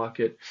fucking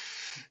like it?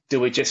 Do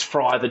we just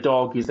fry the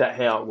dog? Is that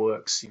how it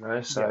works?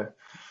 So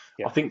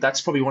Yeah. I think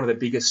that's probably one of the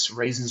biggest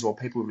reasons why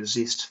people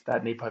resist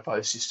that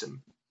NEPOPO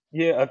system.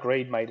 Yeah,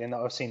 agreed, mate. And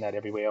I've seen that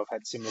everywhere. I've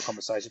had similar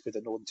conversations with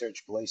the Northern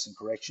Territory Police and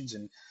Corrections,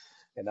 and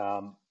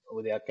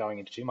without going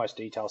into too much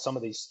detail, some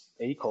of these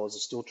e-collars are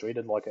still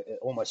treated like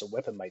almost a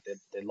weapon, mate.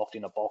 They're locked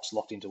in a box,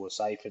 locked into a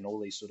safe, and all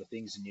these sort of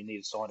things, and you need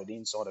to sign it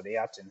in, sign it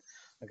out, and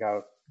I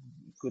go,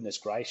 goodness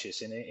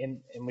gracious.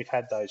 And we've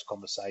had those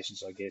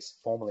conversations, I guess,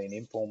 formally and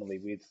informally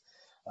with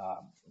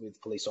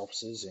police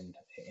officers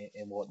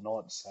and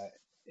whatnot. So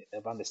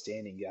of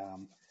understanding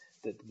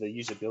the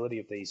usability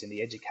of these and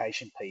the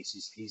education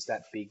piece is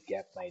that big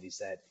gap, mate. Is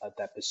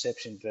that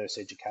perception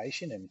versus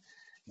education? And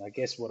I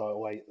guess what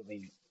I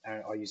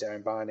use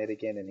Aaron Barnett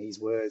again, in his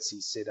words,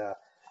 he said,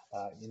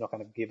 "You're not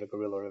going to give a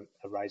gorilla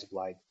a razor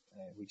blade.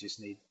 You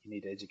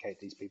need to educate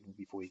these people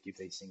before you give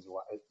these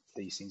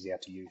things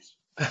out to use."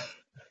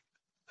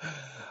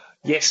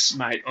 Yes,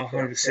 mate, I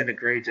 100%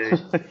 agree, dude.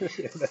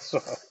 Yeah, that's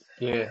right.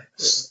 Yeah.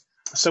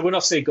 So when I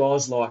see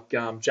guys like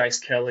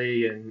Jace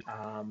Kelly and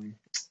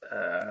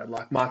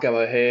like Marco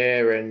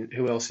O'Hare and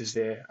who else is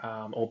there,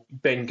 or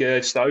Ben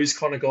Gertz, those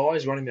kind of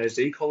guys running those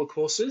e-collar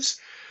courses,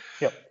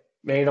 Yep.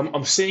 man,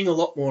 I'm seeing a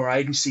lot more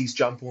agencies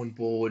jump on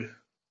board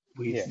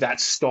with that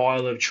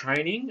style of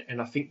training,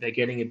 and I think they're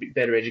getting a bit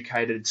better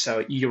educated.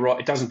 So you're right,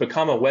 it doesn't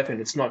become a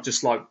weapon. It's not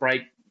just like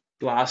break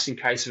glass in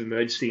case of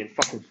emergency and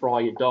fucking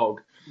fry your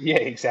dog. Yeah,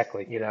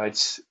 exactly.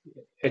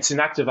 It's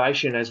an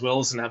activation as well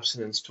as an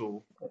abstinence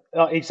tool.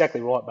 Oh, exactly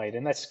right, mate.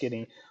 And that's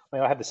getting.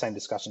 I have the same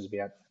discussions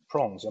about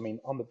prongs. I mean,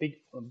 I'm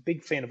a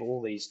big fan of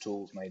all these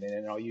tools, mate,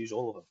 and I use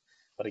all of them.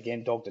 But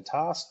again, dog to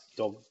task,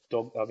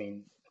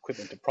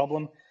 equipment to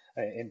problem,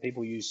 and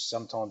people use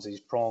sometimes these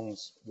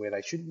prongs where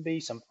they shouldn't be.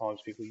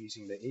 Sometimes people are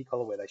using the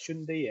e-collar where they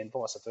shouldn't be, and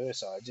vice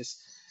versa.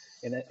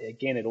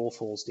 Again, it all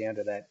falls down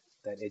to that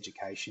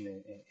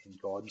education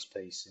and guidance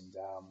piece.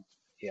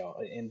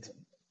 And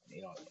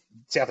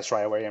South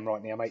Australia, where I am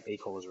right now, mate,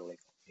 e-collars are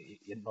illegal.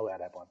 You're not allowed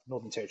to have one.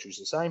 Northern Territory is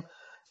the same,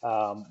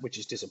 which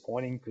is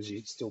disappointing because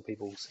you still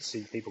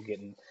see people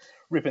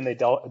ripping their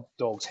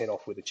dog's head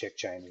off with a check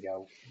chain and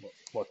go,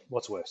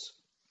 what's worse?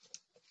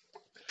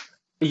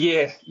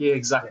 Yeah,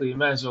 exactly. You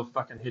may as well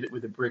fucking hit it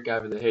with a brick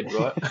over the head,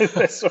 right?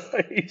 That's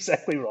right,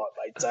 exactly right,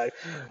 mate. So,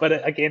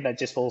 but again, that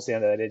just falls down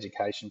to that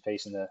education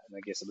piece and I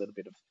guess a little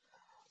bit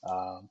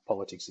of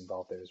politics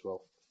involved there as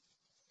well.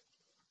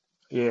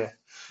 Yeah.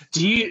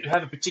 Do you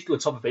have a particular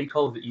type of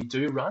e-collar that you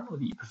do run or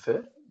that you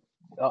prefer?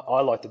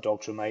 I like the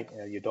Dogtra, mate.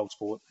 Your dog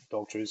sport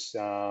Dogtras.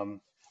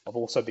 I've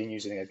also been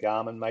using a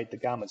Garmin, mate. The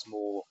Garmin's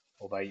more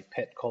of a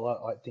pet collar,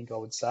 I think I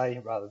would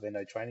say, rather than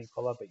a training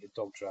collar. But your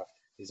Dogtra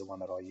is the one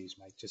that I use,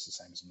 mate, just the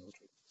same as the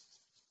military.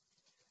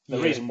 The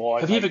reason why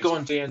have you ever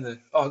gone down the?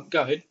 Oh,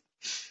 go ahead.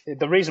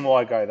 The reason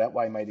why I go that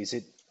way, mate, is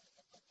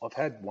I've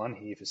had one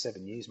here for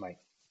 7 years, mate,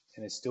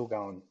 and it's still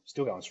going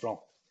strong.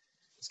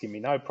 It's given me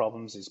no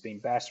problems. It's been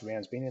bashed around.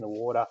 It's been in the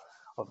water.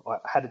 I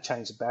had to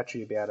change the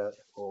battery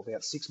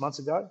about 6 months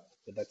ago.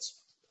 But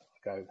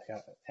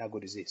how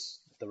good is this?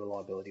 The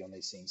reliability on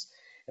these things.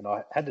 And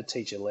I had to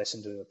teach a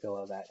lesson to a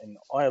fellow that, and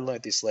I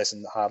learned this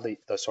lesson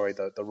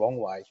the wrong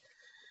way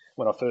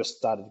when I first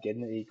started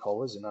getting the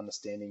e-collars and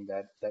understanding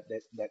that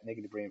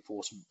negative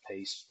reinforcement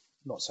piece,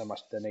 not so much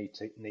the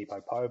knee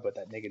po, but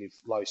that negative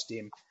low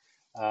stim.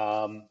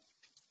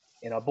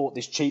 And I bought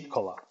this cheap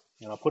collar,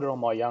 and I put it on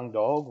my young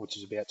dog, which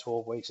is about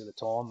 12 weeks at the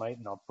time, mate,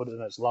 and I put it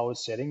in its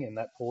lowest setting, and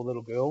that poor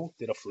little girl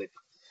did a flip.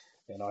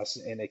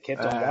 And it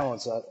kept on going.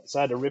 So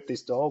I had to rip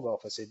this dog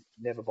off. I said,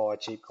 never buy a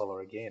cheap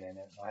collar again. And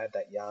I had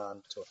that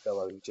yarn to a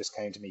fellow who just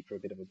came to me for a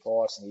bit of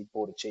advice, and he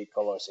bought a cheap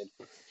collar. I said,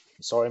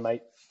 sorry,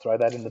 mate, throw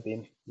that in the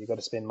bin. You've got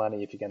to spend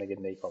money if you're going to get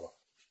an e-collar.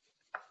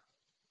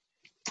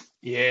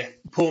 Yeah,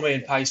 poor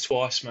man pays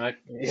twice, mate.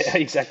 Yeah,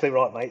 exactly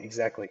right, mate.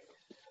 Exactly.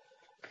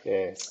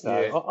 Yeah. So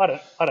Yeah.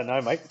 I don't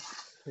know, mate.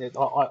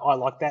 I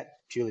like that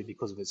purely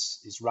because of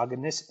its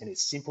ruggedness and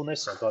its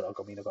simpleness. I've got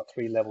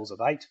 3 levels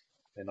of 8,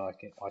 and I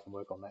can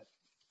work on that.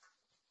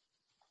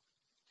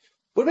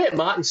 What about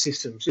Martin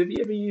Systems? Have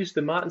you ever used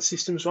the Martin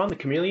Systems one, the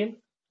Chameleon?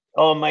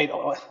 Oh, mate,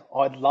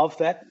 I'd love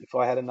that if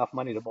I had enough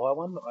money to buy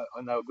one.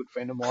 I know a good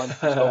friend of mine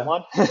who's got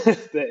one.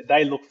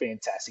 They look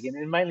fantastic,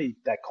 and mainly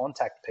that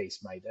contact piece,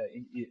 mate.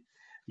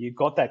 You've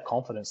got that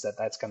confidence that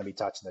that's going to be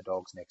touching the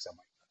dog's neck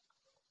somewhere.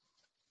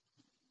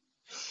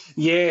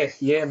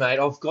 Yeah, mate.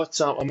 I've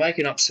got I'm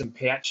making up some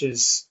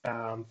pouches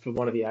for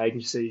one of the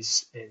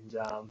agencies, and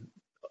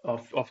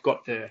I've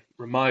got the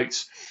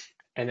remote,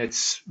 and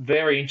it's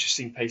very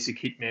interesting piece of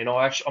kit, man.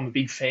 I'm a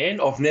big fan.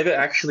 I've never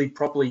actually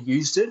properly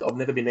used it. I've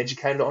never been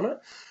educated on it,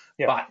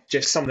 Yeah, but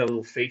just some of the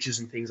little features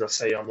and things I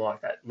see, I'm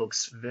like, that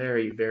looks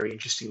very, very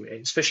interesting,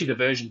 man. Especially the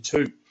version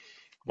 2,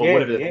 or yeah,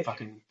 whatever the yeah.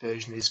 fucking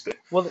version is, but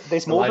Well,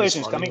 there's the more latest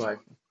versions one coming. anyway.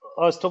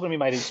 I was talking to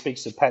my mate who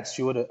speaks to Pat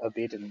Stewart a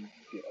bit, and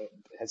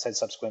has had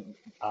subsequent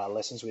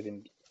lessons with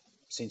him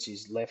since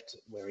he's left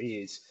where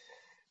he is.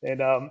 And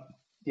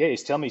yeah,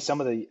 he's telling me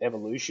some of the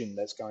evolution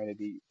that's going to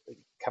be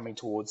coming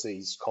towards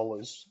these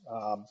collars,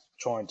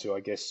 trying to, I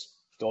guess,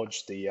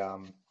 dodge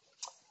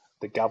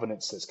the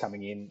governance that's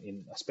coming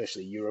in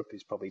especially Europe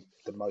is probably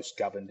the most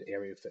governed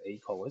area for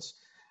e-collars.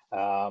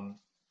 Um,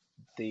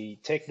 the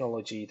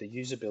technology, the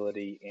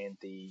usability, and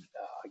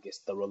I guess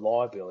the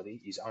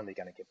reliability is only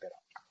going to get better.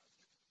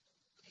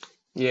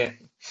 Yeah,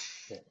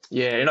 Yeah,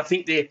 yeah, and I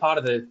think they're part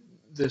of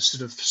the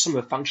sort of some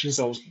of the functions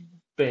I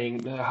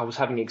was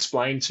having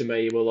explained to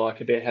me were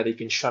like about how they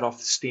can shut off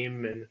the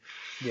stim, and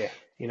yeah,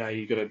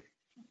 you got to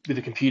with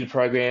a computer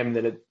program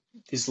that it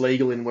is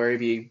legal in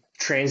wherever you're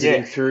transiting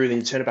yeah, through, then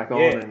you turn it back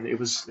on, yeah, and it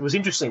was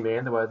interesting,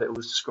 man, the way that it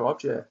was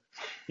described. Yeah.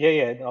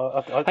 yeah.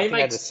 I Hey, think I had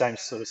mate, the same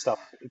sort of stuff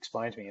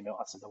explained to me, and I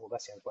said, "Oh, well,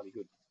 that sounds bloody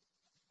good."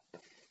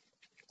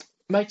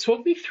 mate,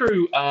 talk me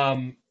through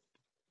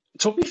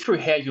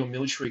how your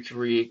military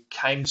career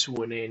came to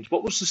an end.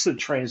 What was the sort of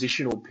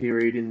transitional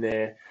period in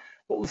there?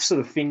 What were the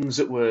sort of things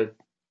that were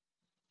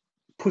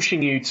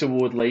pushing you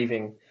toward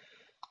leaving?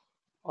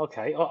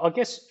 Okay, I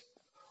guess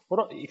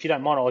if you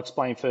don't mind, I'll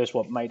explain first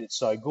what made it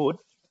so good,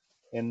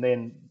 and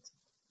then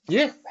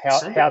Yeah, how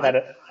send it, how mate.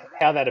 that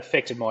how that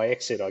affected my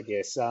exit, I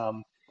guess.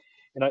 And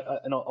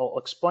I'll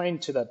explain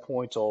to that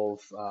point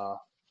of I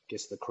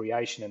guess the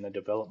creation and the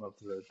development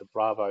of the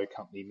Bravo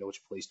Company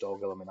Military Police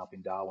Dog Element up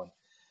in Darwin.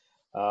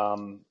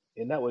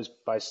 And that was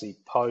basically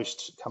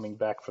post coming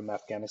back from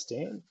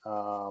Afghanistan,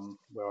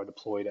 where I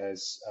deployed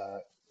as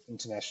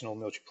international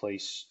military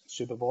police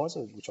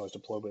supervisor, which I was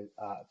deployed with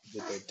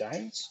the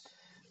Danes.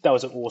 That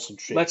was an awesome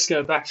trip. Let's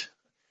go back.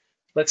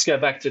 Let's go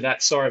back to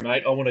that. Sorry,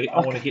 mate. I want to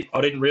Okay. hit.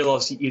 I didn't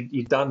realize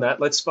you'd done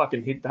that. Let's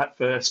fucking hit that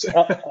first.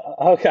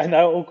 Okay,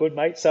 no, all good,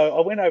 mate. So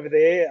I went over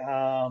there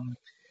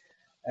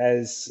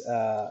as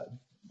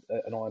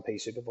an IMP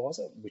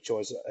supervisor, which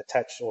was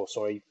attached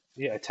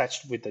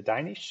with the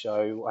Danish.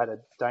 So I had a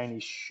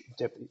Danish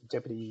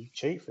deputy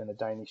chief and a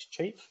Danish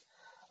chief,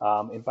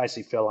 and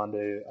basically fell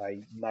under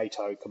a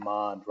NATO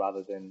command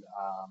rather than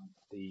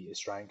the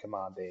Australian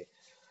command there,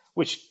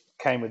 which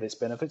came with its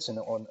benefits and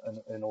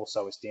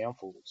also its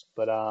downfalls.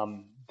 But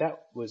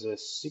that was a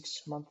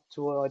 6-month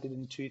tour I did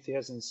in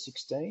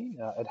 2016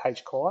 at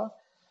H. Kaya.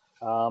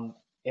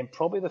 And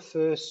probably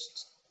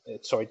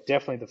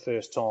definitely the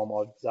first time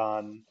I've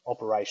done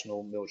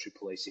operational military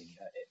policing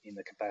in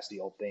the capacity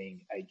of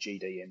being a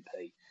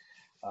GDMP.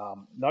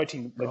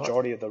 Noting Right.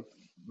 majority of the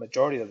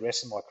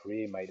rest of my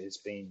career, mate, has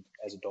been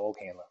as a dog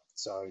handler.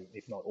 So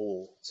if not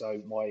all,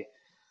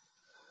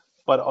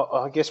 but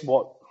I guess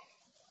what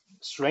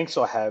strengths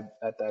I had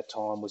at that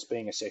time was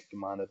being a second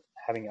commander,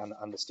 having an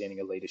understanding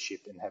of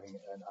leadership and having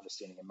an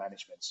understanding of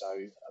management.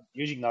 So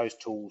using those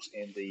tools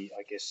and the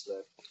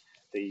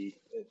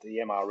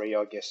MRE,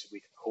 I guess we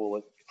could call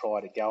it,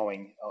 prior to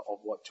going of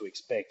what to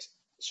expect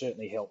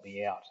certainly helped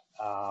me out.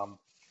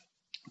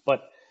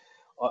 But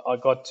I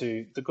got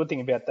to the good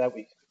thing about that,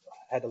 we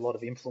had a lot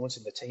of influence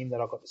in the team that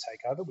I got to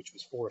take over, which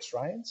was 4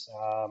 Australians,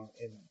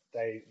 and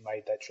they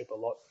made that trip a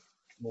lot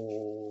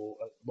more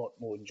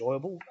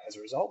enjoyable as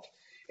a result.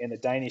 and the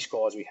Danish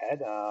guys we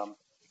had,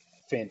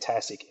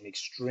 fantastic and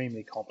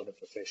extremely competent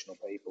professional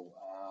people.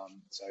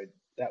 So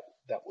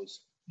that was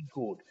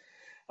good.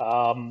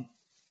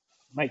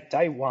 Mate,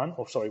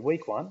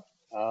 week one,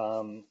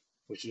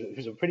 which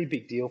was a pretty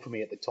big deal for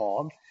me at the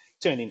time,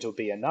 turned into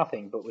a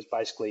nothing, but was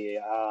basically,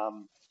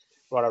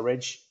 righto,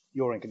 Reg,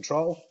 you're in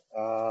control.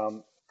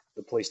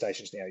 The police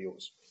station's now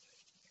yours.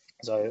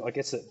 So I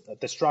guess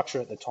the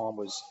structure at the time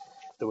was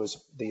there was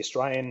the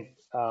Australian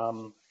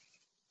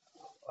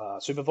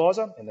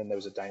supervisor, and then there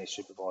was a Danish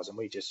supervisor, and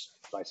we just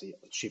basically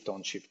shift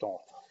on, shift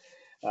off.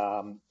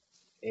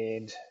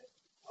 And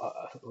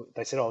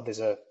they said, oh, there's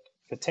a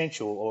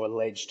potential or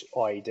alleged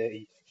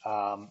IED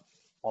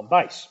on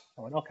base.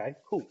 I went, okay,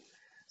 cool.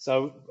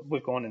 So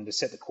we've gone in to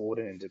set the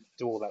cordon and to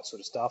do all that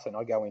sort of stuff, and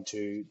I go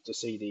into to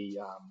see the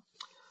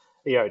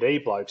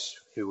EOD blokes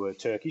who were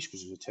Turkish,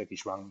 because it was a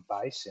Turkish-run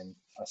base, and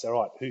I said,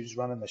 all right, who's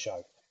running the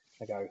show?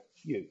 They go,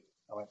 you.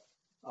 I went,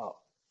 oh,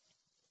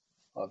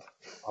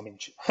 I'm in.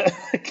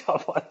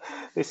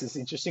 This is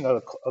interesting.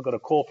 I've got a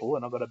corporal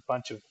and I've got a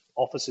bunch of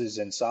officers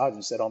and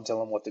sergeants that I'm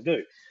telling what to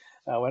do.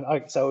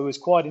 So it was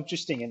quite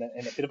interesting and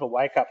a bit of a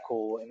wake-up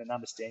call and an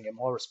understanding of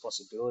my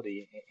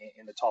responsibility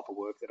in the type of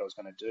work that I was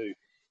going to do.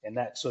 And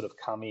that sort of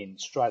come in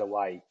straight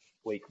away,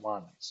 week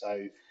one.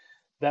 So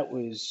that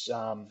was,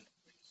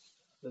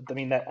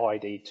 that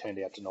IED turned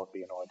out to not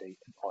be an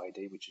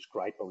IED, which is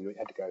great, but we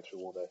had to go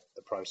through all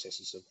the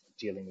processes of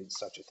dealing with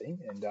such a thing.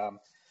 And,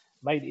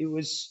 mate, it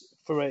was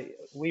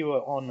we were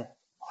on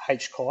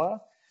HKIA,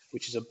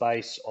 which is a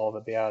base of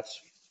about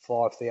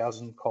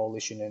 5,000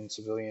 coalition and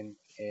civilian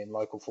and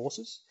local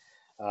forces.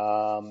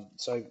 And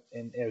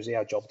it was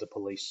our job to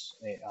police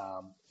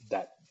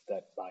that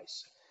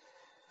base.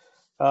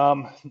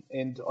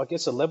 And I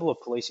guess the level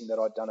of policing that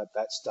I'd done at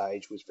that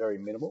stage was very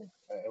minimal.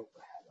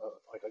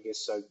 I guess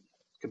so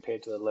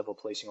compared to the level of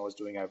policing I was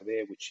doing over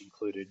there, which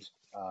included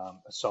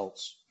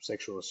assaults,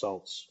 sexual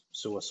assaults,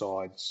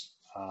 suicides.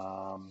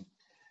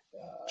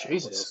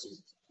 Jesus.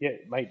 Yeah,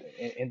 mate,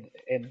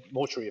 and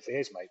mortuary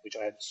affairs, mate, which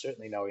I had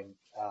certainly no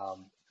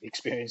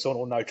experience on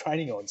or no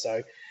training on.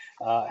 So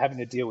having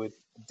to deal with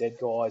dead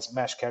guys,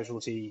 mass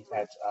casualty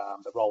at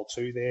the roll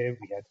 2 there,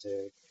 we had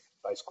to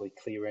basically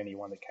clear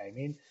anyone that came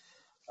in.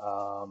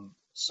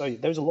 So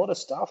there was a lot of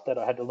stuff that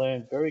I had to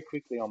learn very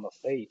quickly on my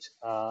feet.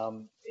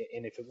 And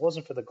if it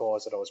wasn't for the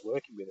guys that I was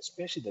working with,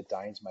 especially the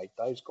Danes, mate,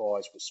 those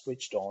guys were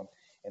switched on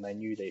and they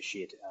knew their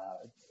shit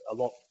a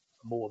lot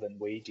more than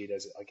we did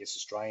as, I guess,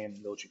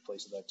 Australian military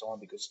police at that time,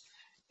 because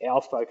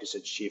our focus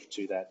had shifted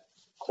to that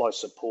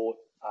close support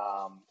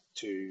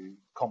to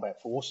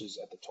combat forces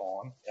at the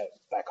time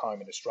back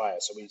home in Australia.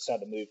 So we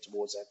started to move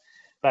towards that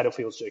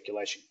battlefield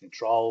circulation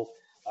control,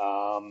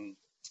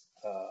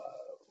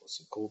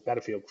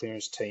 battlefield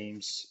clearance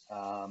teams,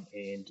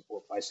 and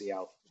basically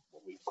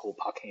what we call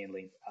puck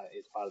handling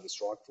as part of the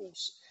strike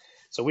force.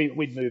 So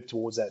we'd moved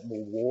towards that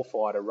more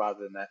warfighter rather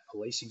than that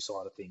policing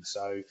side of things.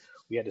 So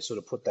we had to sort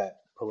of put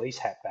that police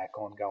hat back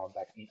on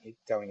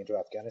going into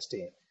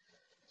Afghanistan.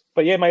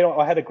 But yeah, mate,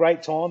 I had a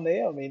great time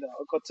there. I mean,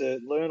 I got to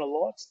learn a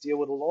lot, deal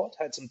with a lot,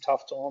 had some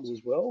tough times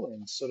as well,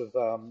 and sort of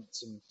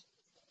some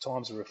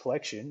times of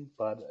reflection.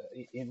 But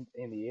in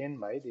the end,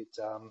 mate, it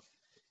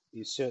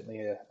is certainly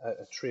a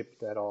trip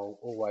that I'll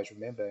always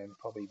remember, and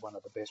probably one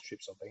of the best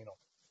trips I've been on.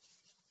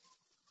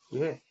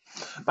 Yeah,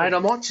 mate, I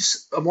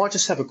might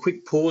just have a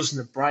quick pause in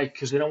the break,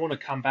 because then I want to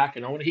come back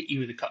and I want to hit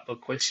you with a couple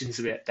of questions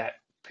about that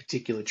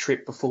particular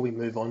trip before we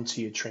move on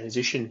to your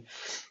transition.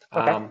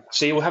 Okay.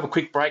 So yeah, we'll have a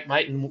quick break,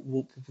 mate, and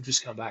we'll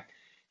just come back.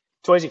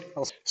 Too easy.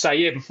 So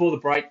yeah, before the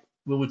break,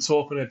 we were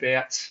talking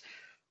about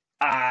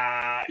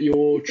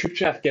your trip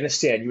to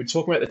Afghanistan. You were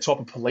talking about the type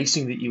of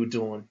policing that you were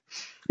doing.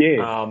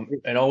 Yeah.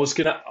 And I was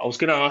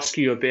gonna ask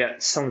you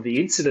about some of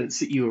the incidents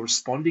that you were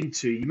responding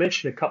to. You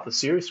mentioned a couple of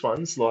serious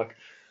ones like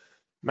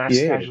mass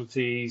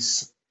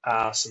casualties,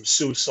 some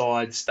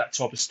suicides, that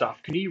type of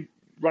stuff. Can you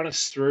run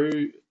us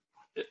through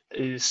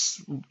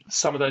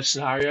some of those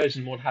scenarios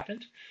and what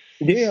happened?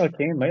 Yeah, I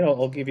can, mate.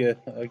 I'll give you,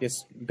 I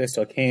guess, best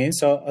I can.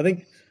 So I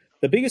think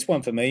the biggest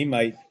one for me,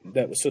 mate,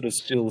 that was still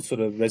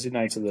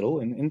resonates a little,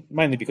 and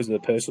mainly because of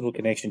the personal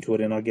connection to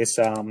it, and I guess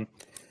some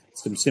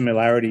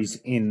similarities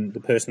in the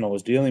person I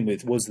was dealing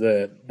with, was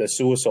the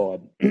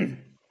suicide.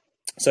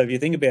 So if you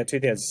think about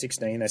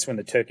 2016, that's when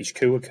the Turkish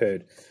coup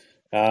occurred.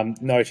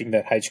 Noting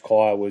that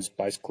HKIA was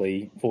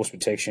basically force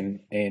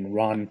protection and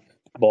run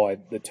by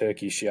the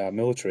Turkish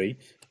military,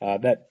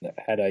 that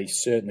had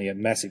certainly a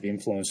massive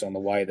influence on the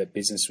way that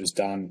business was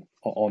done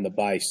on the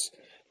base.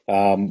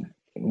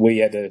 We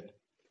had to,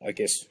 I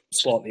guess,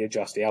 slightly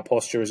adjust our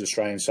posture as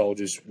Australian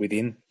soldiers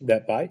within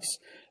that base,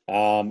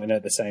 and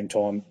at the same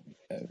time,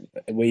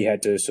 we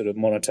had to sort of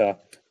monitor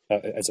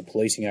as a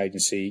policing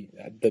agency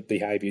the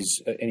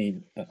behaviours,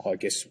 any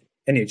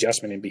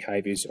adjustment in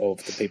behaviours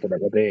of the people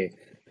that were there.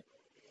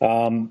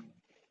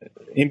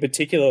 In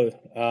particular,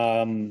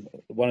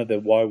 one of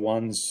the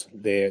Y1s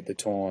there at the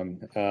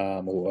time,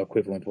 or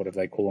equivalent, whatever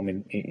they call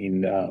them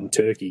in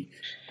Turkey,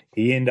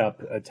 he ended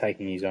up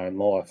taking his own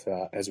life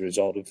as a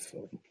result of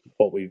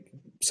what we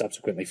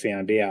subsequently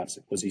found out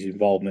was his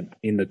involvement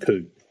in the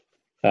coup.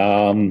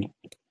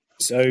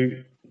 So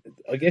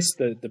I guess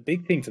the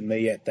big thing for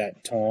me at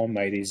that time,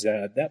 mate, is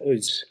that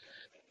was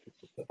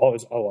I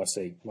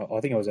see. I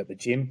think I was at the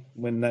gym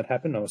when that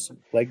happened. I was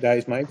leg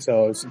days, mate.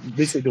 So I was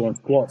literally doing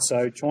squats.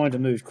 So trying to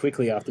move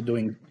quickly after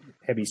doing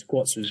heavy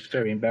squats was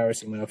very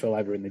embarrassing when I fell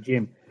over in the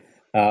gym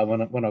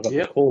when I got the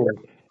Yep. call.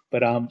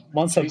 But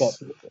once I got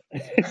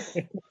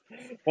Jeez.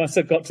 once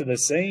I got to the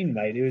scene,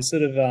 mate, it was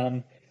sort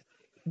of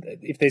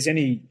if there's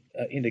any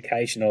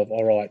indication of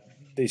all right,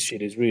 this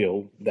shit is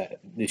real. That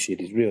this shit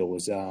is real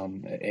was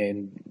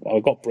and I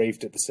got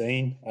briefed at the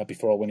scene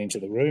before I went into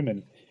the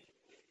room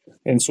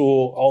and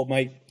saw old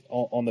mate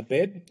on the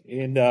bed.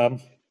 And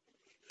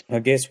I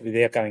guess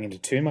without going into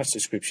too much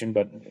description,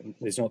 but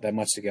there's not that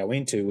much to go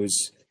into,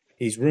 was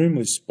his room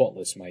was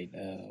spotless, mate.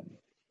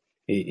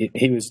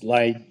 He was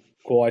laid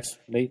quite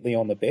neatly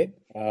on the bed,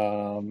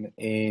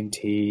 and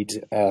he'd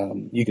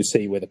you could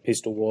see where the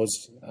pistol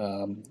was,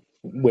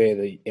 where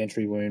the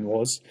entry wound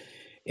was,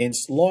 and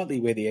slightly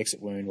where the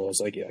exit wound was.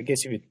 Like, I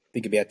guess if you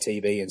think about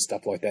TV and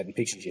stuff like that and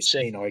pictures you've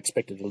seen, I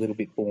expected a little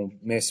bit more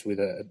mess with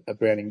a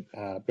Browning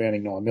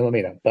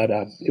 9mm, but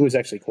it was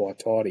actually quite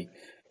tidy.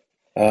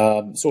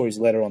 Saw his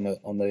letter on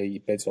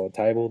the bedside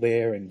table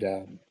there,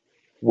 and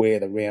where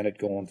the round had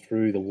gone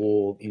through the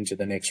wall into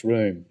the next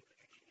room.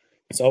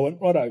 So I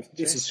went, righto,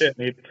 this is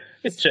certainly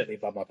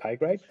above my pay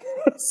grade.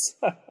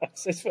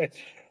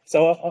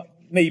 So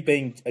me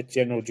being a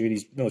general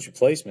duties military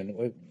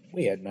policeman,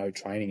 we had no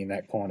training in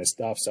that kind of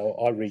stuff. So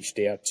I reached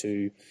out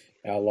to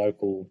our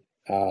local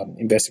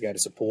investigator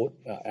support,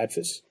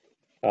 ADFIS,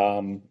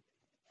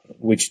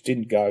 which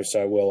didn't go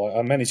so well.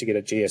 I managed to get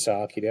a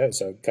GSR kit out,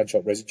 so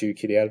gunshot residue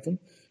kit out of them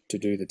to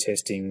do the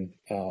testing,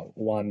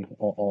 one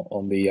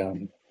on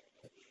the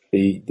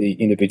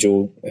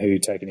individual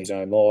who'd taken his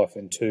own life,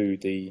 and two,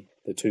 the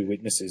two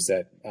witnesses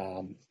that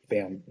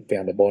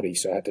found the body.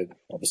 So I had to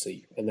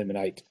obviously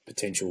eliminate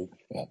potential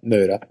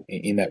murder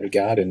in that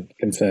regard and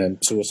confirm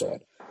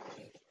suicide.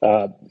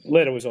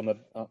 Letter was on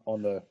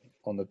the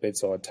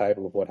bedside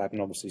table of what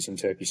happened. Obviously, it's in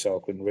Turkish, so I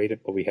couldn't read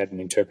it, but we had an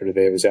interpreter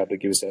there who was able to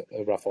give us a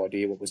rough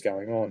idea what was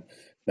going on.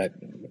 That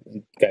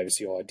gave us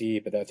the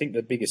idea. But I think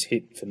the biggest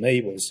hit for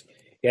me was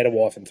he had a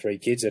wife and 3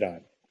 kids at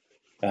home.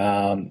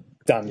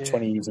 Done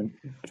 20 years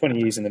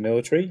in the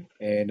military,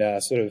 and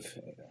sort of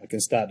I can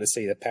start to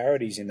see the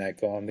parodies in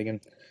that guy. I'm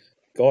thinking,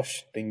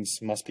 gosh,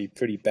 things must be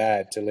pretty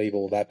bad to leave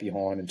all that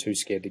behind and too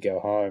scared to go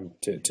home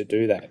to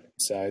do that.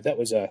 So that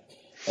was a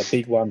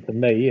big one for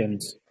me,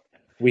 and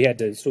we had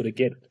to sort of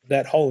get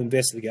that whole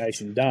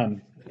investigation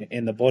done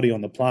and the body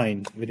on the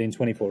plane within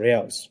 24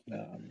 hours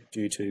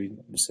due to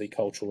obviously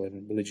cultural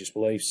and religious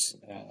beliefs.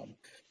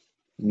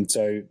 And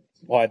so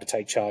I had to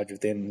take charge of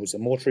then was the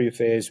mortuary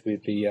affairs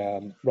with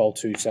the Roll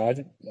 2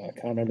 sergeant. I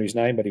can't remember his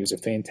name, but he was a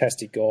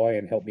fantastic guy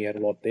and helped me out a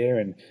lot there.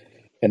 And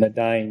the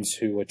Danes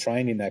who were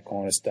trained in that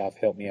kind of stuff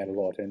helped me out a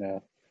lot.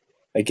 And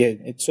again,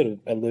 it sort of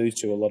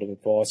alludes to a lot of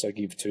advice I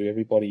give to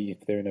everybody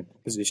if they're in a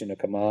position of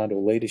command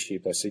or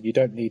leadership. I said, you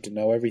don't need to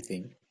know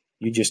everything.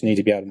 You just need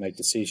to be able to make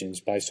decisions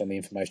based on the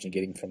information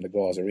you're getting from the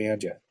guys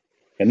around you.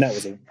 And that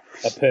was a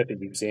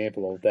perfect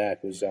example of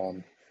that. Was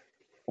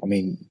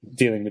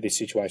dealing with this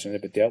situation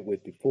I've never dealt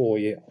with before.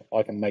 Yeah,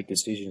 I can make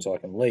decisions, I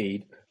can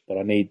lead, but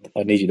I need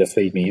you to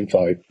feed me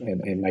info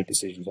and make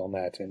decisions on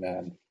that.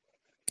 And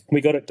we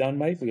got it done,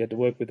 mate. We had to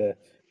work with the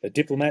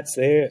diplomats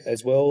there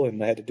as well,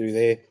 and they had to do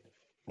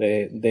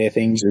their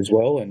things as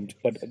well.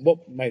 But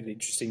what made it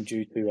interesting,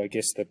 due to I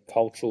guess the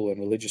cultural and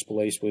religious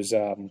beliefs, was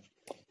the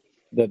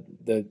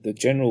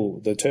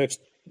Turks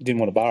didn't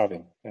want to borrow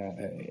him,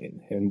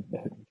 and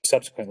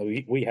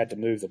subsequently we had to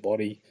move the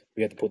body.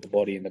 We had to put the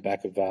body in the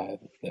back of the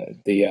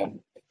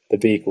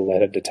vehicle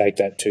that had to take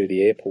that to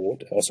the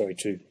airport.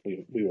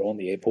 We were on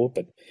the airport,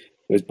 but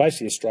it was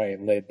basically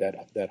Australian led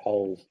that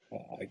whole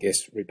I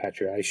guess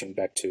repatriation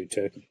back to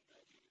Turkey.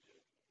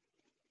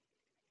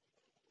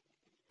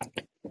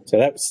 So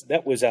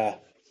that was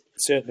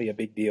certainly a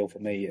big deal for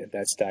me at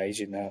that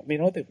stage. And I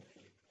think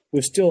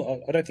we're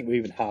still. I don't think we're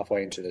even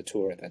halfway into the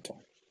tour at that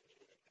time.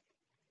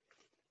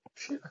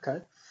 Okay.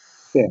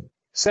 Yeah.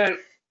 So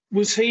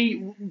was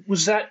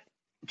that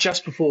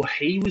just before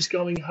he was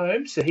going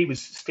home? So he was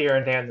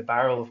staring down the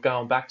barrel of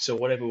going back to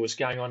whatever was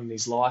going on in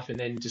his life, and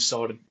then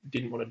decided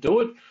didn't want to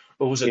do it,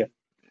 or was it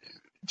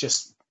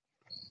just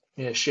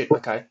shit?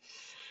 Okay.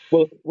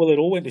 Well, it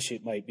all went to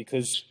shit, mate,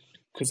 because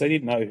they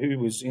didn't know who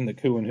was in the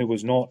coup and who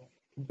was not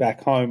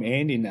back home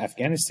and in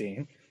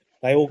Afghanistan.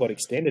 They all got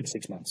extended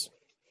 6 months,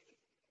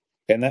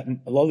 and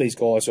a lot of these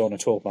guys are on a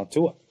 12-month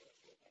tour.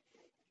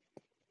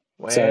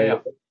 Wow.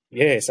 So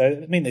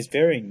there's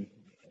varying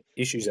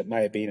issues that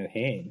may have been at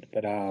hand,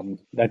 but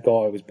that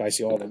guy was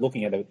basically either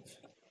looking at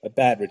a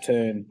bad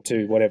return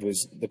to whatever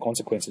was the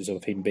consequences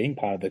of him being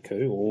part of the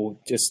coup, or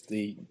just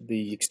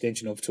the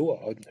extension of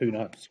tour. Who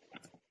knows?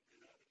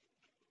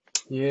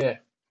 Yeah.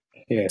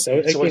 Yeah. So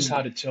it's always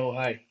hard to tell,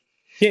 hey.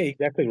 Yeah,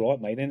 exactly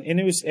right, mate. And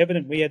it was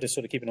evident we had to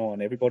sort of keep an eye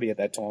on everybody at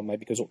that time, mate,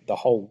 because the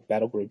whole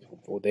battle group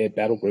or their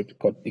battle group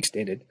got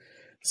extended.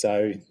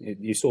 So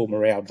you saw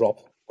morale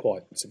drop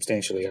quite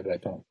substantially over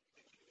that time.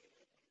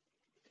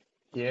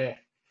 Yeah.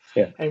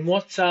 Yeah. And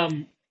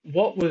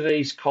what were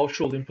these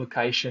cultural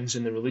implications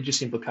and the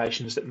religious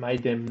implications that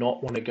made them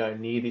not want to go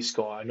near this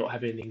guy, not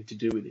have anything to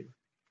do with him?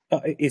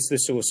 It's the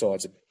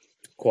suicides are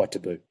quite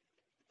taboo.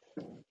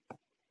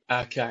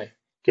 Okay,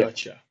 Yeah.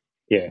 gotcha.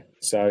 Yeah.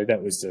 So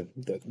that was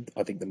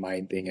I think the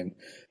main thing,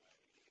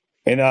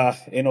 and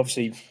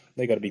obviously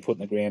they got to be put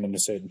in the ground in a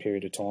certain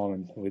period of time,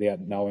 and without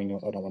knowing,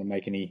 I don't want to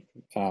make any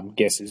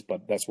guesses,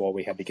 but that's why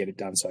we had to get it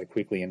done so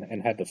quickly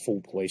and had the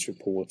full police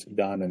report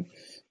done. And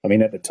I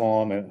mean, at the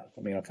time,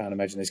 I can't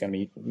imagine there's going to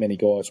be many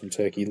guys from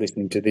Turkey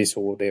listening to this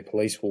or their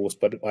police force,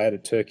 but I had a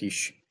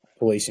Turkish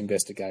police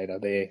investigator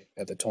there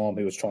at the time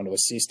who was trying to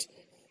assist,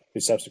 who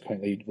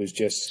subsequently was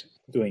just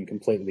doing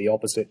completely the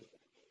opposite.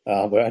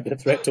 Where I had to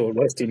threat to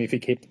arrest him if he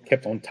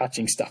kept on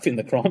touching stuff in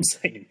the crime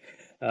scene.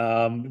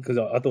 Because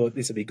I thought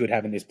this would be good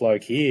having this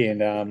bloke here,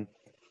 and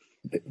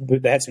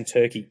they had some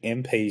Turkey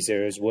MPs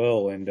there as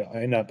well, and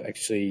I ended up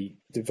actually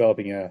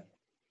developing I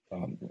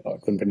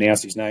couldn't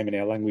pronounce his name, and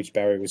our language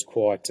barrier was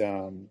quite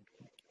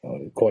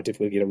difficult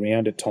to get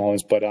around at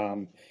times, but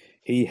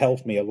he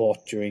helped me a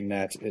lot during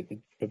that,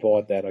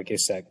 provide that, I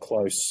guess, that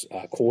close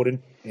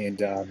cordon and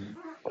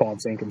crime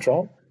scene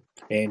control,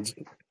 and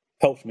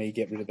helped me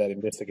get rid of that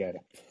investigator.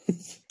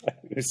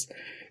 It was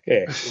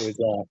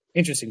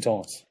interesting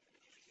times.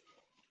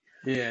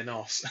 Yeah,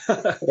 nice.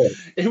 Yeah.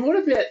 And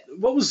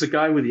what was the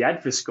go with the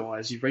Advis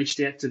guys? You reached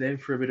out to them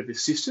for a bit of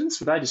assistance?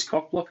 Were they just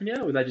cock blocking you,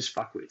 or were they just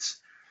fuckwits?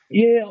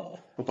 Yeah, Or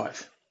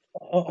both?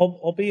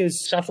 I'll be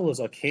as subtle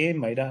as I can,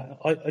 mate.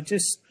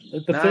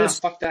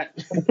 Fuck that.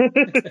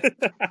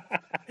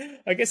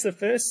 I guess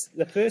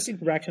the first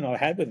interaction I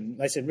had with them,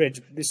 they said,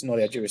 "Reg, this is not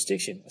our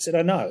jurisdiction." I said,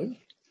 I know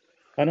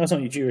it's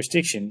not your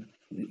jurisdiction.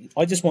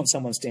 I just want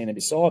someone standing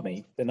beside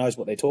me that knows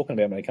what they're talking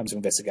about when it comes to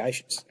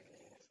investigations.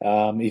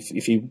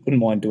 If you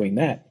wouldn't mind doing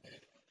that.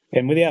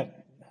 And without,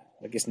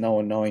 I guess, no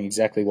one knowing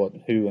exactly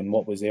who and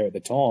what was there at the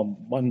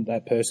time, when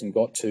that person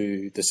got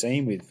to the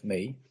scene with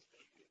me,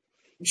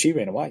 she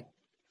ran away.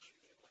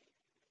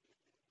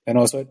 And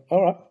I was like,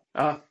 all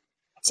right,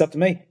 it's up to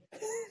me.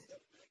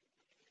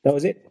 That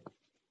was it.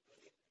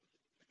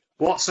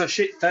 What? So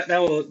shit, they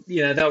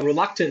were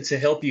reluctant to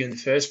help you in the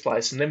first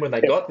place, and then when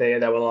they got there,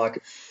 they were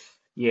like,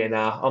 "Yeah,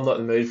 nah, I'm not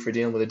in the mood for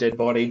dealing with a dead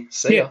body.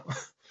 See ya."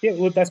 Yeah,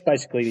 well, that's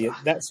basically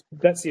that's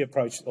the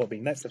approach. I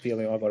mean, that's the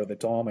feeling I got at the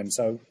time, and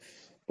so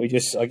we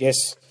just, I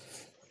guess,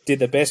 did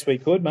the best we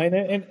could, mate.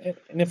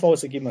 And if I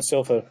was to give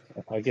myself a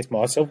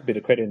bit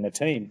of credit in the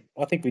team,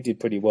 I think we did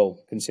pretty well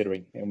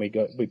considering, and we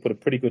put a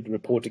pretty good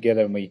report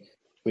together, and we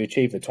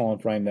achieved the time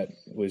frame that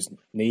was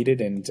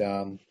needed, and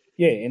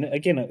and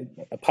again,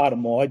 a part of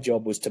my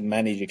job was to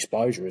manage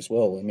exposure as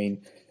well. I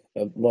mean,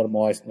 all of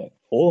my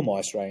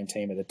Australian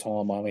team at the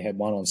time, I only had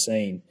one on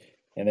scene,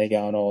 and they're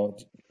going, "Oh,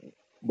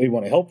 we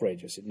want to help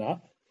Reg." I said,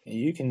 "No,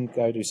 you can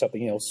go do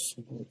something else."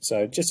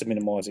 So just to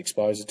minimise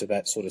exposure to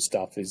that sort of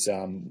stuff is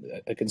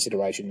a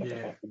consideration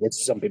that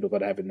some people got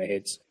to have in their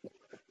heads.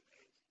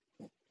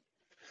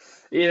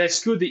 Yeah,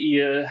 that's good that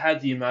you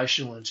had the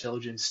emotional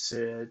intelligence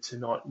to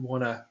not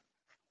want to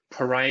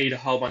parade a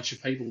whole bunch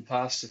of people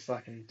past a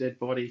fucking dead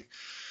body.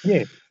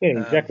 Yeah,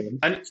 exactly.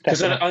 And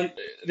because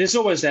there's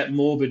always that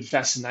morbid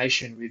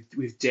fascination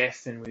with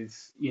death and with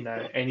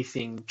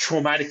anything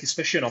traumatic,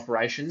 especially in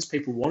operations.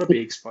 People want to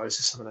be exposed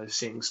to some of those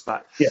things,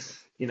 but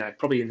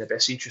probably in their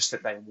best interest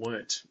that they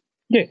weren't.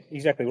 Yeah,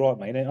 exactly right,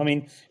 mate. I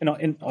mean,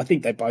 and I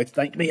think they both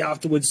thanked me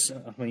afterwards.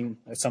 I mean,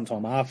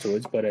 sometime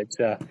afterwards, but it's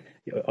I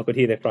could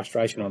hear their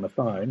frustration on the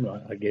phone,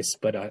 I guess.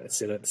 But I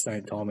said at the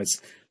same time,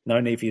 it's no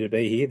need for you to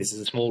be here. This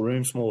is a small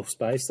room, small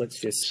space. Let's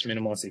just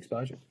minimise the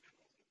exposure.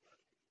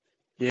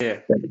 Yeah,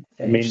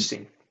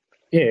 interesting.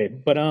 Yeah,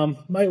 but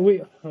mate,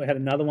 we had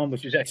another one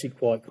which was actually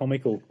quite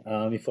comical.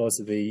 If I was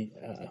to be,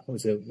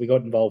 we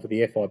got involved with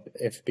the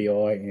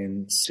FBI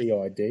and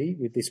CID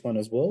with this one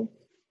as well.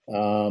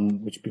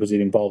 Because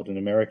it involved an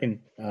American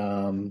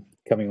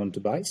coming onto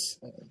base.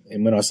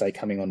 And when I say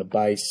coming onto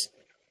base,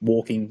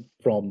 walking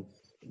from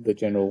the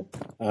general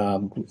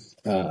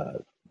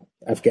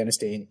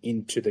Afghanistan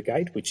into the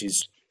gate, which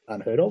is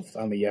unheard of.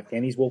 Only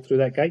Afghanis walk through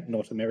that gate,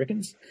 not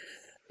Americans.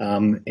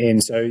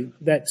 And so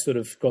that sort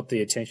of got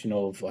the attention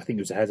of, I think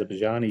it was the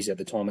Azerbaijanis at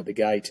the time at the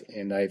gate,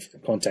 and they've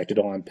contacted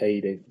IMP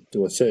to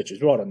do a search. It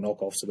was right on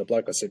knockoff, so the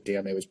bloke I set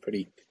down there was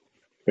pretty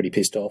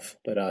pissed off,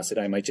 but I said,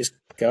 "Hey, mate, just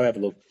go have a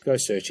look, go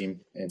search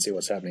him and see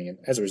what's happening." And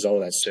as a result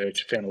of that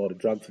search, found a lot of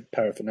drug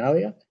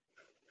paraphernalia,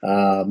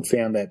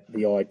 found that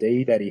the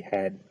ID that he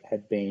had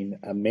been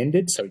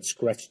amended, so it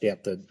scratched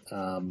out the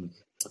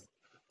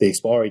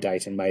expiry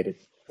date and made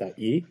it that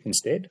year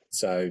instead,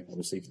 so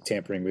obviously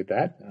tampering with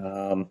that.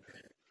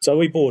 So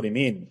we brought him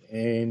in,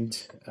 and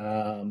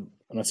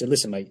I said,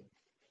 "Listen, mate,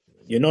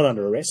 you're not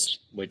under arrest.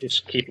 We're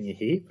just keeping you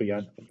here for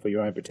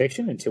your own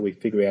protection until we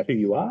figure out who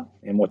you are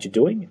and what you're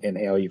doing and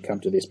how you've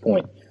come to this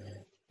point."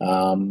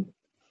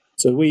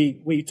 So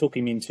we took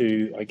him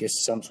into, I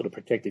guess, some sort of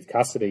protective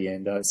custody,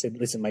 and said,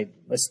 "Listen, mate,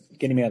 let's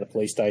get him out of the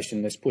police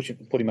station. Let's put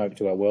him over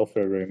to our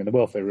welfare room." And the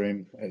welfare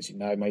room, as you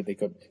know, mate, they've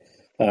got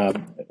a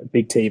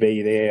big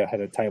TV there. I had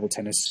a table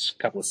tennis,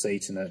 couple of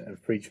seats, and a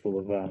fridge full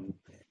of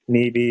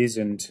near beers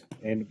and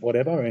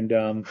whatever.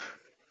 And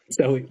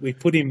so we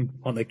put him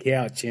on the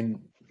couch,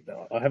 and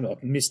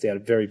I've missed out a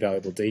very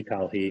valuable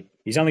detail here.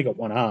 He's only got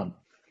one arm.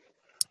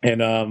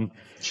 And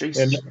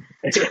Jesus.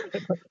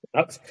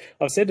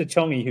 I've said to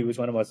Chongi, who was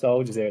one of my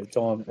soldiers there at the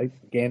time,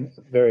 again,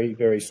 very,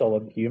 very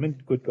solid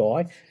human, good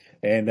guy.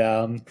 And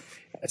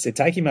I said,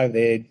 take him over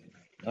there,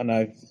 I don't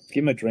know,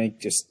 give him a drink,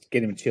 just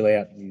get him to chill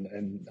out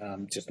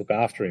and just look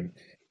after him.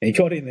 And he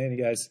got in there and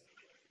he goes,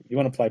 you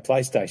want to play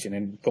PlayStation?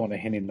 And gone to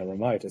hand him the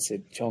remote. I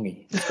said,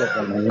 Chongi, stop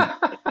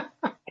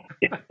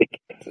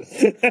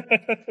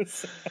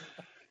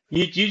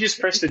You just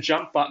press the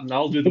jump button.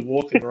 I'll do the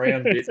walking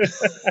around bit.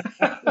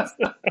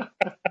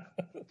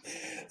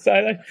 So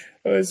it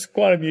was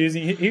quite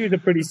amusing. He was a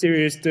pretty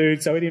serious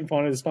dude, so he didn't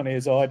find it as funny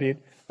as I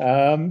did.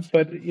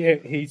 But yeah,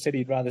 he said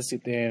he'd rather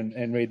sit there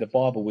and read the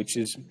Bible, which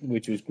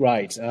was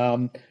great.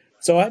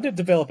 So I had to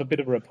develop a bit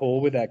of a rapport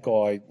with that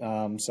guy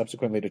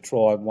subsequently to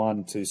try,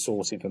 one, to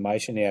source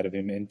information out of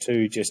him, and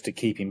two, just to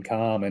keep him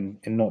calm and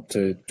not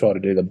to try to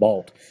do the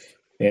bolt.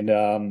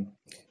 And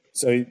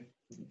so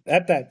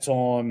at that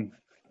time,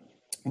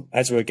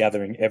 as we were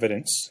gathering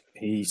evidence,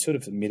 he sort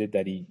of admitted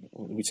that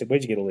we said,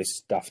 where'd you get all this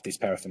stuff, this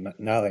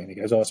paraphernalia? And he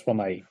goes, it's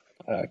from a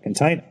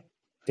container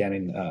down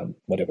in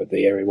whatever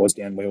the area was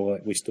down where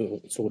we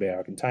stored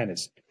our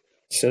containers.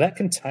 So that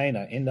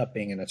container ended up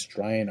being an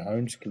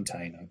Australian-owned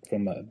container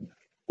from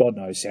God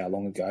knows how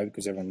long ago,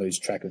 because everyone loses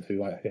track of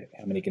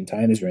how many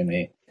containers are in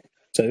there.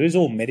 So it was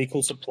all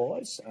medical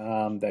supplies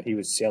that he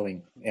was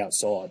selling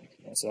outside.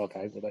 I said,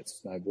 okay, well,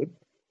 that's no good.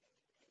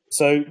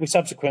 So we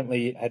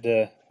subsequently had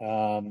to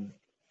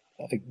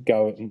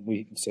go and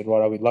we said,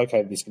 right, we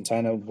located this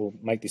container, we'll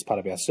make this part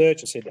of our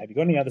search. I said, have you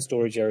got any other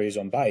storage areas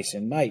on base?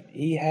 And, mate,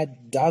 he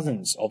had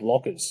dozens of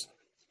lockers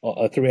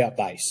throughout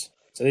base.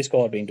 So this guy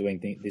had been doing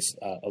this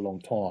a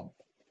long time.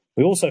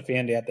 We also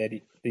found out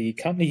that the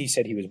company he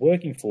said he was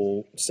working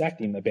for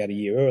sacked him about a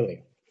year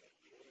earlier.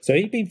 So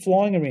he'd been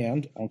flying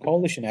around on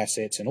coalition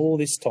assets and all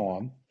this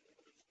time,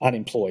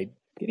 unemployed,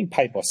 getting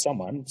paid by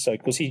someone, so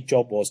because his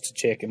job was to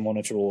check and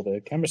monitor all the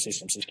camera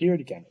systems,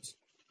 security cameras.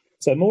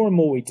 So more and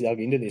more we dug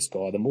into this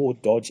guy, the more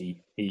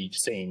dodgy he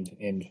seemed,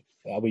 and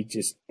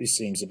this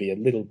seems to be a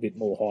little bit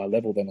more high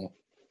level than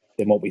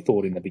what we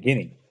thought in the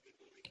beginning.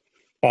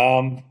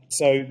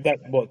 So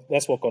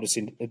that's what got us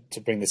in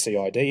to bring the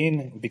CID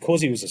in.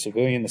 Because he was a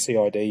civilian, the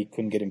CID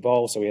couldn't get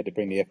involved, so we had to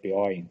bring the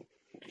FBI in,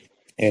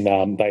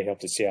 and they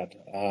helped us out.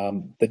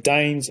 The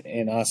Danes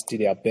and us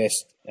did our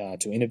best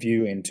to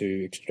interview and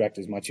to extract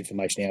as much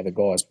information out of the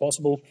guy as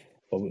possible,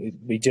 but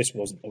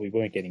we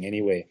weren't getting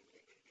anywhere.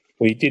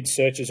 We did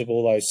searches of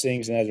all those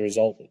things, and as a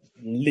result,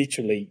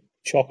 literally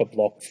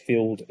chock-a-block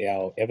filled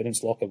our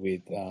evidence locker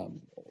with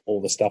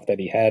all the stuff that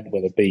he had,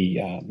 whether it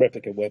be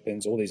replica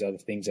weapons, all these other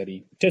things that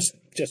he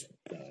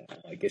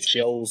I guess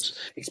shells,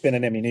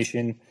 expended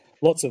ammunition,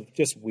 lots of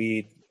just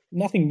weird,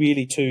 nothing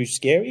really too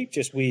scary,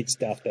 just weird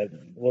stuff that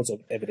was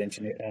of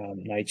evidential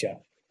nature.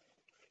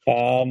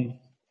 During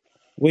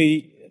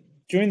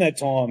that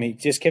time, he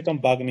just kept on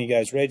bugging me. He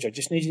goes, Reg, I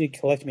just need you to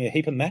collect me a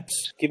heap of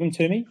maps, give them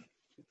to me,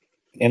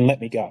 and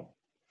let me go.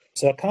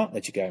 So I can't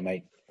let you go,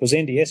 mate, because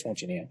NDS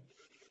wants you now.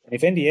 And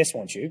if NDS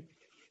wants you,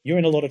 you're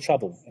in a lot of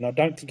trouble, and I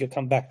don't think you'll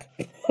come back.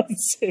 I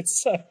said,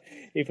 so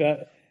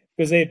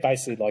because they're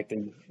basically like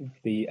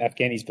the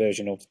Afghanis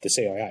version of the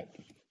CIA.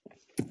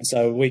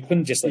 So we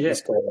couldn't just let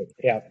this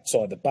guy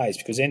outside the base,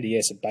 because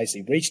NDS had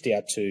basically reached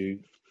out to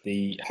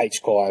the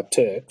HKI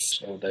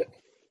Turks, or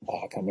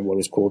I can't remember what it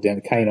was called, down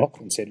at Kanok,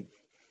 and said,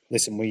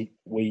 listen, we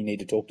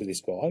need to talk to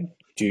this guy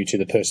due to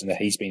the person that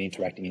he's been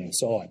interacting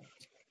inside.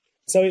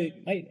 So,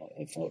 mate,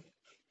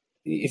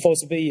 if I was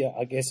to be,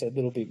 I guess, a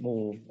little bit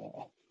more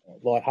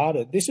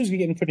lighthearted, this was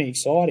getting pretty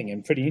exciting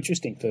and pretty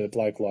interesting for a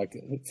bloke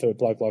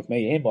like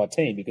me and my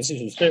team, because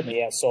this was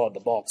certainly outside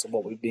the box of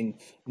what we've been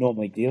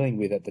normally dealing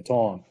with at the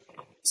time.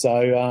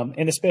 So,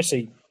 and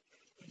especially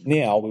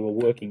now we were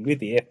working with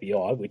the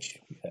FBI, which,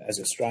 as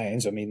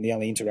Australians, I mean, the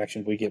only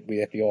interaction we get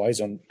with FBI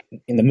is in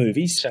the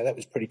movies, so that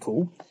was pretty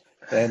cool.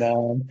 And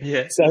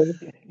so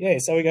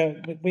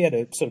we had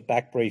to sort of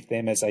back brief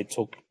them as they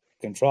took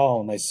control,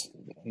 and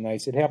they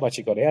said, how much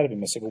you got out of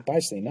him? I said, well,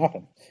 basically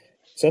nothing.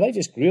 So they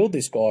just grilled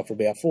this guy for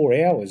about 4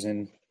 hours,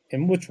 and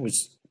which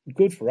was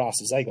good for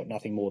us, as they got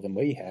nothing more than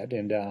we had,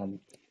 and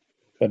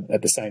but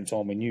at the same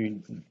time we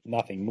knew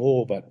nothing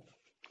more. But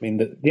I mean,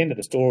 the end of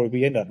the story,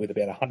 we ended up with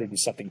about 100 and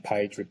something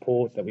page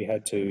report that we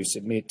had to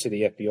submit to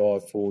the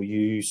FBI for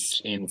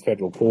use in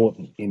federal court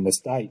in the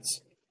States.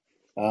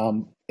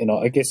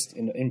 I guess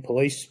in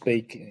police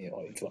speak,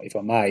 if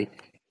I may,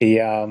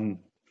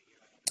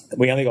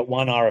 we only got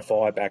one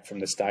RFI back from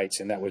the States,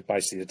 and that was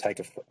basically to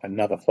take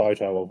another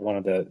photo of one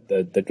of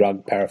the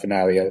drug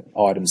paraphernalia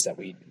items that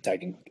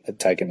had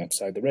taken up.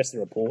 So the rest of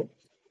the report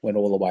went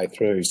all the way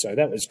through. So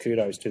that was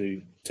kudos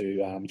to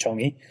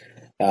Chongi,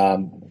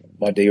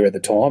 my dear at the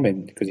time,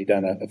 and because he'd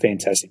done a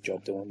fantastic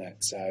job doing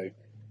that. So,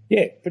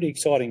 yeah, pretty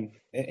exciting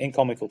and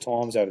comical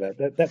times over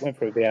that. That went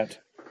for about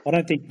I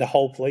don't think the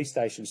whole police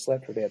station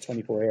slept for about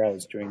 24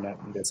 hours during that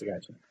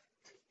investigation.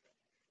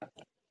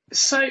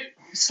 So,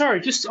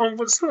 sorry, just I'm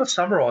just going to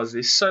summarise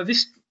this. So,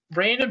 this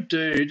random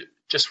dude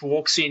just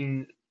walks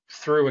in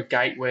through a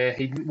gate where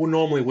he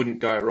normally wouldn't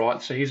go, right?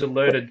 So he's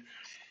alerted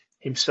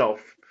himself.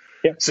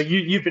 Yep. So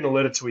you've been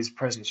alerted to his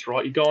presence,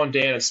 right? You've gone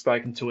down and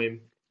spoken to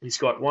him. He's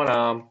got one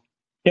arm.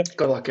 Yep.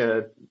 Got like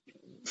a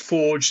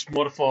forged,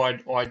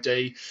 modified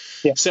ID.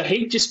 Yep. So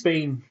he'd just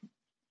been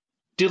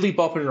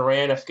dilly-bopping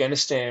around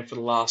Afghanistan for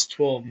the last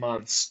 12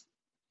 months,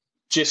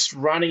 just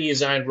running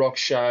his own rock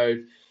show,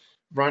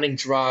 running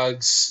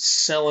drugs,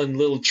 selling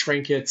little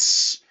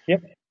trinkets,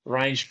 Yep.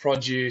 range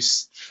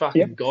produce,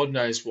 fucking God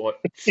knows what,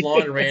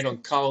 flying around on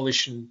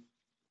coalition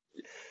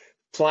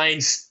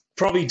planes,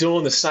 probably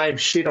doing the same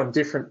shit on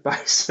different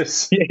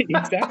bases. Yeah,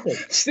 exactly.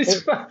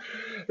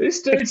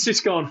 This dude's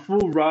just gone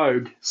full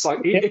rogue. It's like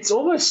it's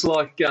almost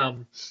like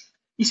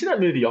you see that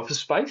movie Office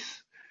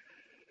Space?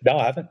 No,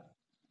 I haven't.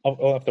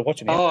 I'll have to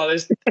watch it now.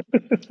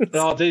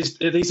 There's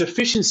these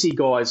efficiency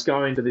guys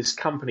going to this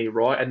company,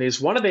 right? And there's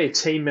one of their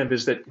team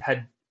members that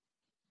had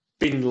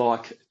been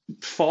like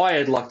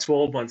fired like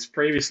 12 months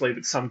previously,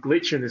 but some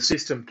glitch in the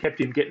system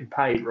kept him getting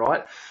paid,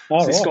 right?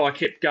 So this guy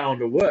kept going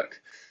to work.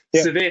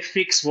 Yeah. So their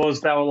fix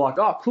was they were like,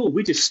 oh, cool,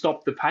 we just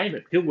stopped the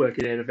payment. He'll work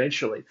it out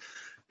eventually.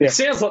 Yeah. It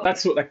sounds like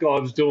that's what that guy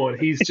was doing.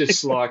 He's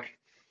just like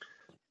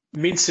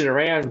mincing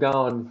around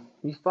going,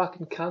 you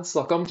fucking cunts,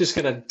 like I'm just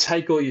going to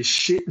take all your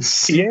shit and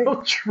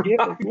steal drugs.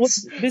 Yeah. Well,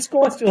 this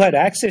guy still had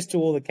access to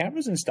all the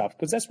cameras and stuff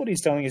because that's what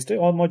he's telling us to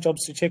do. Oh, my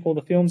job's to check all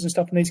the films and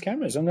stuff in these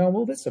cameras. I'm going,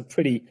 well, that's a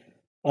pretty,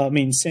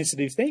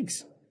 sensitive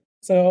things.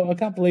 So I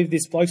can't believe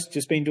this bloke's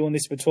just been doing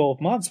this for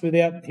 12 months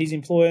without his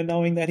employer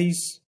knowing that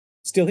he's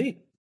still here.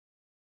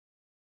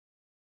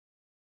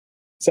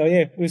 So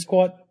yeah, it was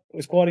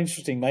quite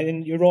interesting, mate.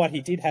 And you're right,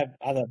 he did have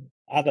other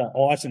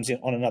items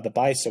on another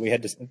base, so we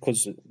had to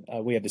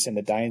send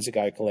the Danes to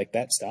go collect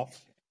that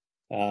stuff.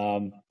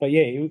 But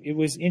yeah, it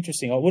was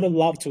interesting. I would have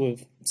loved to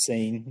have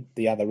seen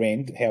the other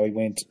end, how he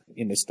went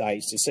in the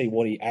States, to see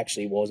what he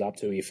actually was up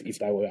to if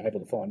they were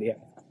able to find out.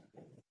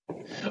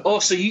 Oh,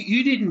 so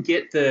you didn't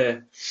get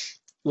the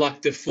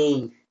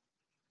full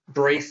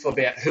brief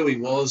about who he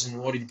was and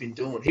what he'd been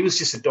doing. He was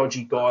just a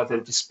dodgy guy that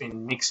had just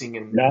been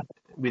mixing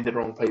with the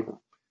wrong people.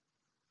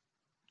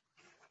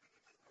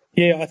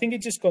 Yeah, I think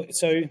it just got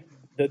so.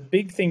 The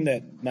big thing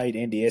that made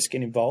NDS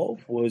get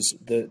involved was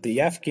the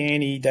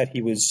Afghani that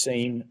he was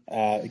seen.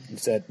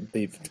 That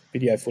the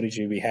video footage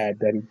we had,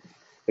 that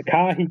the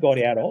car he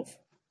got out of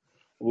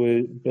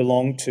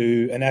belonged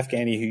to an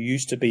Afghani who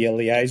used to be a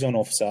liaison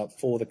officer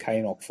for the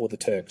KNOC for the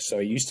Turks. So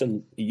he used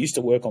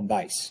to work on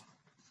base.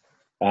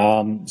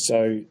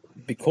 So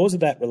because of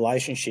that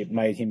relationship,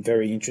 made him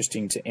very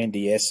interesting to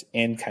NDS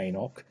and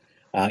KNOC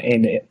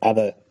and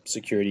other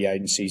security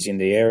agencies in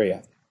the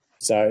area.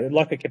 So,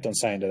 like I kept on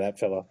saying to that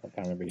fella, I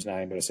can't remember his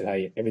name, but I said,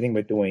 hey, everything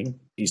we're doing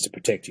is to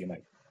protect you,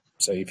 mate.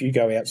 So if you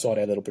go outside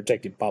our little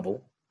protective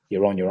bubble,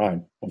 you're on your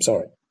own. I'm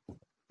sorry.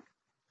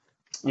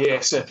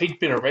 Yeah, so if he'd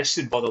been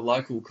arrested by the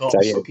local cops,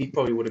 he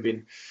probably would have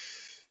been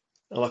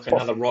like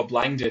another Rob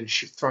Langdon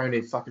thrown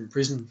in fucking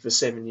prison for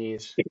 7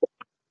 years.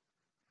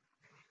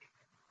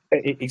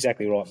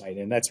 Exactly right, mate.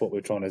 And that's what we're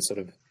trying to sort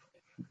of,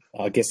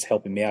 I guess,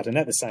 help him out. And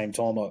at the same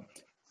time,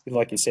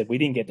 like you said, we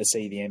didn't get to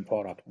see the end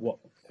product,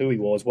 who he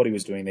was, what he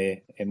was doing there,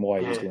 and why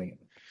he was doing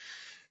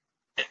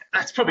it.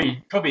 That's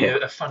probably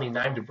a funny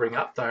name to bring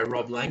up, though,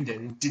 Rob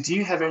Langdon. Did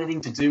you have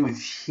anything to do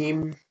with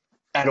him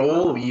at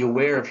all? Were you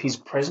aware of his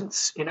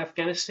presence in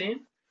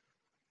Afghanistan?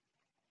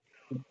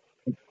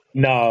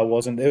 No, I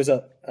wasn't. There was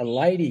a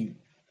lady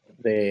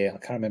there, I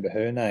can't remember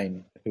her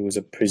name, who was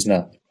a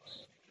prisoner.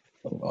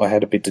 I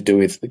had a bit to do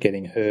with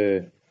getting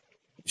her.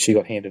 She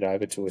got handed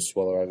over to us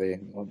while over there.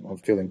 I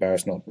feel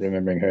embarrassed not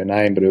remembering her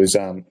name, but it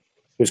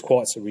was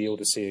quite surreal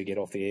to see her get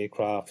off the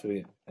aircraft.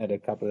 We had a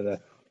couple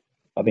of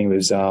I think it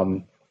was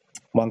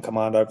one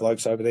commando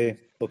blokes over there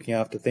looking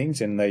after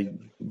things, and I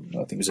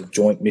think it was a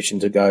joint mission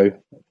to go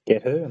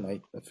get her, and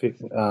they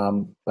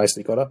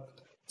basically got her.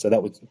 So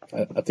that was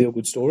a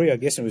feel-good story, I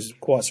guess. And it was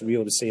quite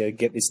surreal to see her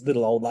get this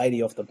little old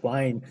lady off the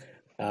plane,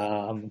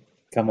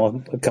 come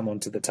on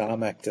to the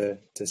tarmac to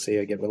see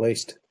her get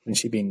released. And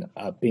she'd been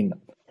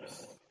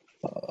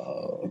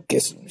I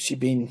guess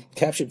she'd been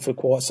captured for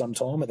quite some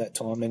time at that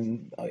time,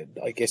 and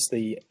I guess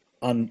the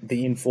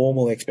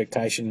informal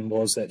expectation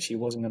was that she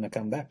wasn't going to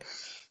come back.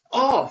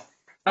 Oh,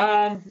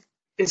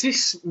 is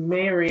this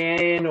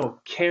Marianne or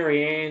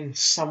Carrie-Anne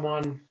some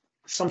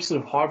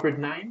sort of hybrid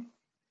name?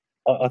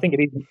 I think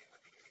it is.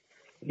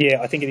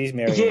 Yeah, I think it is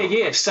Marianne.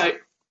 Yeah. So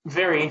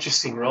very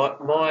interesting, right?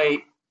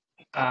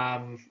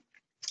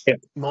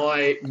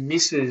 My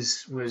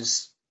missus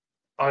was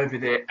over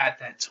there at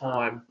that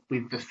time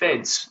with the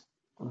feds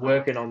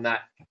working on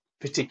that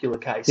particular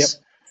case. Yep.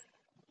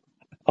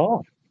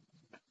 Oh,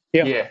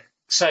 yeah. Yeah.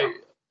 So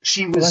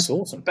she was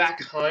awesome.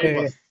 back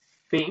home, I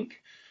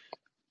think,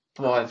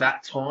 by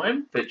that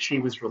time that she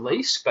was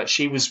released, but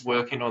she was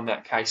working on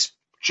that case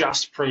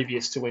just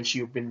previous to when she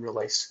had been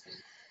released.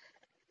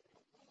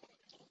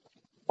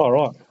 All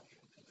right.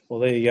 Well,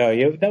 there you go.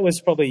 Yeah, that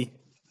was probably,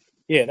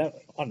 I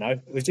don't know.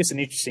 It was just an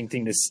interesting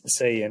thing to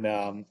see, and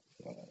I've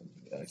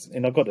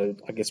got to,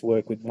 I guess,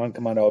 work with one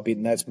commando a bit,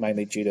 and that's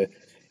mainly due to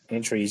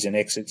entries and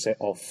exits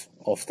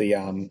off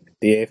the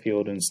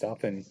airfield and stuff.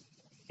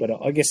 But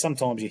I guess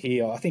sometimes you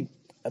hear, I think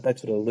that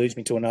sort of leads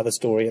me to another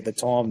story. At the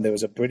time, there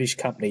was a British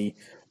company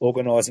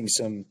organising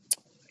some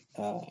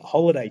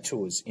holiday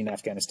tours in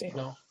Afghanistan.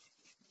 No.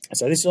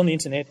 So this is on the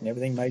internet and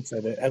everything, mate. So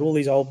they had all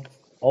these old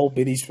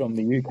biddies from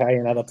the UK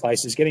and other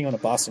places getting on a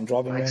bus and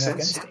driving around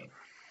Afghanistan.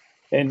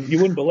 And you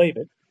wouldn't believe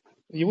it.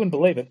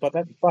 But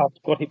that bus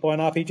got hit by an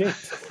RPG.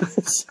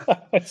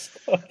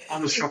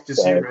 I'm as shocked as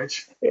you, Reg.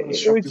 I'm as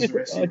shocked as the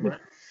rest of you, mate.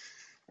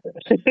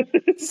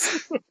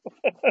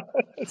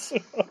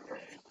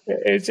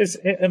 It's just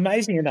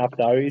amazing enough,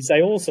 though, is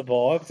they all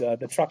survived.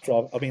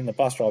 The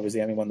bus driver was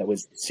the only one that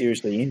was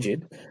seriously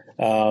injured.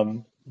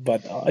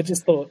 But I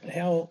just thought,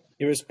 how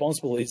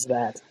irresponsible is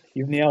that?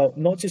 You've now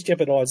not just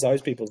jeopardised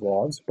those people's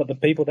lives, but the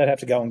people that have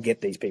to go and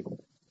get these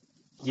people.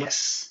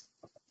 Yes.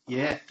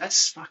 Yeah,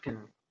 that's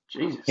fucking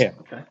Jesus. Yeah.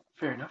 Okay,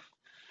 fair enough.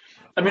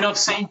 I mean, I've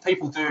seen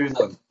people do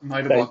like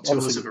motorbike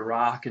tours of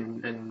Iraq,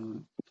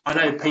 and I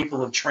know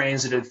people have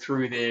transited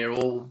through there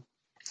all.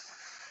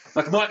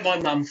 Like my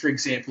mum, for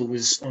example,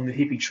 was on the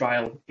hippie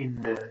trail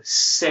in the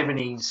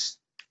 70s,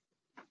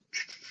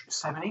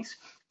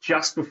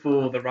 just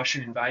before the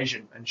Russian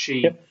invasion, and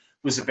she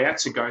was about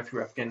to go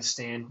through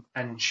Afghanistan,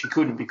 and she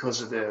couldn't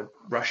because of the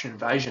Russian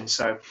invasion.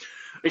 So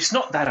it's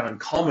not that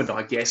uncommon,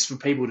 I guess, for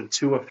people to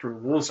tour through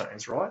war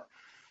zones, right?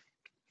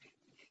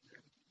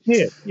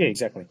 Yeah,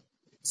 exactly.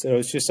 So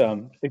it's just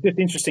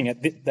interesting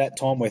at that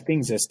time where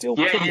things are still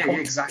pretty hot.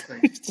 Exactly.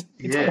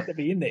 It's hard to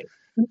be in there.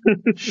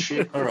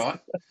 Shit. All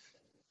right.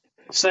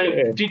 So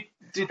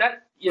did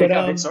that? Yeah, but, go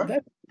ahead.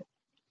 Sorry.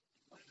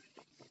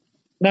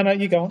 No,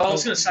 you go on. I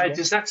was going to say,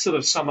 does that sort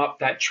of sum up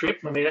that trip?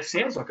 I mean, it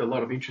sounds like a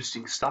lot of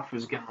interesting stuff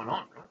was going on,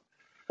 right?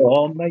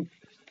 Oh, mate,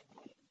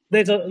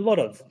 there's a lot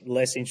of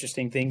less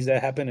interesting things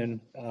that happen,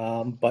 and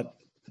but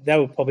they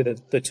were probably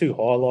the two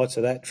highlights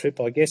of that trip,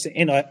 I guess.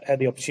 And I had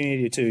the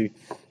opportunity to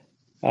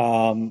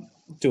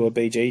do a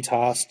BG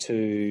task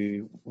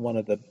to one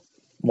of the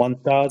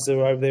one-stars that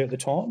were over there at the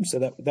time. So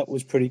that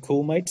was pretty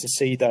cool, mate, to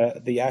see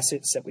the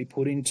assets that we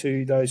put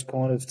into those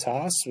kind of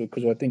tasks,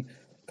 because I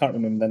can't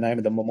remember the name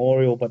of the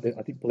memorial, but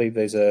I believe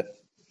there's the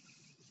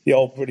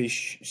old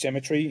British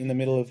cemetery in the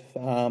middle of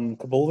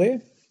Kabul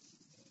there.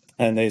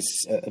 And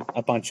there's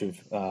a bunch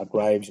of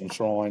graves and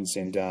shrines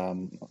and,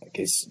 I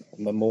guess,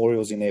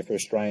 memorials in there for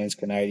Australians,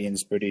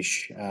 Canadians,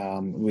 British,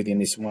 within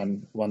this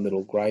one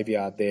little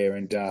graveyard there.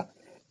 And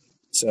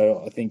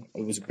so I think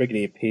it was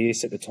Brigadier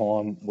Pearce at the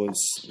time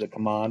was the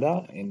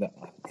commander. And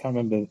I can't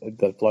remember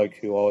the bloke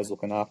who I was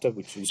looking after,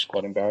 which is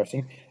quite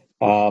embarrassing.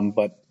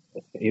 But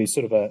it was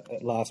sort of a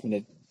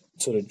last-minute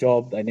sort of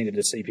job. They needed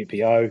a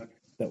CPPO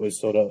that was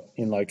sort of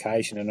in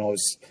location, and I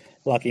was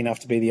lucky enough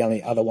to be the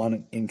only other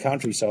one in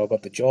country, so I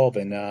got the job.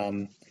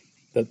 And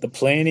the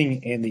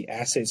planning and the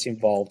assets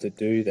involved to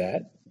do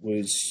that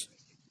was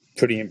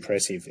pretty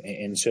impressive,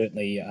 and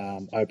certainly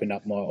opened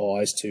up my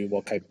eyes to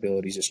what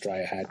capabilities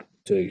Australia had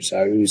too.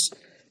 So it was,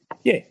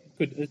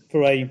 good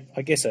for a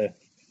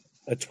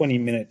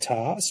 20-minute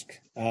task.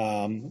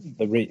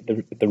 The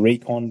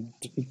recon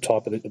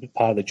type of the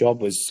part of the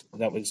job was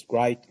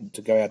great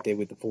to go out there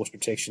with the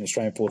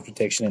Australian Force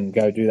Protection, and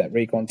go do that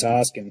recon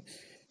task and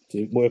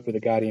to work with the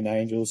Guardian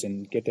Angels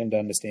and get them to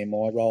understand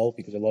my role,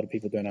 because a lot of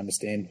people don't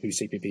understand who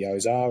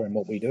CPPOs are and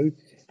what we do.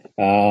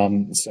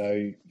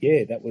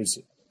 That was,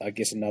 I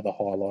guess, another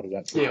highlight of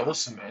that. Yeah,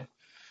 awesome, man.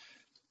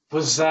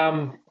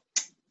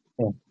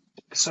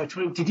 So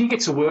did you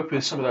get to work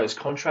with some of those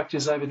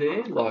contractors over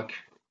there, like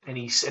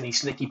any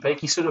sneaky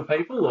peeky sort of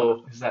people,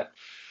 or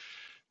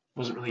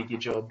wasn't really your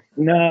job?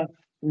 No,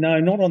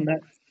 not on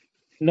that.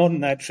 Not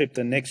on that trip.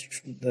 The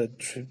next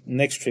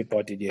trip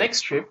I did, yeah.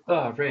 Next trip?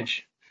 Oh, Reg.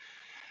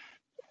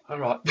 All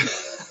right.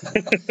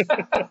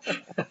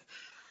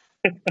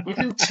 You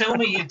didn't tell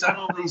me you'd done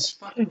all these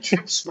fucking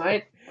trips,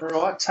 mate. All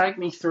right, take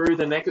me through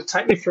the next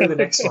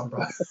one,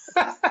 bro.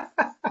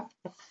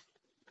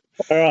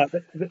 All right,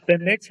 the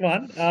next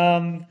one.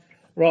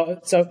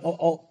 Right,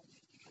 so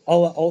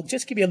I'll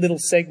just give you a little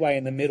segue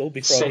in the middle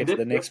before I get to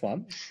the next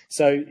one.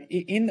 So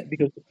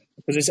because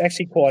it's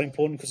actually quite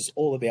important, because it's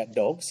all about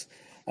dogs.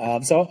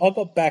 So I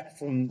got back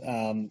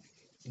from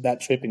that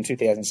trip in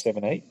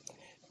 2017.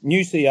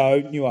 New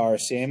CEO, new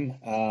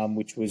RSM,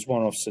 which was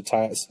Warrant Officer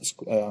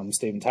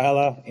Stephen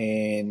Taylor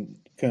and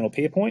Colonel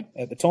Pierpoint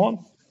at the time.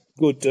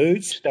 Good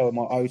dudes. They were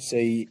my OC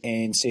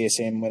and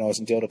CSM when I was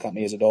in Delta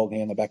Company as a dog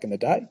handler back in the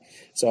day.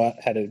 So I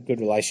had a good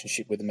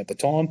relationship with them at the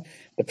time.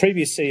 The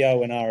previous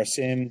CEO and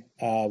RSM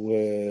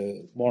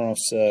were Warrant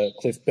Officer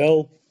Cliff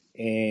Bell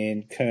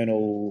and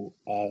Colonel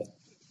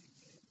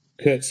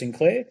Kurt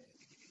Sinclair.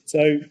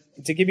 So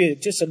to give you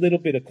just a little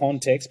bit of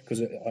context,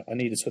 because I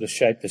need to sort of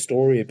shape the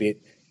story a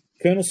bit,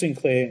 Colonel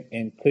Sinclair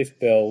and Cliff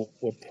Bell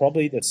were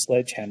probably the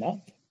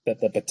sledgehammer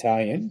that the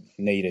battalion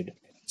needed.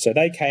 So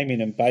they came in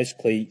and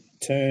basically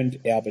turned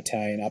our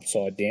battalion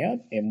upside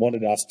down and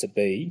wanted us to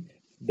be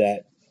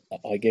that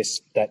I guess,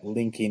 that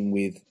link in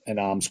with an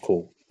arms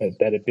corps,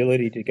 that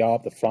ability to go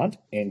up the front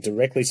and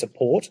directly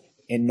support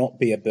and not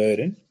be a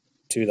burden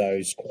to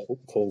those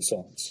call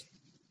signs.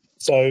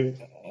 So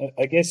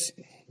I guess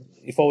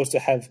if I was to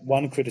have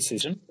one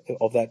criticism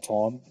of that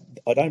time,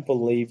 I don't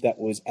believe that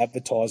was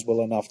advertised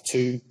well enough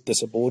to the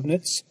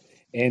subordinates,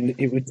 and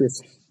it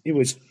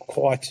was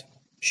quite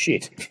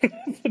shit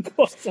for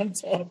quite some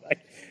time.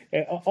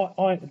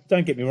 I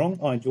don't get me wrong,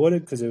 I enjoyed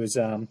it because it was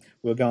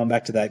we were going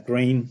back to that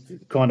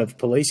green kind of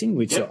policing,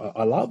 which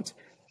I loved.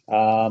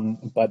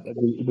 But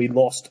we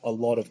lost a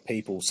lot of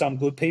people, some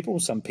good people,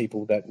 some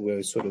people that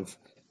were sort of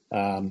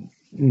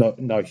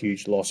no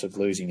huge loss of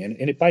losing. And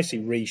it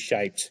basically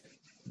reshaped,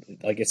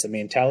 I guess, the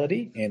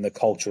mentality and the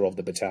culture of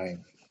the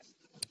battalion.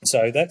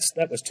 So that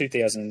was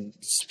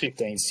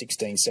 2015,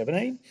 16,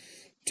 17.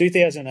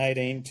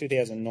 2018,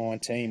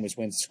 2019 was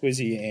when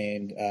Squizzy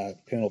and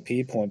Colonel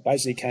Pierpoint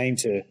basically came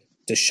to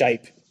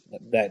shape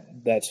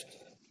that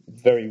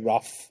very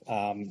rough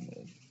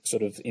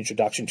sort of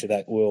introduction to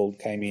that world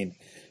came in.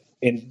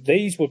 And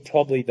these were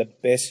probably the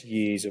best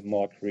years of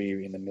my career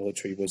in the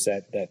military, was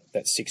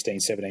that 16,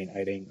 17,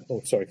 18,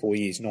 4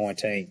 years,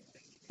 19.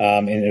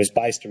 And it was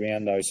based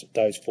around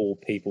those four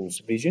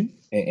people's vision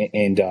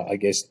and I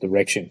guess,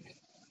 direction.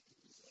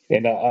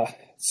 And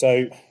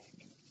so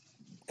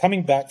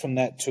coming back from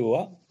that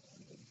tour,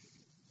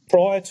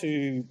 prior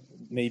to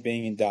me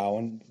being in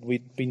Darwin,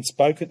 we'd been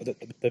spoken.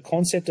 The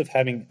concept of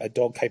having a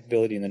dog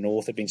capability in the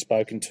north had been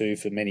spoken to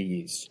for many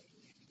years,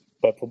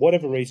 but for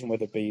whatever reason,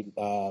 whether it be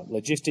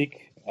logistic,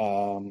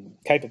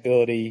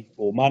 capability,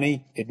 or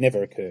money, it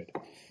never occurred.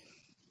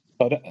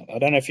 I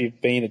don't know if you've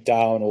been at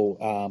Darwin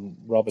or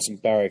Robertson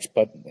Barracks,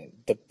 but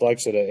the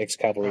blokes that are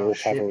ex-cavalry or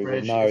cavalry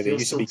will know there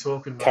used to be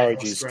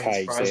Courage's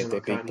cage. They're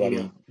big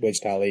bloody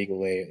wedge-tail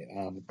eagle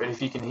there. But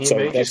if you can hear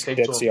me, that's just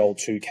keep the old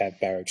 2-Cav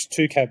Barracks.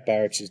 2-Cav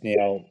Barracks is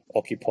now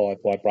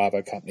occupied by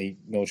Bravo Company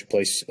Military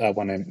Police,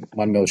 one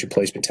Military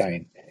Police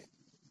Battalion.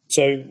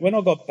 So when I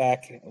got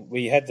back,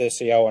 we had the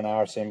CO and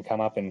RSM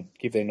come up and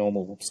give their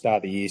normal start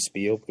of the year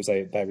spiel because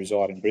they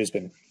reside in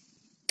Brisbane.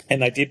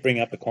 And they did bring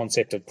up the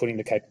concept of putting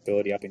the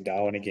capability up in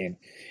Darwin again.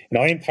 And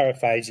I am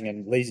paraphrasing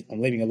and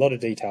I'm leaving a lot of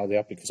details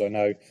out because I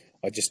know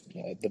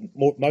the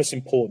most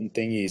important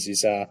thing is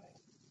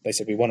they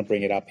said, we want to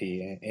bring it up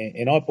here.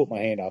 And I put my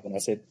hand up and I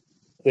said,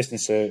 listen,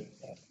 sir,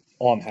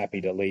 I'm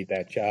happy to lead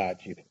that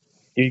charge. If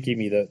you give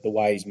me the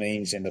ways,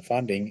 means and the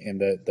funding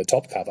and the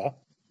top cover,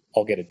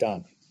 I'll get it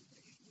done.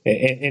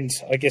 And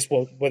I guess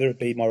whether it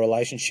be my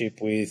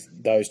relationship with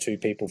those two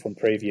people from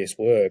previous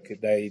work,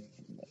 they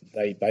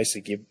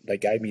basically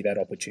gave me that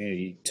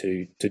opportunity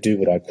to do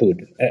what I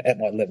could at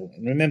my level.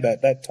 And remember,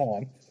 at that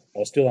time, I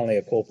was still only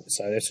a corporal,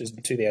 so this was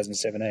in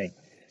 2017.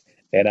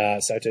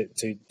 And so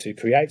to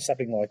create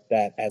something like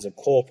that as a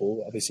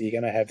corporal, obviously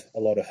you're going to have a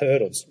lot of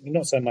hurdles.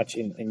 Not so much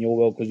in your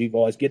world because you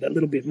guys get a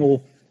little bit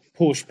more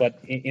push, but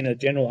in a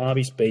general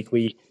army speak,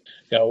 we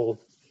go, well,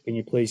 can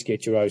you please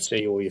get your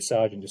OC or your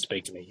sergeant to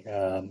speak to me?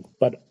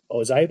 But I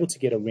was able to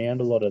get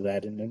around a lot of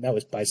that, and that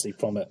was basically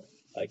from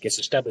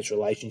established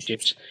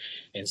relationships.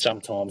 And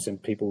sometimes,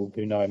 and people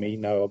who know me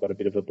know I've got a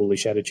bit of a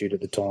bullish attitude at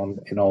the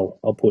time, and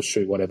I'll push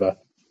through whatever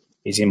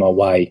is in my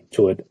way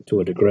to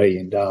a degree.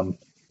 And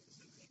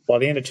by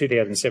the end of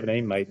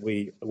 2017, mate,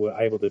 we were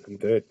able to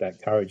convert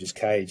that Courage's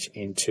cage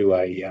into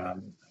a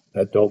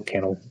dog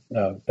kennel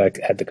that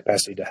had the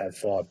capacity to have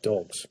 5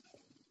 dogs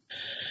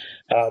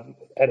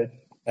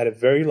at a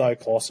very low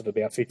cost of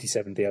about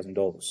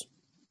 $57,000.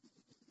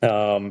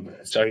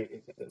 So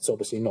it's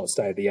obviously not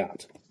state of the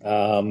art.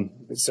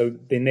 So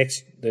the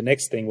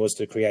next thing was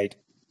to create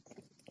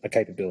a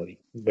capability.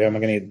 Where am I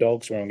going to get the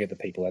dogs? Where am I going to get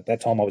the people? At that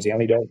time, I was the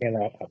only dog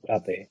handler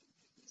up there.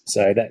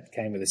 So that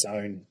came with its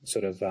own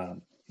sort of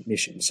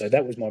mission. So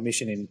that was my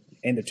mission in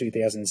end of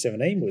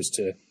 2017, was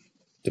to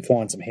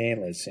find some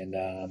handlers. And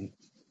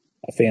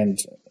I found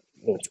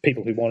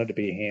people who wanted to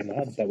be a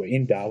handler that were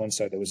in Darwin,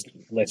 so there was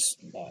less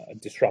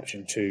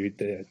disruption to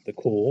the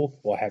corps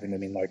by having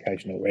them in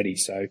location already.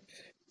 So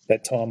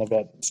that time I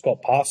got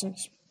Scott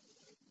Parsons,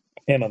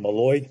 Emma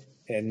Malloy,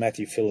 and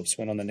Matthew Phillips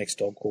went on the next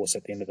dog course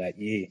at the end of that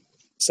year,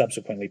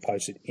 subsequently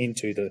posted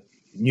into the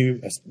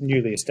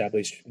newly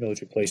established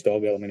military police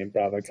dog element in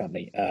Bravo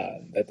Company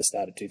at the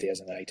start of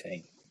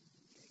 2018.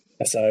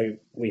 So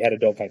we had a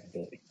dog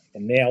capability,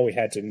 and now we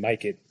had to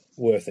make it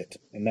worth it,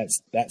 and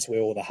that's where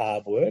all the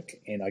hard work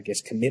and I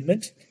guess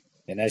commitment.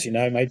 And as you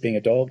know, mate, being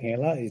a dog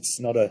handler, it's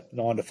not a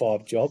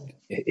 9-to-5 job.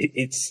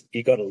 It's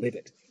you got to live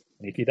it,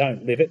 and if you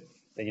don't live it,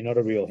 then you're not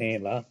a real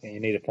handler, and you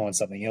need to find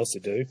something else to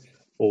do,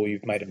 or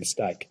you've made a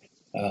mistake.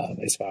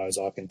 As far as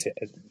I'm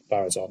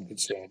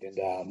concerned,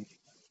 and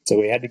so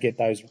we had to get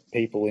those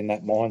people in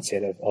that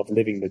mindset of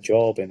living the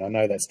job. And I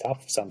know that's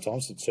tough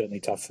sometimes. It's certainly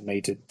tough for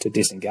me to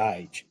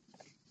disengage.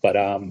 But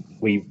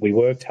we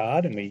worked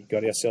hard, and we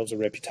got ourselves a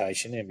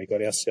reputation, and we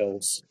got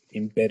ourselves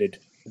embedded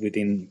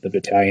within the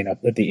battalion,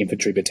 the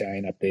infantry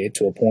battalion up there,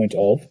 to a point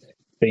of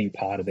being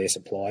part of their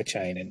supply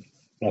chain. And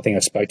I think I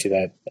spoke to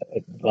that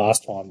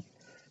last time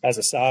as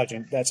a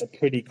sergeant, that's a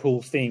pretty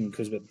cool thing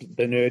because the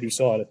nerdy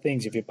side of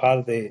things, if you're part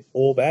of their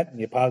orbit and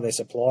you're part of their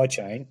supply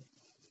chain,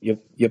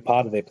 you're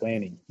part of their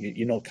planning.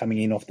 You're not coming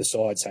in off the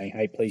side saying,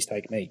 "Hey, please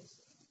take me."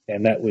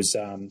 And that was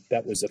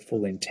the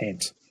full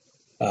intent.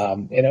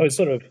 And it was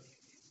sort of,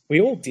 we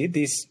all did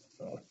this,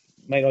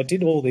 mate. I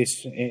did all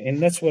this, and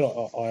that's what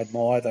I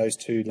admire those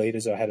two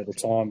leaders I had at the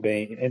time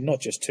being, and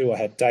not just two. I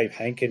had Dave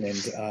Hankin,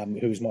 and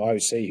who was my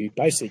OC, who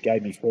basically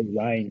gave me free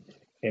reign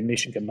and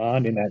mission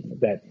command in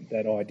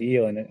that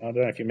ideal. And I don't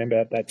know if you remember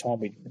at that time,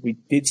 we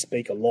did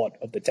speak a lot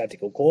of the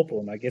tactical corporal,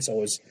 and I guess I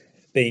was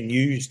being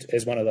used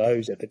as one of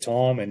those at the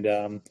time. And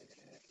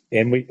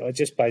I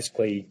just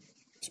basically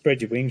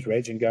spread your wings,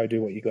 Reg, and go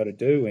do what you got to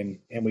do,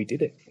 and we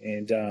did it.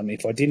 And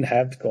if I didn't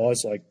have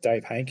guys like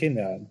Dave Hankin,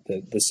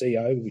 the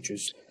CO, which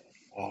was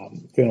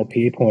Colonel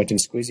Pierpoint and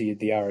Squizzy at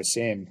the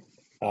RSM,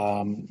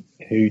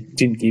 who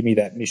didn't give me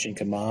that mission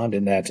command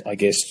and that, I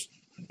guess,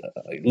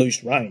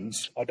 loose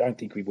reins, I don't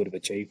think we would have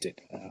achieved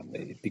it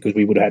because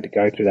we would have had to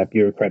go through that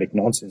bureaucratic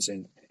nonsense,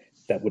 and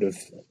that would have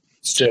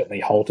certainly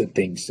halted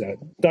things. So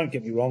don't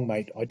get me wrong,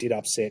 mate. I did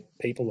upset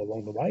people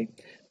along the way.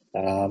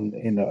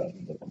 And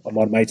I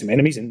might have made some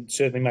enemies and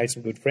certainly made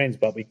some good friends,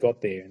 but we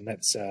got there, and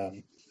that's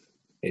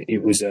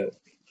it was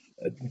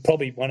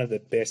probably one of the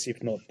best,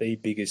 if not the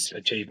biggest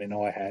achievement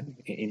I had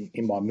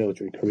in my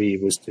military career,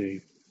 was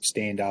to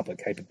stand up a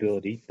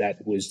capability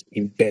that was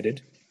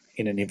embedded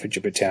in an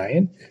infantry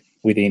battalion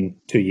within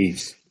 2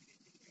 years.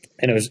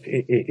 And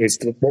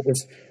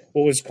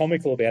what was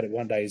comical about it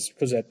one day is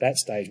because at that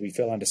stage we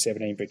fell under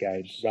 17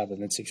 Brigade rather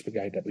than 6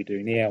 Brigade that we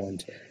do now,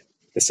 and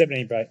the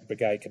 17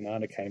 Brigade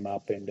commander came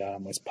up, and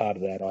as part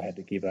of that I had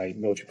to give a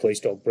military police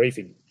dog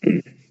briefing.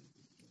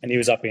 And he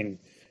was up in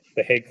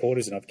the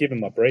headquarters, and I've given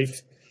my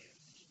brief,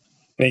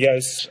 and he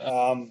goes,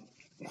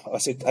 I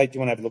said, "Hey, do you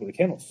want to have a look at the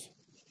kennels?"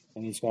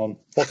 And he's gone,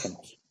 "What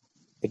kennels?"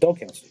 "The dog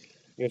kennels."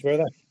 He goes, "Where are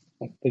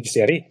they?" "They're just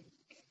out here."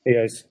 He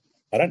goes,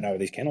 "I don't know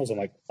these kennels." I'm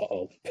like,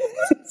 "Uh-oh."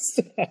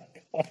 So,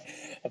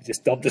 I've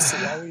just dubbed the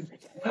CO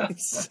in.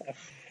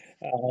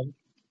 So,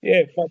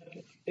 yeah, but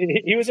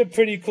he was a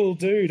pretty cool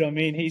dude. I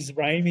mean, he's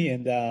Ramey,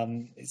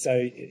 and so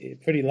a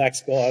pretty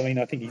lax guy. I mean,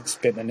 I think he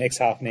spent the next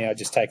half an hour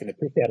just taking the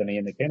piss out of me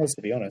in the kennels,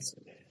 to be honest.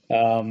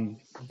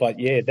 But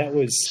yeah, that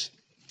was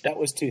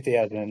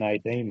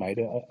 2018, mate.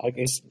 I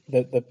guess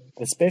the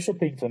special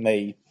thing for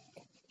me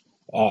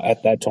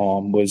at that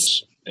time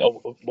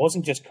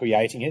wasn't just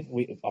creating it.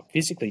 I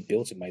physically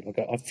built it, mate. Like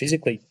I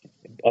physically,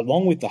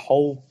 along with the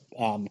whole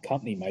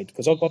company, mate,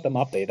 because I got them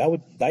up there.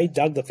 They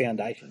dug the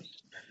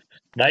foundations.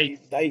 They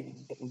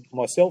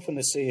myself and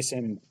the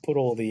CSM put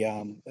all the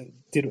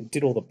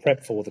did all the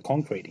prep for the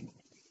concreting.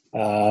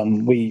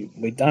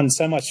 We done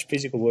so much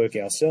physical work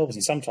ourselves,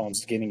 and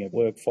sometimes getting at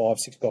work 5,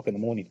 6 o'clock in the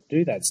morning to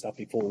do that stuff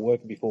before work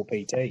and before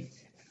PT.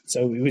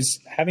 So it was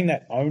having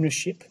that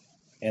ownership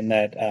and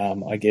that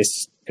I guess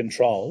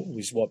control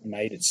was what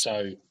made it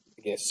so,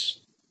 I guess,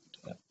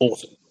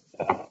 awesome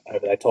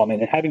over that time,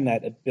 and having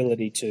that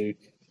ability to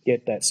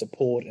get that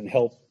support and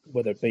help,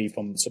 whether it be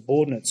from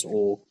subordinates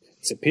or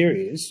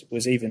superiors,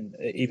 was even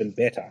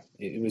better.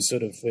 It was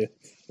sort of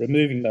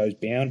removing those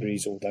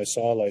boundaries or those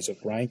silos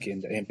of rank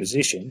and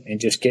position, and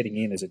just getting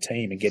in as a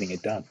team and getting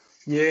it done.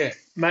 Yeah,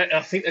 mate,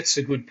 I think that's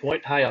a good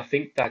point. Hey, I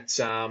think that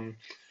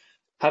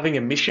having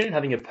a mission,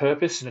 having a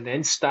purpose and an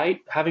end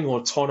state, having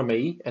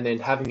autonomy, and then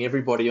having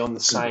everybody on the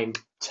same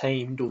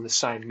team doing the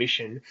same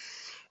mission.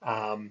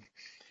 I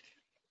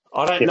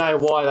don't know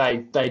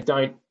why they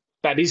don't.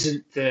 That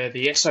isn't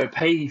the SOP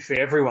for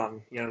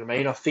everyone. You know what I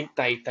mean? I think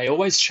they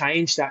always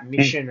change that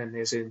mission, and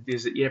there's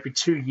every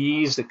 2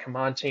 years the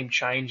command team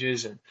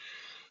changes,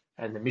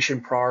 and the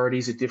mission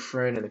priorities are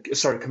different,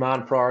 and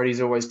command priorities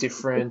are always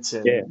different,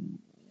 and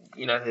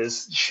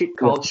there's shit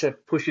culture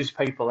pushes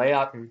people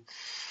out, and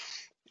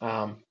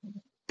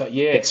but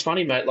yeah, it's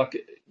funny, mate. Like,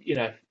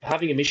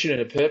 having a mission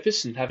and a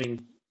purpose and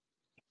having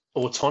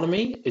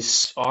autonomy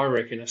is, I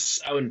reckon, is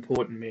so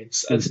important, man.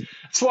 That's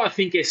why I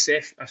think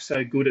SF are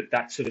so good at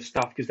that sort of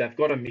stuff, because they've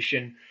got a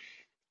mission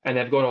and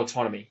they've got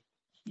autonomy.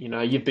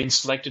 You've been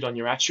selected on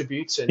your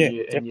attributes, and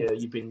you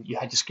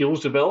had your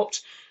skills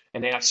developed,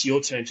 and now it's your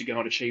turn to go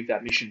and achieve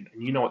that mission,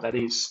 and you know what that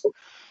is.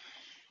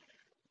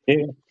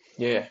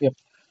 Yeah.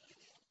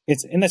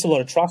 And there's a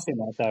lot of trust in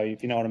that, though,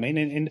 if you know what I mean.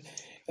 And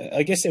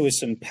I guess there was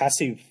some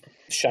passive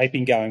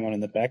shaping going on in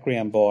the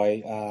background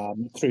by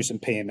through some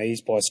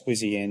PMEs by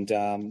Squizzy and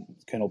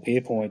Colonel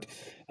Pierpoint.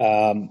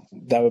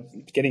 They were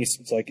getting,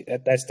 like,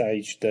 at that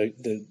stage, the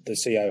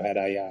CO had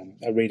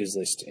a readers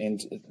list,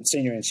 and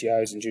senior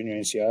NCOs and junior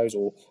NCOs,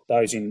 or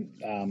those in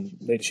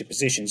leadership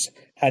positions,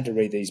 had to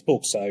read these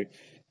books. So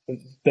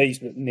these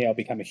now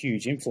become a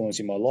huge influence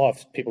in my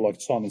life. People like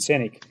Simon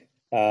Senek,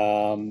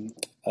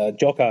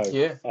 Jocko,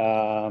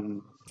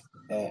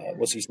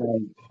 what's his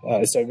name?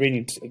 So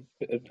reading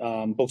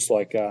books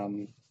like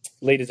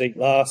Leaders Eat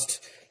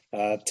Last,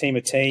 Team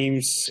of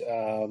Teams,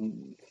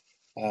 and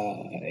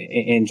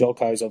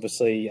Jocko's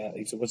obviously,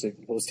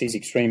 what's his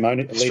extreme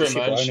leadership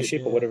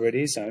ownership, or whatever it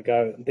is. So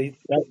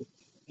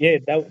yeah,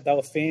 they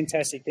were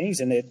fantastic things,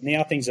 and they're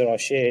now things that I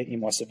share in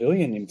my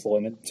civilian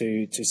employment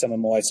to some of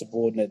my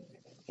subordinate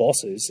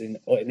bosses and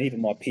even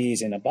my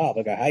peers and above.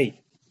 I go,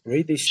 hey,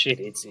 read this shit.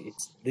 It's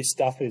this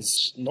stuff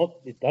is not.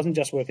 It doesn't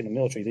just work in the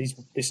military.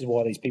 This is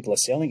why these people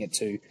are selling it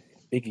to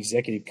big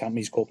executive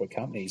companies, corporate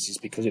companies, is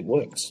because it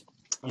works.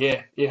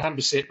 Yeah,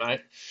 100%,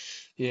 mate.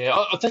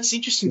 Yeah, that's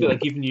interesting that they're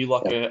giving you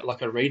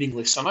like a reading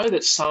list. I know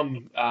that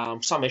some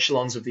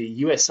echelons of the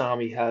U.S.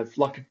 Army have,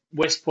 like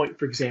West Point,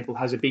 for example,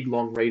 has a big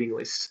long reading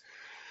list.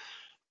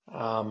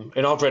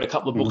 And I've read a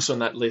couple of books on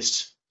that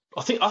list.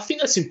 I think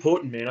that's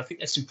important, man. I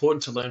think that's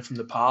important to learn from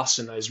the past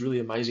and those really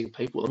amazing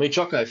people. I mean,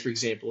 Jocko, for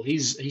example,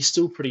 he's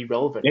still pretty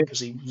relevant Yeah,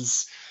 because he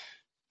was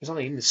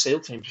only in the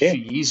SEAL team a yeah,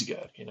 few years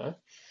ago. You know.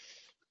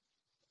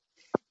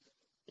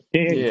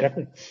 yeah, Yeah.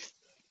 exactly.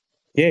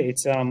 Yeah,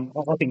 it's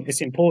I think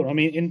it's important. I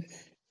mean,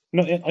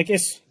 no, I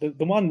guess the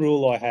one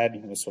rule I had,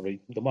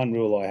 the one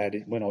rule I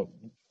had when I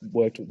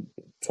worked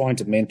trying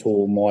to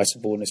mentor my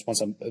subordinates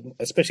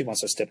especially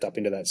once I stepped up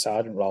into that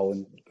sergeant role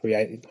and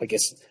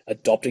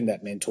adopting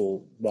that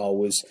mentor role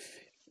was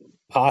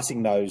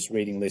passing those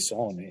reading lists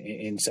on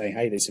and saying,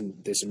 hey, there's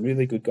some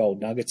really good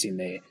gold nuggets in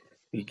there.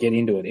 You get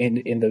into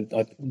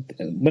it.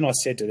 When I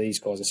said to these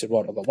guys, I said,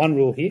 right, I've got one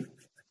rule here.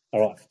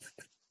 All right.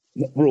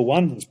 Rule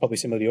one is probably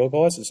similar to your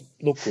guys: is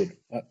look good,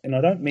 and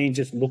I don't mean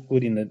just look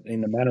good in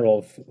the manner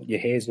of your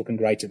hair's looking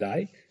great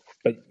today,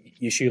 but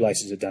your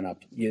shoelaces are done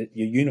up, your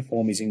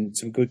uniform is in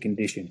some good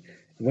condition.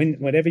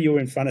 Whenever you're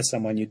in front of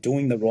someone, you're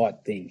doing the right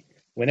thing.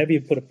 Whenever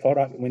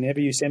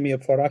you send me a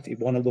product, you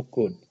want to look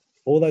good.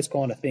 All those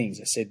kind of things.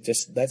 I said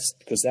that's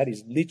because that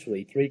is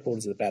literally 3/4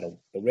 of the battle.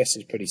 The rest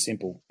is pretty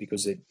simple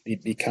because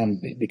it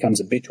becomes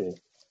habitual,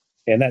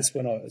 and that's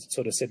when I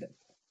sort of said,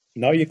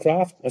 know your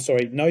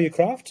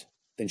craft.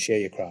 Then share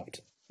your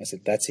craft. I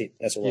said, that's it.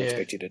 That's all I Yeah.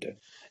 expect you to do.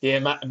 Yeah,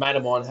 a mate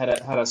of mine had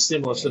a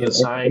similar sort of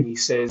saying. He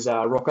says,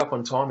 "Rock up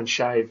on time and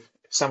shave.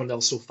 Someone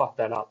else will fuck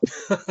that up."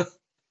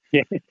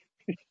 Yeah,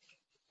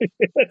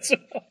 that's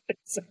right.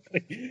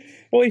 Exactly.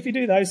 Well, if you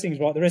do those things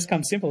right, the rest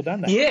comes simple,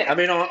 doesn't they? Yeah, I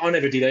mean, I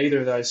never did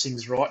either of those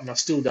things right, and I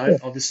still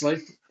don't, obviously.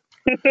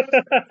 But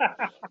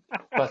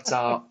I'm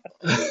stubborn,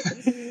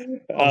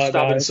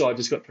 No, so I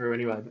just got through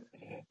anyway.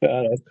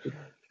 no,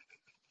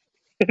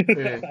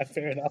 Yeah, no,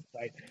 fair enough,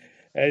 mate.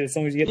 As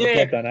long as you get the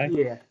yeah, job done, eh?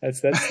 yeah.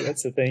 That's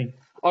the thing.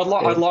 I'd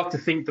Yeah. like to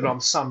think that I'm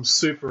some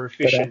super But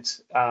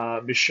efficient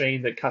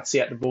machine that cuts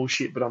out the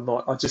bullshit, but I'm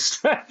not. I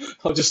just I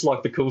just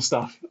like the cool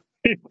stuff.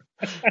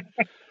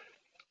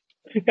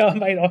 yeah,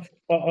 mate,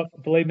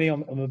 believe me,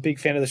 I'm a big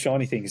fan of the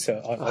shiny things, so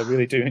I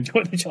really do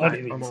enjoy the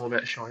shiny Mate, I'm things. all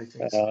about shiny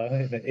things.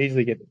 They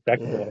easily get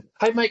distracted by Yeah. it.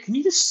 Hey, mate, can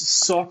you just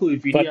cycle your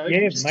But video? Can yeah,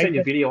 you just mate, turn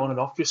your video on and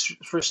off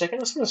just for a second? I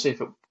just want to see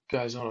if it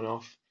goes on and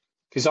off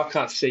because I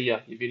can't see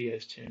your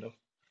video's turned off.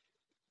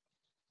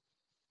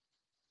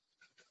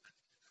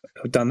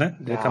 I've done that.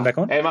 Did it come Nah, back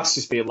on? it must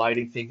just be a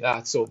loading thing.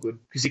 It's all good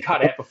because you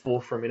cut out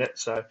before for a minute,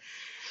 so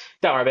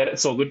don't worry about it.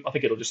 It's all good. I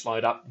think it'll just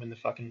load up when the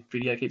fucking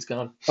video keeps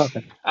going.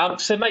 Okay.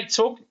 So mate,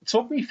 talk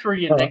me through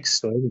your All right. next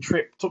So,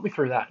 trip. Talk me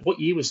through that.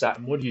 What year was that,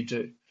 and what did you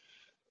do?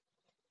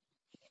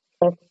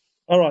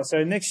 all right.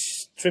 So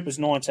next trip was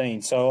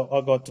 19. So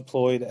I got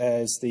deployed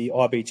as the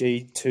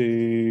IBG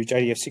to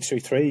JDF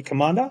 633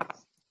 commander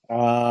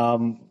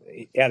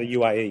out of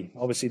UAE.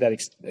 Obviously, that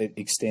it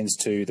extends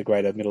to the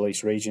greater Middle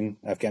East region: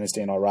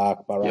 Afghanistan,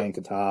 Iraq, Bahrain,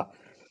 Yep. Qatar.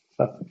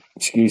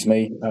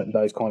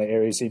 Those kind of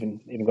areas. Even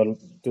got to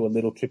do a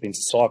little trip into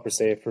Cyprus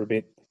there for a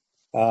bit.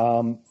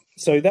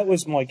 So that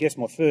was my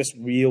first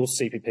real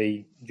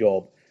CPP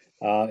job.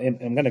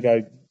 And I'm going to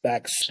go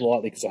back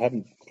slightly because I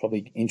haven't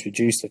probably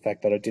introduced the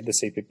fact that I did the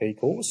CPP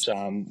course,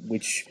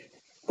 which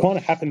kind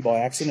of happened by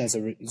accident as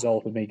a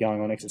result of me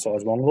going on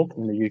exercise long look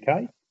in the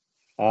UK.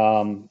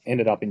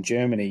 Ended up in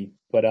Germany,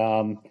 but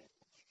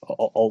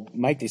I'll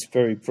make this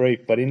very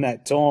brief. But in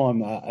that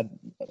time, I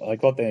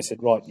got there and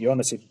said, right, you're on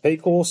the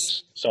CPP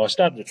course. So I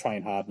started to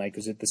train hard, mate,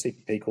 because the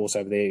CPP course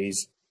over there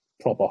is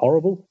proper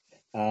horrible.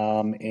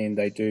 And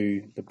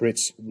the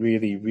Brits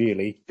really,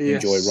 really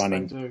enjoy Yes, they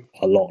running do.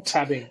 a lot.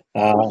 Tabbing.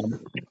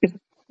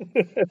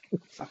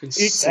 Fucking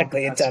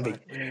Exactly, and psychopaths, tabbing.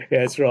 mate. Yeah,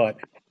 that's right.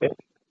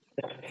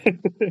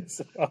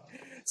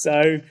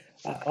 So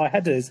I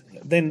had to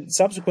then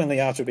subsequently,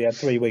 after about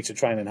 3 weeks of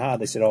training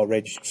hard, they said, oh,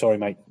 Reg, sorry,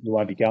 mate, you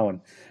won't be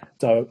going.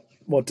 So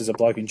what does a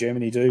bloke in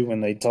Germany do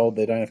when they're told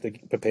they don't have to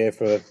prepare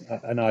for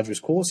an arduous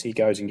course? He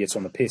goes and gets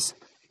on the piss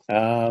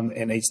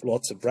and eats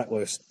lots of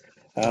bratwurst.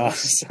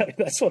 So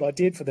that's what I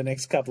did for the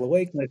next couple of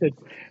weeks. And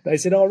they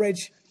said, oh, Reg,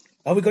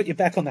 we got you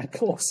back on that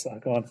course. I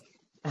gone,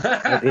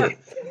 oh, dear.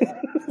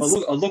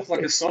 I look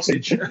like a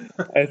sausage.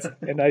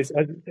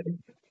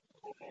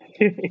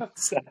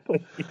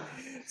 Exactly.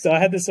 So I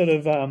had to sort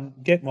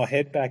of get my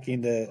head back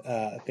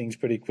into things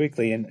pretty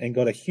quickly and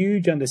got a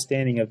huge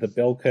understanding of the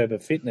bell curve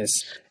of fitness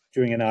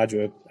during an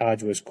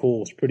arduous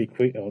course pretty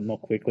quick, or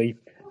not quickly,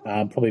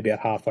 probably about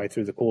halfway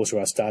through the course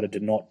where I started to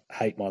not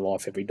hate my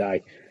life every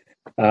day.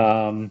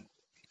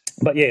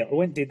 But yeah, I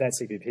went and did that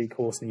CPP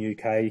course in the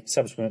UK,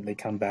 subsequently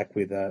come back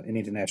with an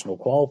international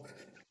qual.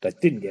 that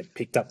didn't get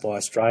picked up by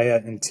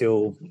Australia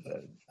until,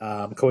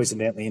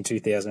 coincidentally, in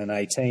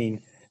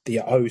 2018, the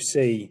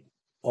OC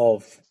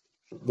of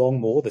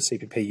Longmoor, the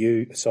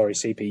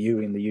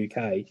CPU in the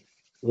UK,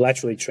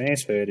 laterally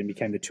transferred and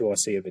became the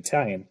 2IC of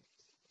Battalion,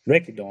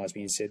 recognised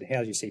me and said,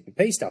 "How's your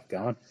CPP stuff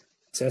going?"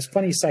 So it's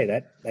funny you say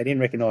that. They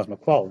didn't recognise my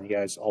qual. And he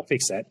goes, "I'll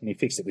fix that." And he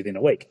fixed it within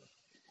a week.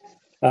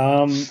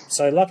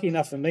 So lucky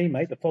enough for me,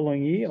 mate, the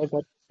following year I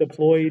got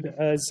deployed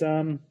as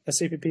a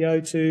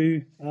CPPO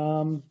to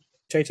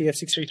JTF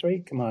 633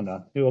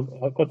 Commander, who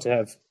I got to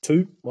have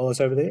two while I was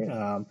over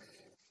there,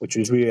 which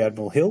was Rear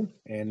Admiral Hill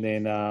and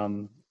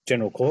then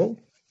General Coyle.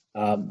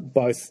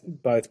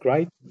 Both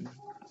great,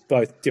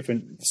 both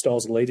different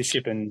styles of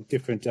leadership and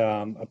different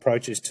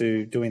approaches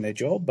to doing their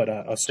job. But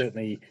I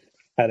certainly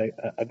had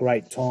a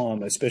great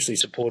time, especially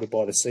supported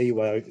by the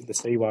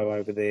CWO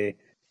over there.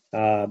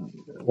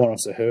 One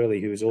officer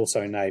Hurley, who was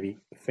also Navy,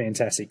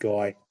 fantastic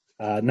guy,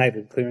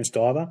 naval clearance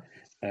diver,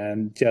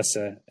 and just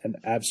an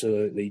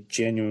absolutely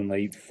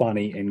genuinely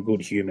funny and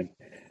good human,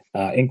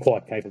 and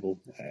quite capable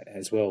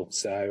as well.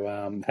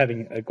 So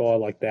having a guy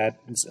like that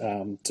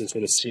to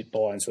sort of sit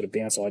by and sort of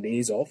bounce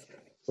ideas off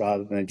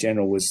rather than a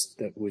general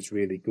was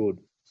really good.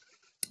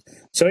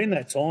 So in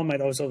that time,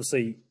 mate, I was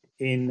obviously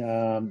in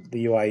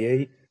the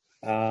UAE,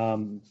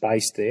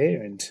 based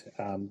there, and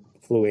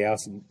flew out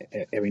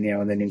every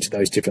now and then into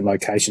those different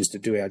locations to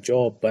do our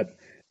job. But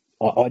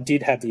I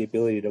did have the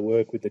ability to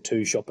work with the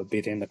two shop a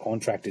bit and the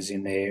contractors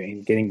in there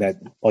in getting that,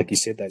 like you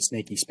said, that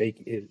sneaky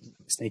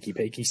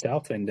peeky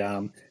stuff, and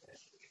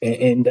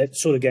that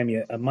sort of gave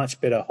me a much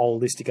better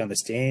holistic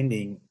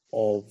understanding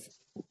of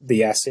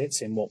the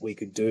assets and what we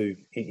could do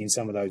in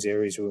some of those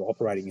areas we were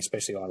operating,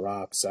 especially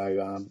Iraq.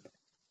 So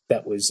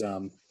that was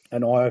an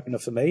eye-opener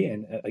for me,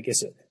 and I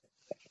guess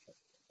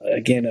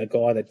again, a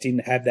guy that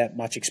didn't have that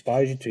much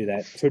exposure to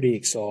that, pretty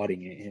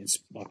exciting. And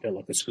I felt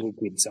like a school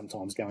kid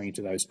sometimes going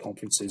into those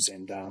conferences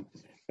and going,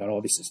 "Oh,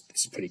 this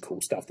is pretty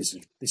cool stuff. This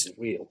is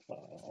real.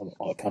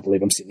 I can't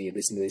believe I'm sitting here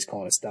listening to this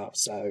kind of stuff."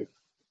 So,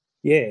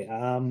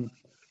 yeah,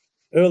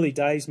 early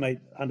days, mate,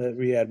 under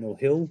Rear Admiral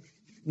Hill,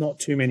 not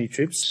too many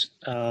trips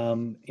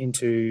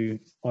into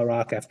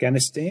Iraq,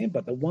 Afghanistan,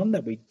 but the one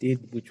that we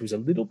did, which was a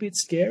little bit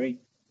scary,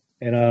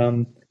 and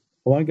I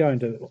won't go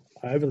into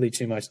overly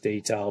too much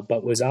detail,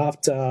 but was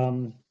after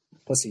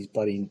what's his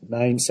bloody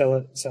name?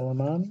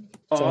 Soleimani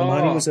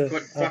was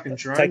fucking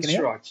drone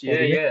strikes.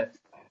 Yeah.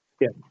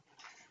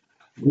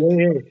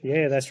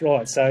 Yeah, that's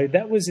right. So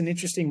that was an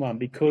interesting one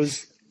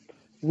because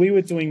we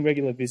were doing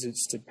regular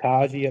visits to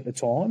Taji at the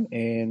time,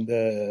 and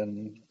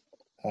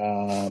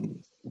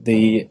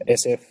the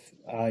SF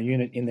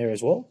unit in there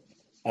as well,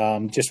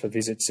 just for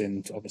visits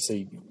and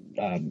obviously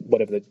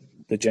whatever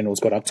the generals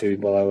got up to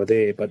while they were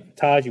there. But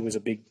Taji was a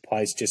big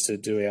place just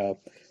to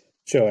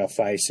show our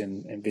face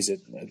and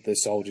visit the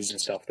soldiers and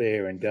stuff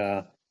there. And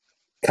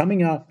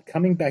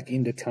coming back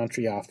into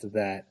country after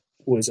that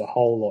was a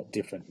whole lot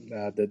different.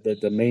 The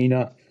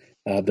demeanour,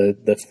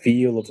 the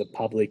feel of the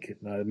public.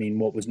 I mean,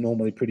 what was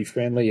normally pretty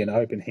friendly and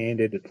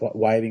open-handed,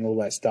 waving, all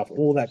that stuff,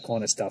 all that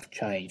kind of stuff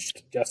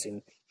changed just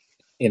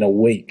in a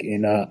week.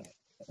 And I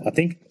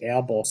think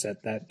our boss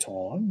at that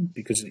time,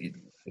 because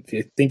if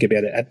you think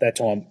about it, at that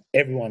time,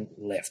 everyone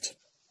left.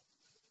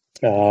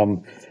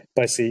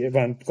 Basically,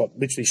 everyone got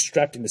literally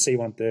strapped into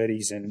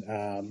C-130s and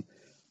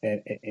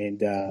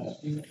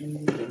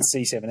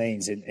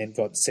C-17s and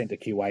got sent to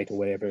Kuwait or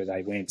wherever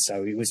they went.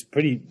 So it was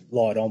pretty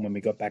light on when we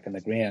got back on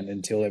the ground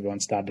until everyone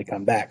started to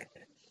come back.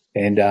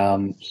 And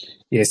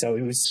so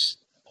it was,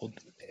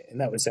 and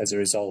that was as a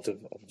result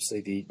of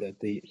obviously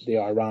the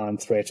Iran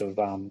threat of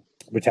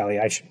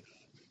retaliation.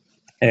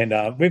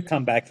 And we've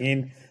come back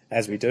in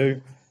as we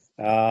do,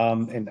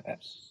 and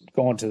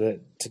gone to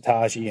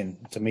Taji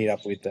and to meet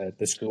up with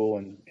the school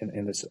and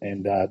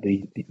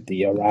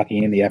the Iraqi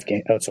and the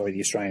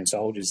Australian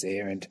soldiers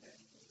there. And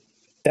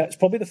that's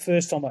probably the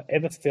first time I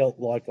ever felt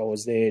like I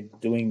was there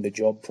doing the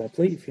job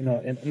properly,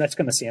 and that's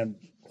going to sound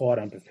quite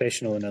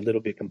unprofessional and a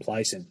little bit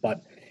complacent,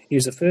 but it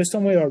was the first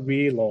time where I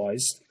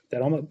realised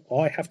that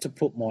I have to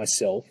put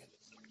myself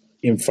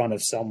in front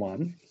of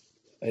someone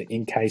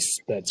in case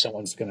that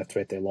someone's going to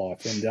threat their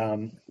life.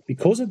 And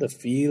because of the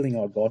feeling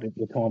I got at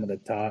the time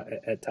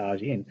at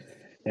Taji, and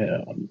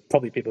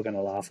probably people are going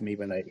to laugh at me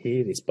when they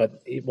hear this, but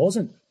it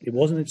wasn't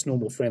its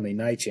normal friendly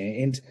nature.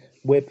 And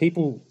where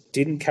people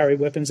didn't carry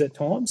weapons at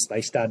times,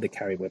 they started to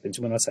carry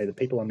weapons. When I say the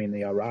people, I mean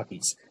the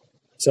Iraqis.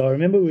 So I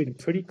remember we were in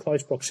pretty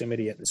close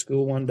proximity at the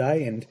school one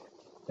day, and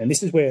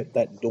this is where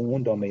that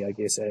dawned on me, I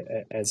guess,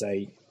 as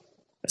a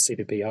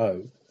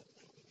CPPO,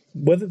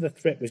 whether the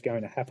threat was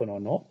going to happen or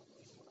not.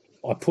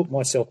 I put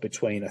myself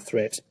between a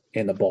threat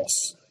and the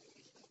boss.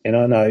 And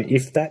I know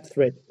if that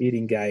threat did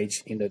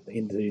engage in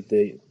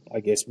the I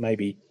guess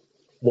maybe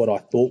what I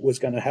thought was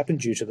going to happen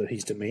due to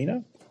his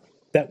demeanour,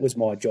 that was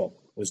my job,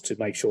 was to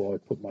make sure I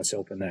put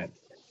myself in that.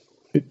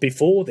 But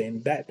before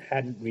then, that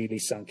hadn't really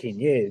sunk in.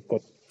 Yeah, it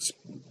got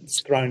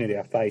thrown at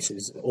our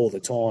faces all the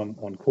time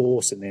on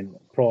course and then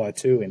prior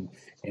to and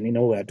in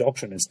all our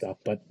doctrine and stuff.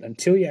 But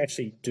until you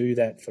actually do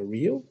that for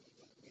real,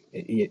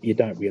 you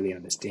don't really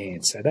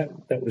understand. So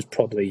that was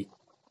probably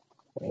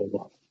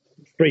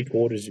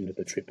 3/4 into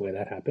the trip where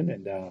that happened,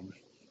 and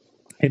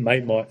it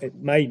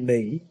made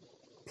me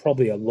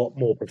probably a lot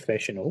more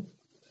professional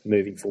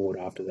moving forward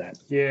after that.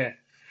 Yeah.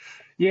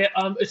 Yeah,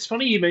 it's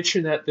funny you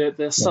mentioned that the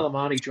Yeah.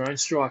 Soleimani drone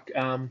strike.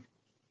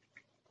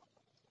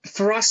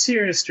 For us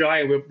here in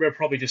Australia, we're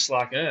probably just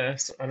like,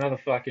 another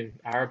fucking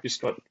Arab just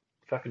got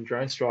fucking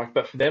drone strike.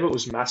 But for them, it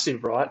was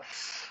massive, right?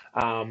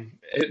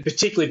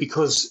 Particularly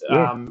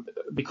Yeah.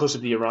 because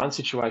of the Iran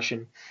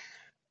situation.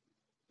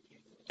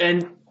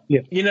 And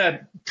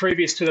Yeah.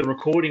 previous to the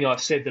recording, I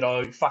said that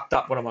I fucked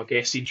up one of my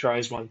guest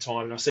intros one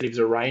time, and I said he was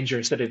a Ranger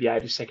instead of the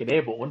 82nd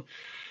Airborne.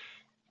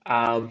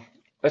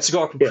 That's a guy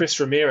called Yeah. Chris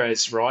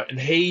Ramirez, right? And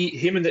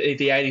him and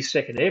the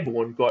 82nd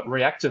Airborne got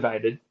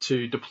reactivated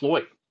to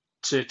deploy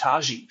to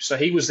Taji. So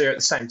he was there at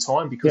the same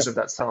time because Yeah. of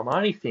that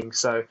Soleimani thing.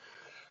 So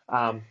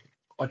I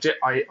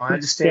Yeah.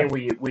 understand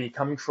where you're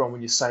coming from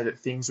when you say that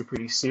things were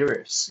pretty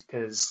serious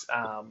because,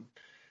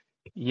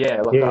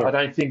 Yeah. I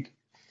don't think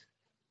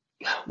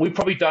we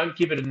probably don't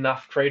give it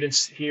enough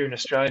credence here in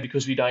Australia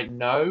because we don't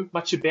know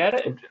much about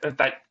it, and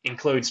that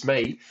includes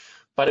me.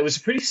 But it was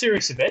a pretty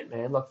serious event,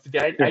 man. Like for the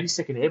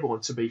 82nd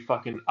Airborne to be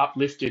fucking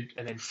uplifted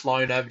and then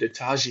flown over to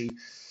Taji,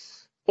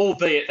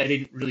 albeit they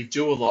didn't really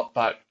do a lot,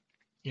 but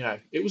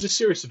it was a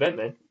serious event,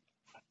 man.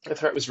 The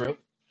threat was real.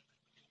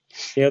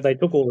 Yeah, they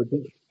took all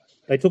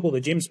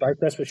the gym space,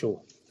 that's for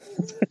sure.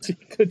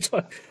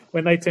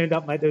 When they turned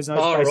up, mate, there was no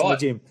Oh, space in the right.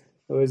 gym.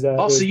 It was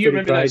Oh, so you pretty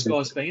remember those crazy.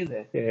 guys being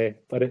there? Yeah,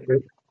 but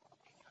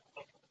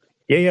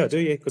yeah, I do,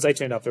 yeah, because they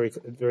turned up very,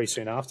 very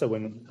soon after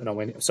when I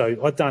went. So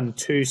I'd done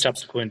 2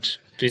 subsequent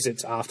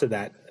visits after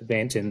that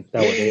event, and they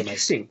were there, mate.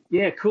 Interesting.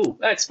 Yeah, cool.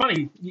 That's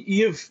funny.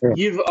 You've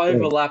Yeah.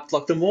 overlapped.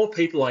 Like the more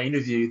people I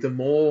interview, the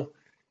more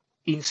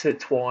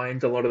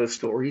intertwined a lot of the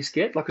stories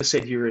get. Like I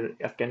said, you're in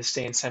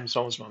Afghanistan, same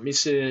time as my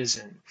missus,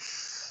 and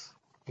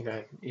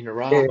in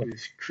Iraq Yeah.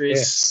 with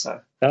Chris.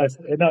 So. No,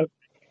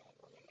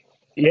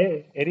 yeah,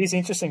 it is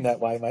interesting that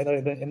way, mate.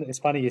 And it's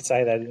funny you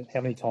say that.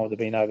 How many times I've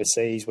been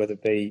overseas, whether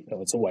it be,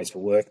 it's always for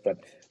work, but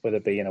whether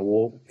it be in a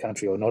war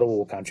country or not a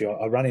war country,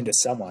 I run into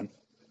someone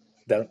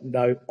that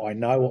I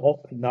know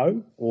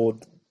or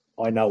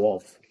I know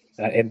of,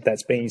 and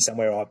that's been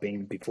somewhere I've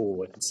been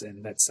before.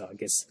 And that's, I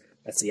guess,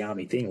 that's the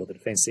army thing or the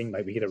defence thing.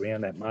 Mate, we get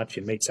around that much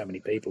and meet so many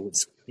people,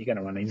 you're going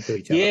to run into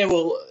each other. Yeah,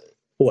 well,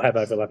 or have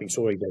overlapping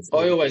stories.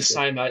 I always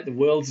say, mate, the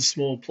world's a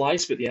small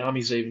place, but the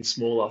army's even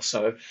smaller.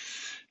 So,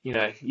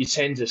 you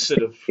tend to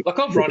sort of, like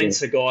I've run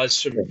into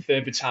guys from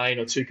 3rd Battalion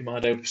or 2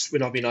 Commando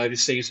when I've been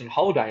overseas on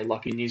holiday,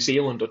 like in New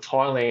Zealand or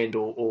Thailand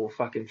or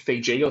fucking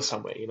Fiji or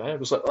somewhere, It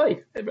was like,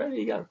 hey, bro, there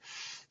you go.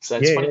 So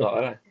it's funny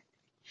like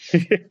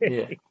that.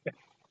 Yeah.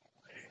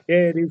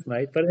 Yeah, it is,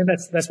 mate. But and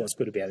that's what's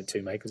good about it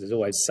too, mate, because there's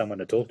always someone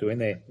to talk to in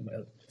there.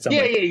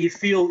 Yeah, you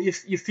feel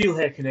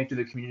how connected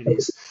the community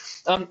is.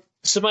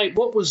 So, mate,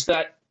 what was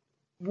that?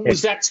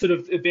 Was that sort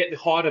of about the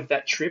height of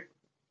that trip?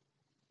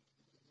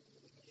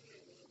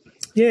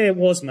 Yeah, it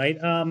was, mate.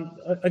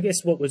 I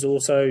guess what was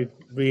also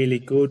really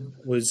good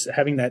was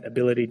having that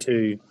ability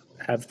to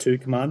have 2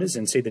 commanders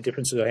and see the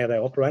differences of how they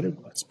operated,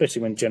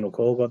 especially when General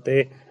Cole got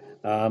there.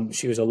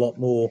 She was a lot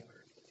more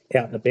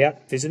out and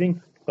about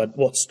visiting, but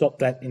what stopped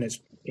that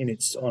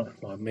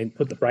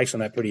put the brakes on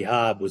that pretty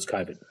hard was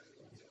COVID.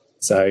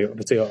 So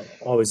obviously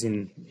I was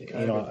in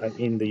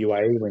the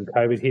UAE when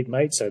COVID hit,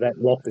 mate. So that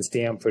locked us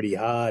down pretty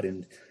hard,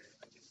 and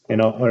I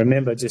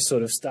remember just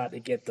sort of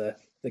starting to get the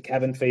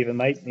cabin fever,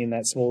 mate, in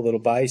that small little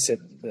base at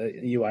the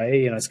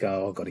UAE, and I just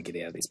go, I've got to get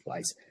out of this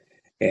place.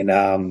 And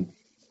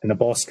the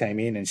boss came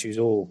in, and she was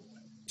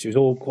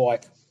all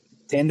quite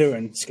tender,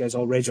 and she goes,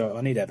 Reg, I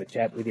need to have a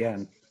chat with you.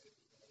 And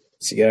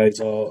she goes,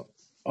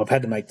 I've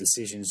had to make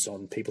decisions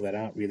on people that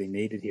aren't really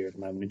needed here at the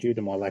moment. And due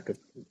to my lack of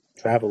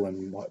travel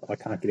and I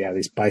can't get out of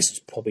this base, there's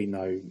probably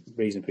no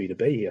reason for you to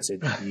be here. I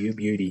said, you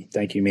beauty.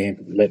 Thank you,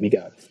 man. Let me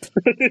go.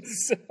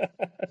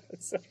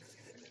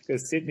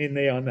 Because sitting in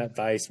there on that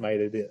base, mate,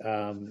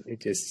 it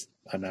just,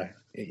 I know,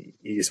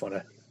 you just want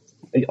to,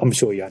 I'm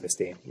sure you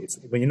understand.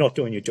 When you're not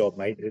doing your job,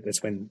 mate,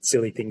 that's when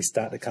silly things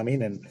start to come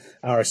in and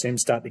RSMs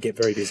start to get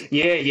very busy.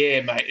 Yeah,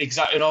 mate,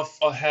 exactly. And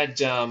I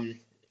had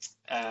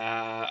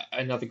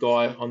another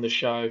guy on the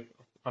show.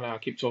 I know I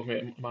keep talking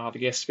about my other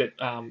guests, but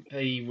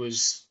he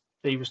was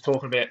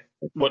talking about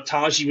what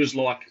Taji was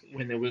like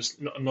when there was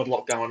not a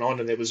lot going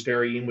on and there was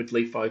very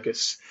inwardly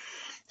focused.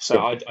 So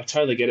I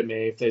totally get it,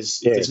 man. If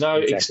there's no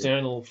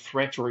external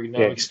threat or no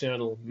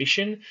external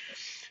mission,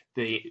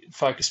 the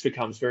focus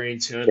becomes very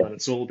internal and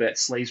it's all about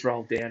sleeves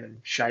rolled down and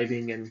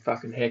shaving and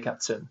fucking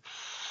haircuts and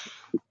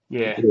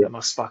that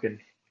must suck.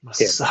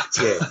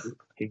 Yeah,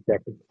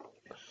 exactly.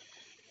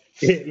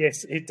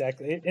 Yes,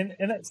 exactly. And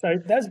that's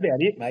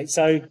about it, mate.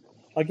 So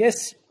I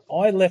guess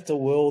I left a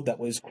world that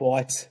was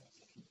quite,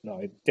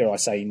 dare I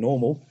say,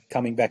 normal,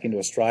 coming back into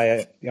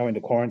Australia, going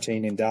to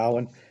quarantine in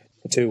Darwin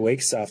for 2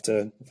 weeks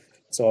after.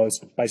 So I was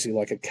basically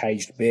like a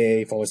caged bear,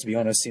 if I was to be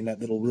honest, in that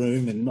little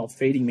room and not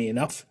feeding me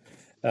enough.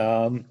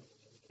 But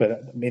But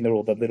I mean, they're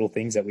all the little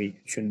things that we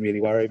shouldn't really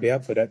worry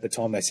about. But at the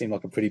time, they seemed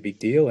like a pretty big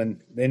deal.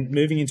 And then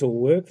moving into a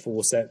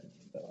workforce that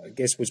I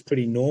guess was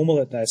pretty normal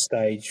at that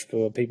stage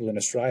for people in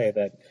Australia,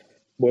 that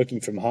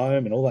working from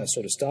home and all that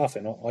sort of stuff.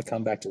 And I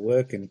come back to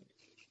work and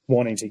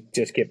wanting to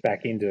just get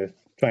back into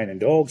training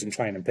dogs and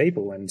training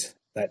people, and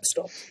that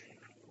stopped.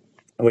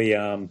 We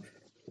had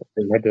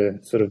to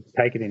sort of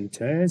take it in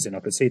turns, and I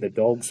could see the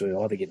dogs were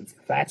either getting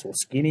fat or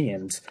skinny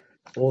and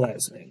all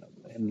that.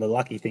 And the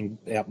lucky thing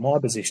about my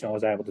position, I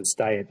was able to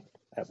stay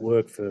at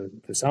work for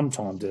some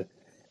time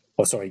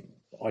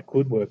I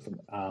could work from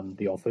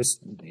the office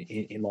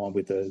in line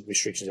with the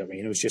restrictions that we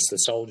in. It was just the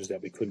soldiers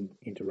that we couldn't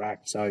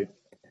interact. So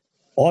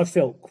I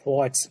felt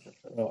like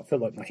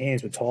my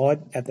hands were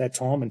tied at that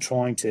time and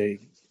trying to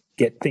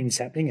get things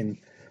happening. And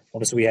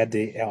obviously we had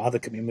our other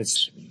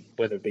commitments,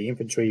 whether it be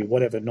infantry,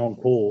 whatever,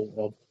 non-core,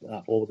 of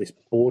all this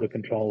border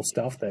control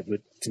stuff that were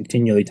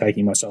continually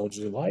taking my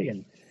soldiers away.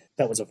 And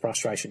that was a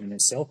frustration in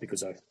itself,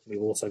 because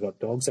we've also got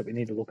dogs that we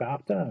need to look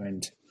after.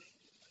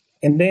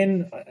 And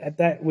then at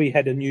that, we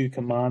had a new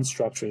command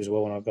structure as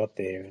well when I got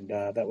there. And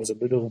that was a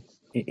little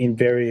in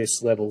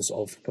various levels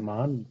of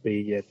command,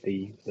 be it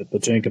the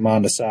platoon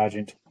commander,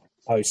 sergeant,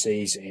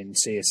 OCs and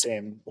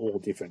CSM, all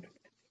different,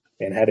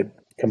 and had a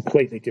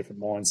completely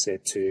different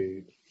mindset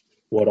to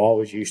what I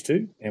was used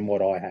to and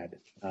what I had,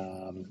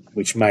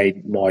 which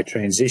made my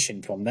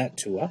transition from that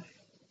tour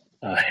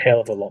a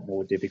hell of a lot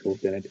more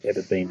difficult than it had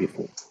ever been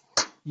before.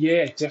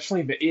 Yeah,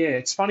 definitely. But yeah,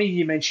 it's funny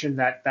you mentioned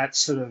that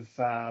sort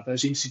of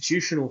those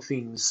institutional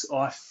things.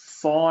 I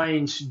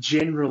find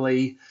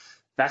generally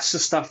that's the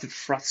stuff that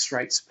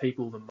frustrates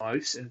people the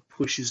most and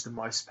pushes the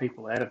most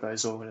people out of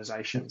those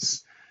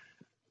organisations.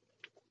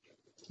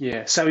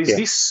 Yeah. So is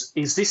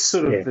this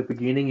sort of the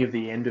beginning of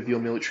the end of your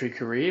military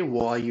career?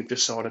 Why you've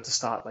decided to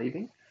start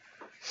leaving?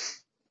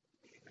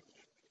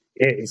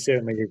 Yeah, it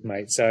certainly is,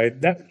 mate. So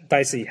that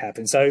basically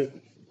happened. So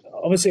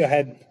obviously I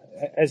had,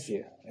 as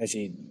you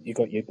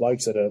got your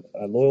blokes that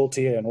are loyal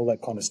to you and all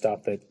that kind of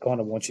stuff that kind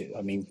of want you,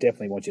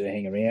 definitely want you to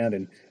hang around,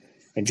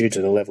 and due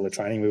to the level of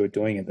training we were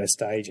doing at that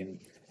stage, and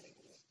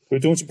we were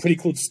doing some pretty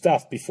cool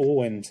stuff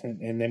before, and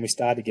then we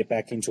started to get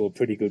back into a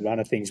pretty good run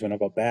of things when I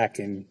got back,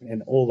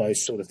 and all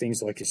those sort of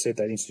things, like you said,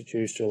 that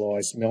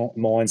institutionalised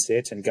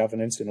mindset and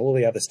governance and all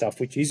the other stuff,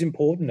 which is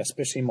important,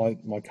 especially in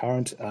my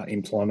current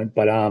employment.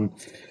 But I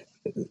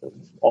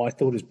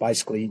thought it was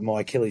basically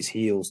my Achilles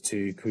heels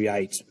to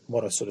create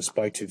what I sort of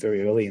spoke to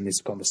very early in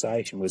this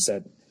conversation, was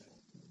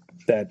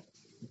that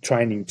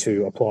training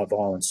to apply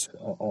violence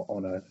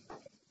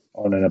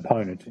on an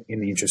opponent in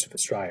the interest of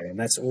Australia. And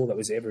that's all that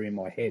was ever in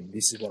my head.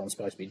 This is what I'm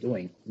supposed to be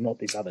doing, not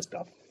this other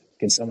stuff.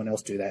 Can someone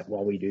else do that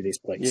while we do this,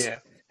 please? Yeah.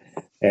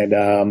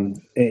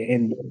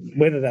 And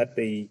whether that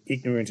be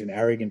ignorant and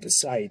arrogant to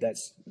say,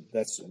 that's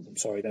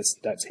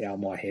how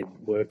my head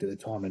worked at the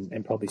time,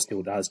 and probably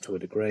still does to a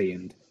degree.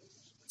 And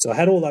so I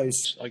had all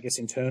those, I guess,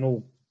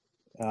 internal,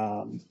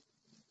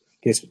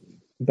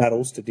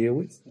 battles to deal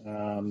with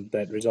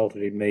that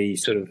resulted in me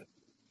sort of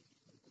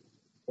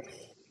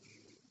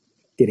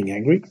getting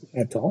angry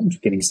at times,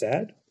 getting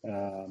sad,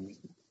 I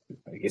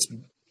guess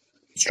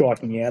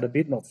striking out a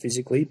bit, not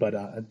physically, but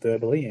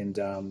verbally and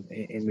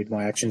with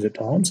my actions at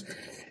times.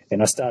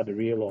 And I started to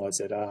realise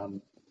that,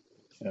 I'm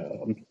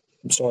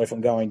sorry if I'm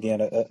going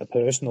down a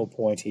personal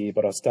point here,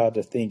 but I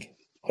started to think,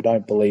 I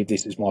don't believe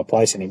this is my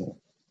place anymore.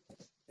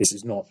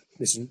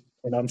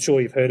 And I'm sure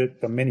you've heard it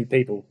from many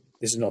people,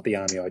 this is not the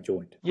army I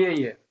joined.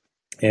 Yeah.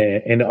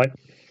 And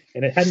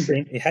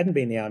it hadn't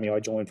been the army I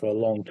joined for a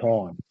long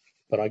time.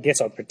 But I guess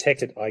I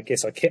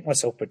kept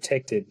myself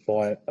protected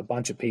by a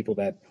bunch of people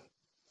that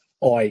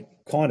I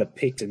kind of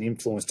picked and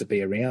influenced to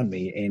be around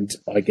me, and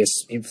I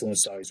guess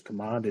influenced those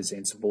commanders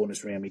and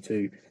subordinates around me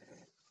to,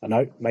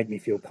 make me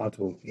feel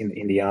comfortable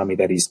in the army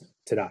that is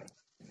today.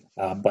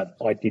 But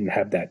I didn't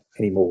have that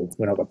anymore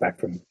when I got back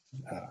from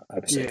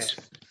overseas.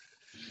 Yeah.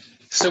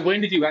 So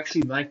when did you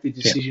actually make the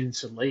decision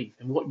to leave,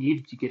 and what year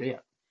did you get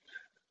out?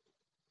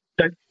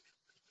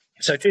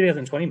 So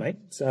 2020, mate.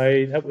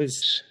 So that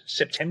was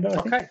September, I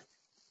think. Okay.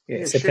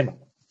 Yeah, September.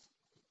 Sure.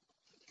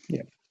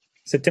 Yeah.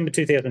 September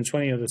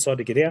 2020, I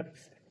decided to get out,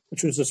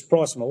 which was a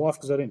surprise to my wife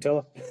because I didn't tell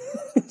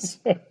her.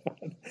 So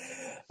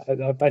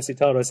I basically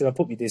told her, I said, I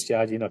put me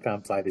discharge in, I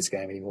can't play this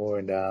game anymore.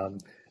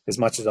 And as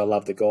much as I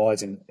love the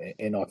guys, and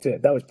I feel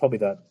that was probably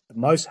the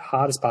most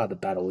hardest part of the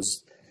battle,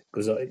 was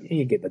because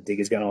you get the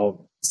diggers going,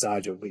 oh,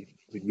 Sergeant, we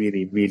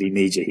really, really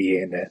need you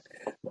here. And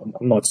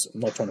I'm not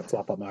trying to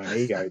fluff up my own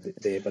ego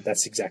there, but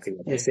that's exactly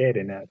what they said.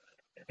 And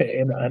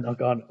I'm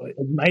going, it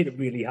made it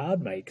really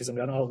hard, mate, because I'm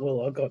going, oh,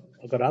 well,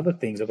 I've got other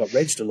things. I've got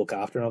Reg to look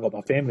after, and I've got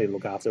my family to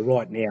look after.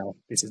 Right now,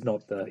 this is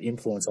not the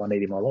influence I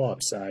need in my life.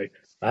 So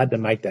I had to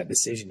make that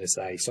decision to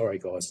say, sorry,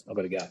 guys, I've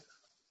got to go.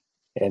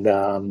 And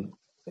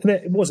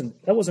that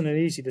wasn't an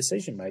easy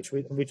decision, mate,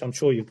 which I'm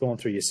sure you've gone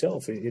through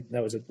yourself.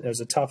 That was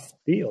a tough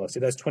deal. I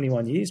said, that's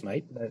 21 years,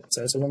 mate.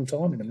 That's a long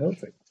time in the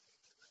military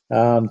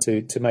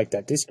to make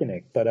that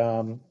disconnect. But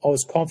I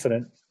was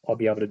confident I'd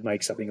be able to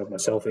make something of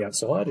myself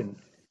outside,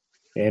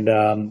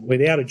 and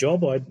without a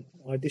job,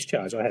 I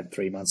discharged. I had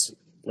 3 months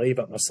leave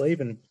up my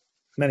sleeve and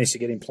managed to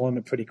get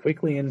employment pretty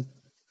quickly and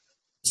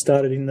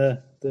started in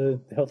the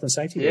health and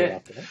safety world Yeah.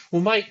 after that.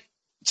 Well, mate,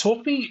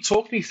 talk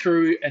me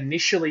through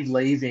initially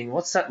leaving.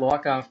 What's that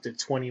like after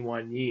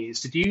 21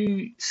 years? Did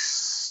you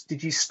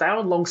stay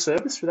on long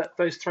service for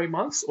those 3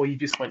 months, or you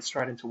just went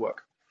straight into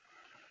work?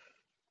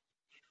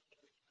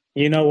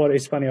 You know what?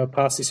 It's funny. I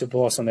pass this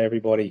advice on to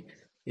everybody.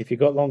 If you've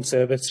got long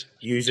service,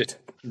 use it.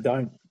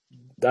 Don't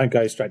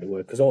go straight to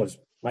work, because I'd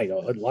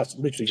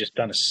literally just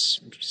done a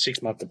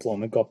 6-month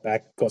deployment, got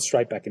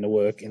straight back into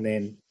work, and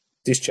then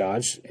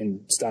discharged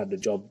and started a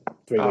job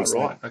 3 Oh, weeks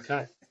right. later.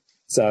 Okay.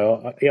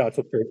 So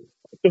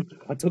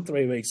I took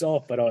 3 weeks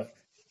off, but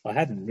I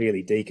hadn't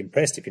really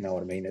decompressed, if you know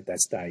what I mean, at that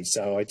stage.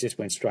 So I just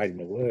went straight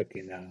into work,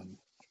 and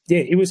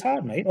it was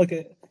hard, mate.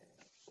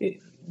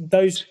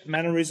 Those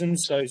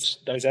mannerisms,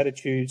 those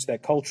attitudes,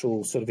 that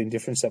cultural sort of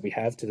indifference that we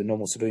have to the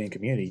normal civilian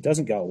community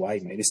doesn't go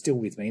away, mate. It's still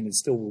with me, and it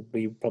still will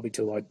be probably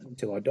till I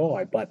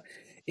die. But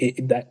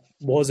that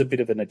was a bit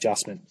of an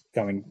adjustment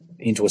going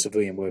into a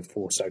civilian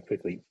workforce so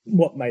quickly.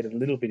 What made it a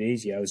little bit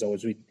easier is I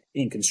was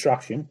in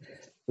construction,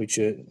 which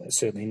are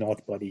certainly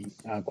not bloody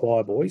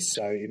choir boys,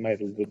 so it made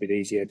it a little bit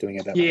easier doing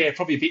it that way. Yeah,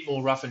 probably a bit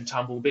more rough and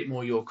tumble, a bit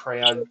more your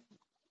crowd.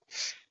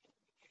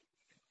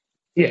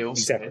 Yeah, awesome,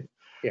 exactly. man.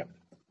 Yeah.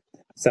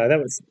 So that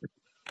was,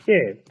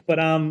 but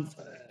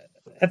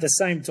at the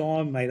same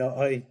time, mate,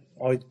 I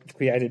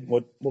created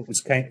what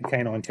was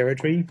canine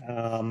territory.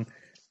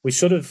 We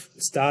sort of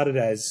started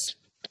as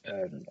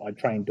I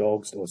trained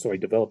dogs,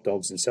 developed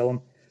dogs and sell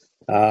them.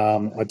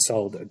 I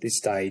sold a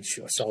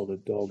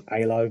dog,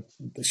 Alo.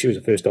 She was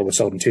the first dog I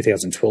sold in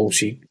 2012.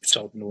 She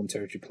sold Northern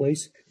Territory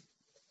Police.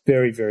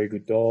 Very, very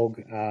good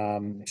dog.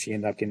 She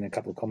ended up getting a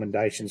couple of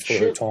commendations for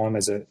her time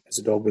as a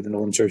dog with the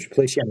Northern Territory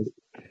Police.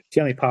 She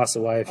only passed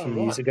away a few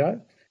years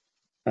ago.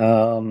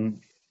 Her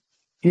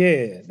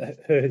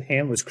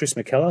handler was Chris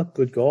McKellar,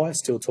 good guy. I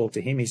still talk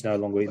to him. He's no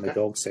longer in the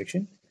dog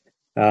section.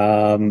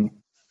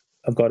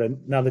 I've got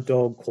another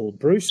dog called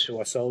Bruce, who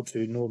I sold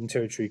to Northern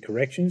Territory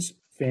Corrections.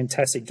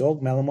 Fantastic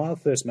dog, Malamile.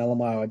 First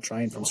Malamile I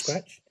trained from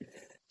scratch.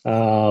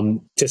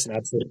 Just an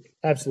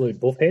absolute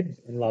bullhead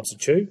and loves to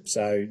chew.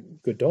 So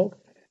good dog.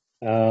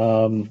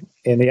 And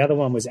the other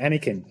one was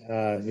Anakin,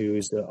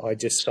 I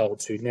just sold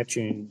to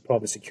Neptune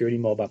Private Security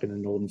Mob up in the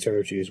Northern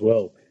Territory as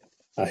well,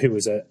 who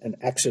was an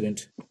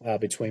accident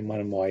between one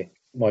of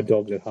my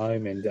dogs at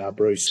home and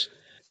Bruce.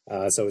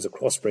 So it was a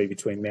crossbreed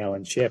between Mal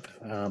and Shep,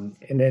 and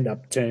ended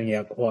up turning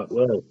out quite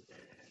well.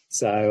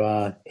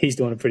 So he's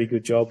doing a pretty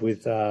good job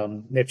with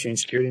Neptune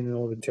Security in the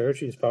Northern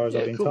Territory, as far as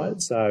I've been told. Man.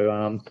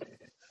 So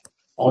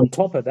on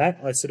top of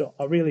that,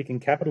 I really can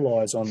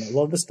capitalise on a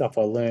lot of the stuff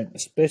I learned,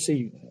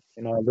 especially,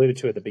 and I alluded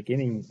to at the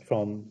beginning,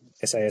 from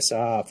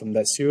SASR, from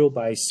that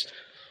serial-based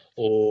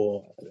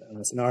or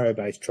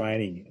scenario-based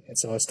training. And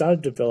so I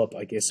started to develop,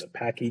 I guess, a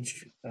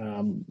package,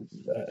 a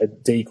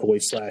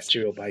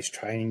decoy/serial-based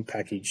training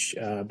package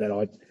that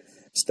I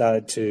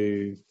started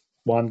to,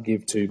 one,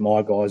 give to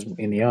my guys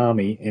in the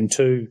Army, and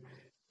two,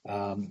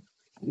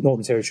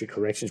 Northern Territory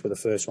Corrections were the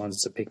first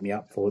ones to pick me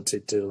up to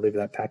deliver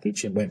that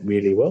package. It went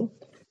really well.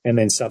 And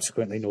then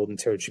subsequently, Northern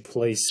Territory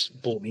Police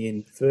brought me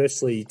in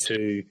firstly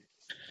to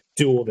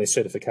do all their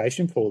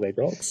certification for all their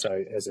dogs.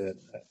 So as a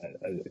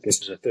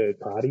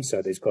third party,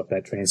 so there's got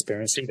that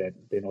transparency that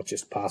they're not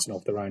just passing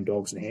off their own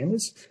dogs and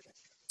handlers.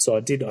 So I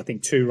did, I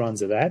think, 2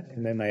 runs of that,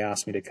 and then they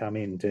asked me to come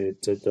in to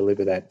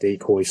deliver that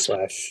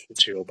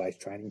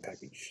decoy/serial-based training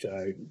package.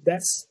 So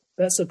that's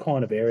the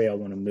kind of area I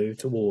want to move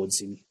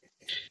towards in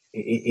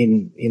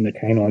the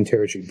Canine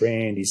Territory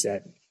brand, is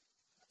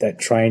that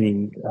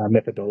training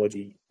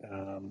methodology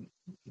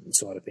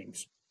side of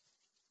things.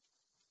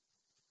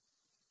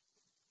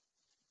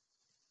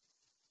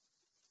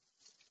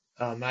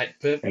 Mate.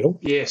 Hello?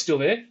 Yeah, still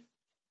there?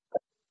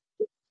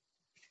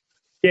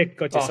 Yeah,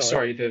 gotcha. Oh,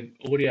 sorry, the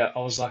audio. I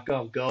was like,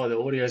 oh god, the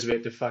audio's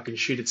about to fucking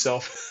shoot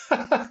itself.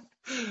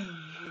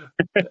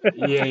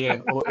 Yeah.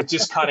 Well, it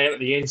just cut out at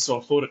the end, so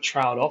I thought it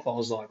trailed off. I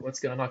was like, what's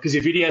going on? Because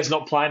your video's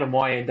not playing on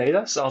my end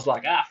either, so I was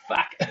like,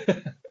 fuck.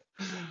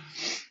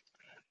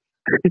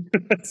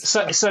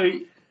 So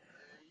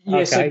yeah.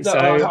 Okay,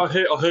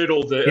 I heard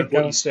all of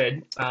what you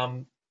said.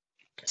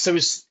 So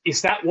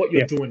is that what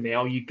you're doing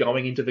now? Are you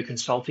going into the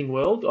consulting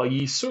world? Are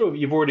you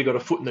you've already got a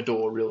foot in the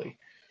door, really?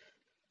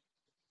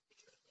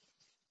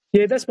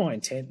 Yeah, that's my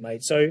intent,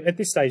 mate. So at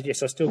this stage,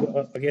 yes, I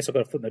guess I've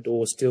got a foot in the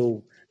door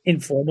still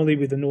informally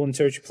with the Northern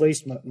Territory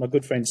Police. My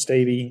good friend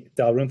Stevie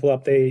Dalrymple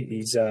up there,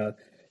 he's one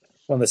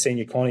of the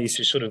senior connies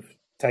who's sort of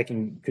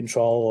taking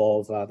control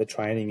of the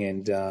training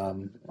and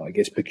I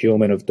guess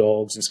procurement of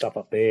dogs and stuff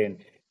up there. And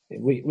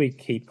we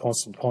keep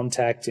constant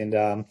contact.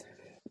 And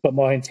but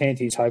my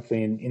intent is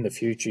hopefully in the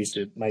future is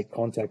to make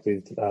contact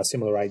with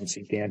similar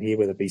agencies down here,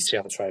 whether it be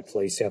South Australian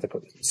Police,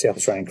 South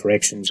Australian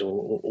Corrections,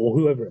 or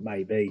whoever it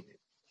may be.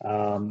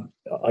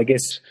 I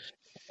guess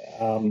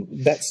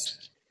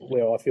that's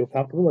where I feel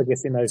comfortable, I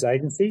guess, in those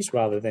agencies,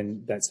 rather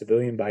than that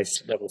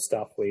civilian-based level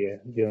stuff where you're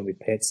dealing with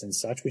pets and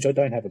such, which I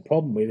don't have a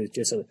problem with. It's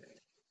just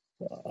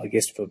I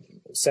guess for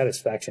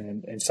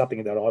satisfaction and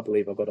something that I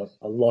believe I've got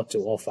a lot to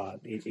offer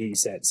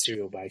is that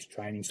serial-based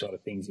training side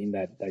of things in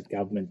that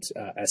government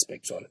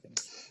aspect side of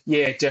things.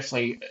 Yeah,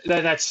 definitely.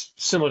 That's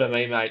similar to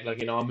me, mate.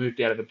 Like, I moved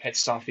out of the pet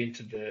stuff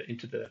into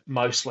the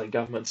mostly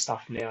government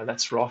stuff now, and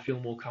that's where I feel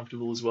more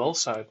comfortable as well.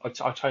 So I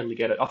totally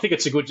get it. I think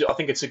it's a good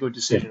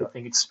decision. Yeah. I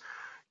think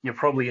you're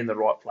probably in the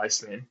right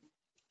place, man.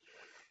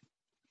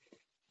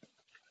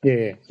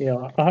 Yeah,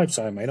 I hope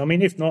so, mate. I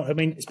mean, if not,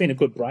 it's been a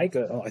good break.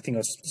 I think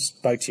I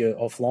spoke to you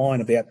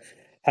offline about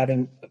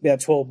having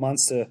about 12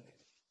 months to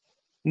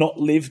not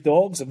live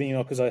dogs. I mean,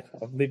 because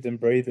I've lived and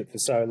breathed it for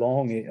so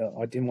long,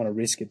 I didn't want to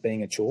risk it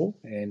being a chore,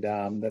 and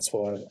that's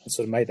why I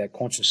sort of made that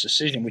conscious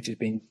decision, which has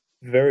been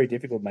very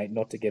difficult, mate,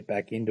 not to get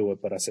back into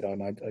it. But I said,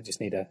 I just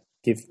need to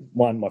give,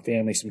 one, my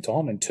family some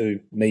time, and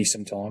two, me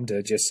some time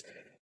to just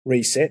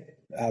reset,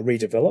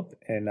 redevelop,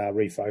 and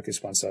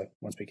refocus once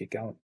we get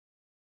going.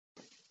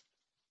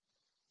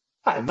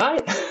 Hey,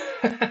 mate.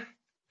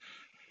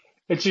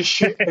 It just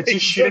shit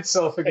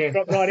itself again. It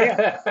dropped right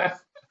out.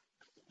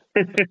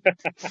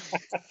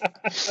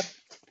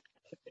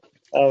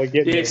 Oh,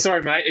 yeah,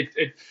 sorry, mate.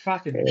 It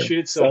fucking shit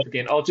itself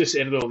again. I'll just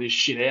edit all this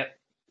shit out,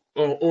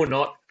 or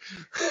not,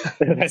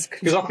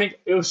 because I think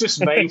it was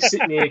just me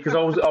sitting there. Because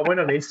I went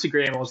on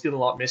Instagram. I was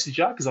gonna message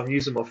her because I'm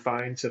using my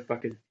phone to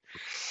fucking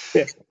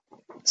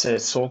to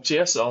talk to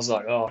you. So I was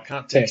like, I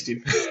can't text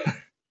him.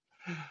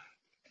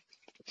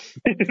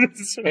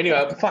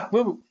 Anyway,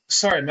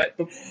 sorry, mate.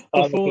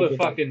 Before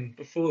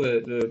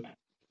the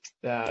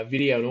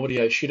video and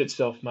audio shit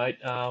itself, mate.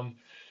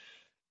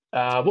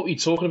 What were you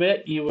talking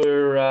about? You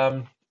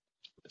were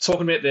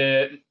talking about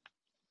the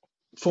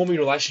forming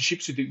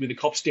relationships with the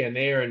cops down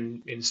there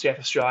in South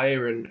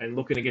Australia and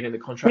looking to get in the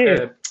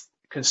contract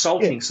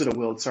consulting sort of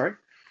world. Sorry.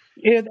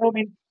 Yeah,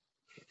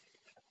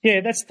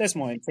 that's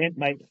my intent,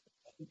 mate.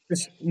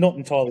 Just not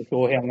entirely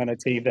sure how I'm going to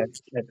achieve that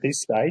at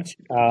this stage.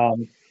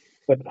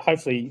 But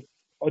hopefully,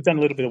 I've done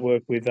a little bit of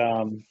work with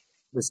the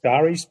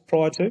Staries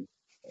prior to.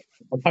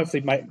 I'll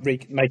hopefully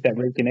make that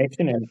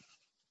reconnection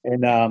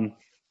and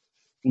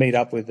meet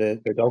up with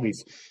the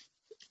doggies.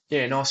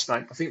 Yeah, nice,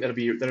 mate. I think that'd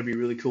be a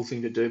really cool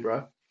thing to do,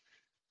 bro.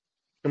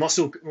 My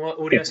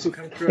audio still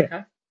coming through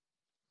okay?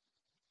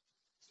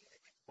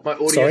 My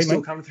audio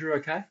still coming through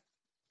okay?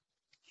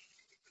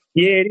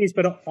 Yeah, it is,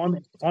 but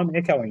I'm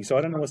echoing, so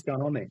I don't know what's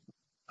going on there.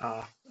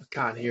 I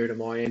can't hear it on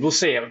my end. We'll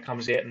see how it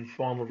comes out in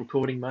final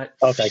recording, mate.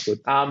 Okay,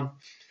 good. Alrighty,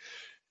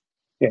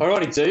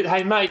 dude.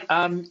 Hey, mate,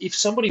 if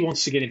somebody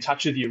wants to get in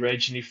touch with you,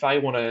 Reg, and if they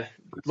want to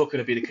look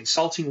at a bit of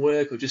consulting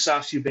work or just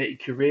ask you about your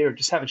career or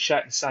just have a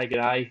chat and say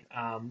g'day,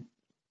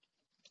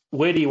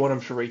 where do you want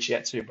them to reach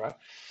out to, bro?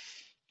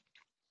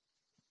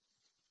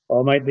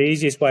 Well, mate, the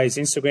easiest way is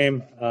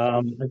Instagram.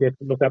 I guess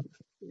look up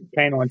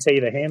K9T,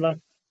 the handler.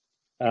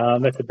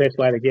 That's the best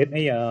way to get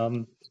me.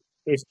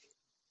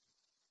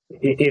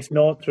 If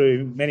not,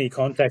 through many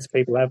contacts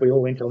people have, we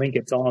all interlink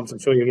at times. I'm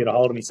sure you'll get a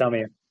hold of me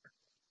somehow.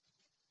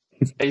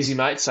 Easy,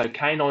 mate. So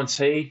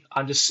K9T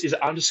is it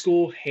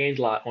 _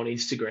 handler on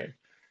Instagram.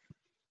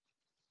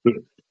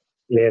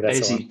 Yeah, that's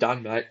easy. Right.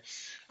 Done, mate.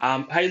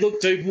 Hey,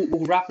 look, dude,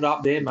 we'll wrap it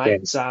up there,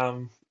 mate.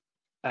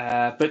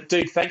 Yeah. But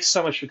dude, thanks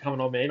so much for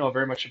coming on, man. I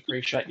very much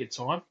appreciate your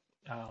time.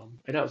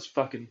 And that was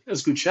a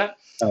good chat.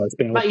 Oh, it's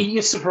been mate, awesome.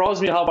 you surprised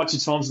me a whole bunch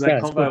of times in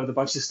that convo with a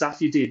bunch of stuff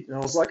you did. And I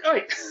was like,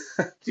 hey,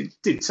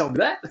 didn't tell me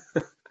that.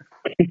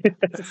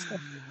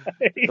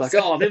 Like,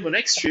 then my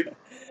next trip.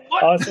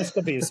 What? Oh, it's just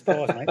going to be a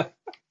surprise, mate.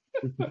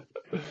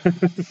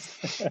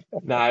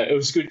 No, it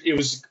was good. It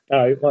was.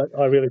 I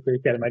really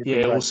appreciate it, mate.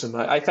 Yeah, awesome,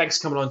 mate. Hey, thanks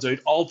for coming on, dude.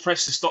 I'll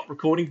press the stop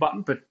recording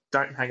button, but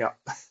don't hang up.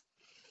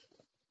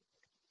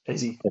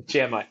 Easy.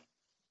 Ciao, mate.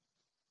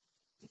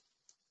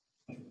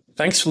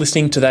 Thanks for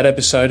listening to that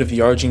episode of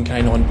the Origin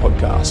K9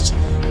 podcast.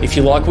 If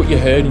you like what you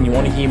heard and you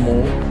want to hear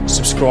more,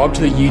 subscribe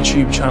to the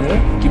YouTube channel,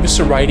 give us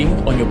a rating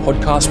on your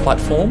podcast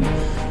platform,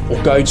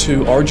 or go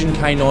to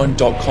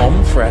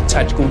origink9.com for our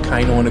tactical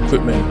canine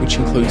equipment, which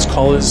includes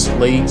collars,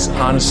 leads,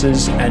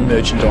 harnesses, and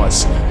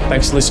merchandise.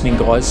 Thanks for listening,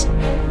 guys.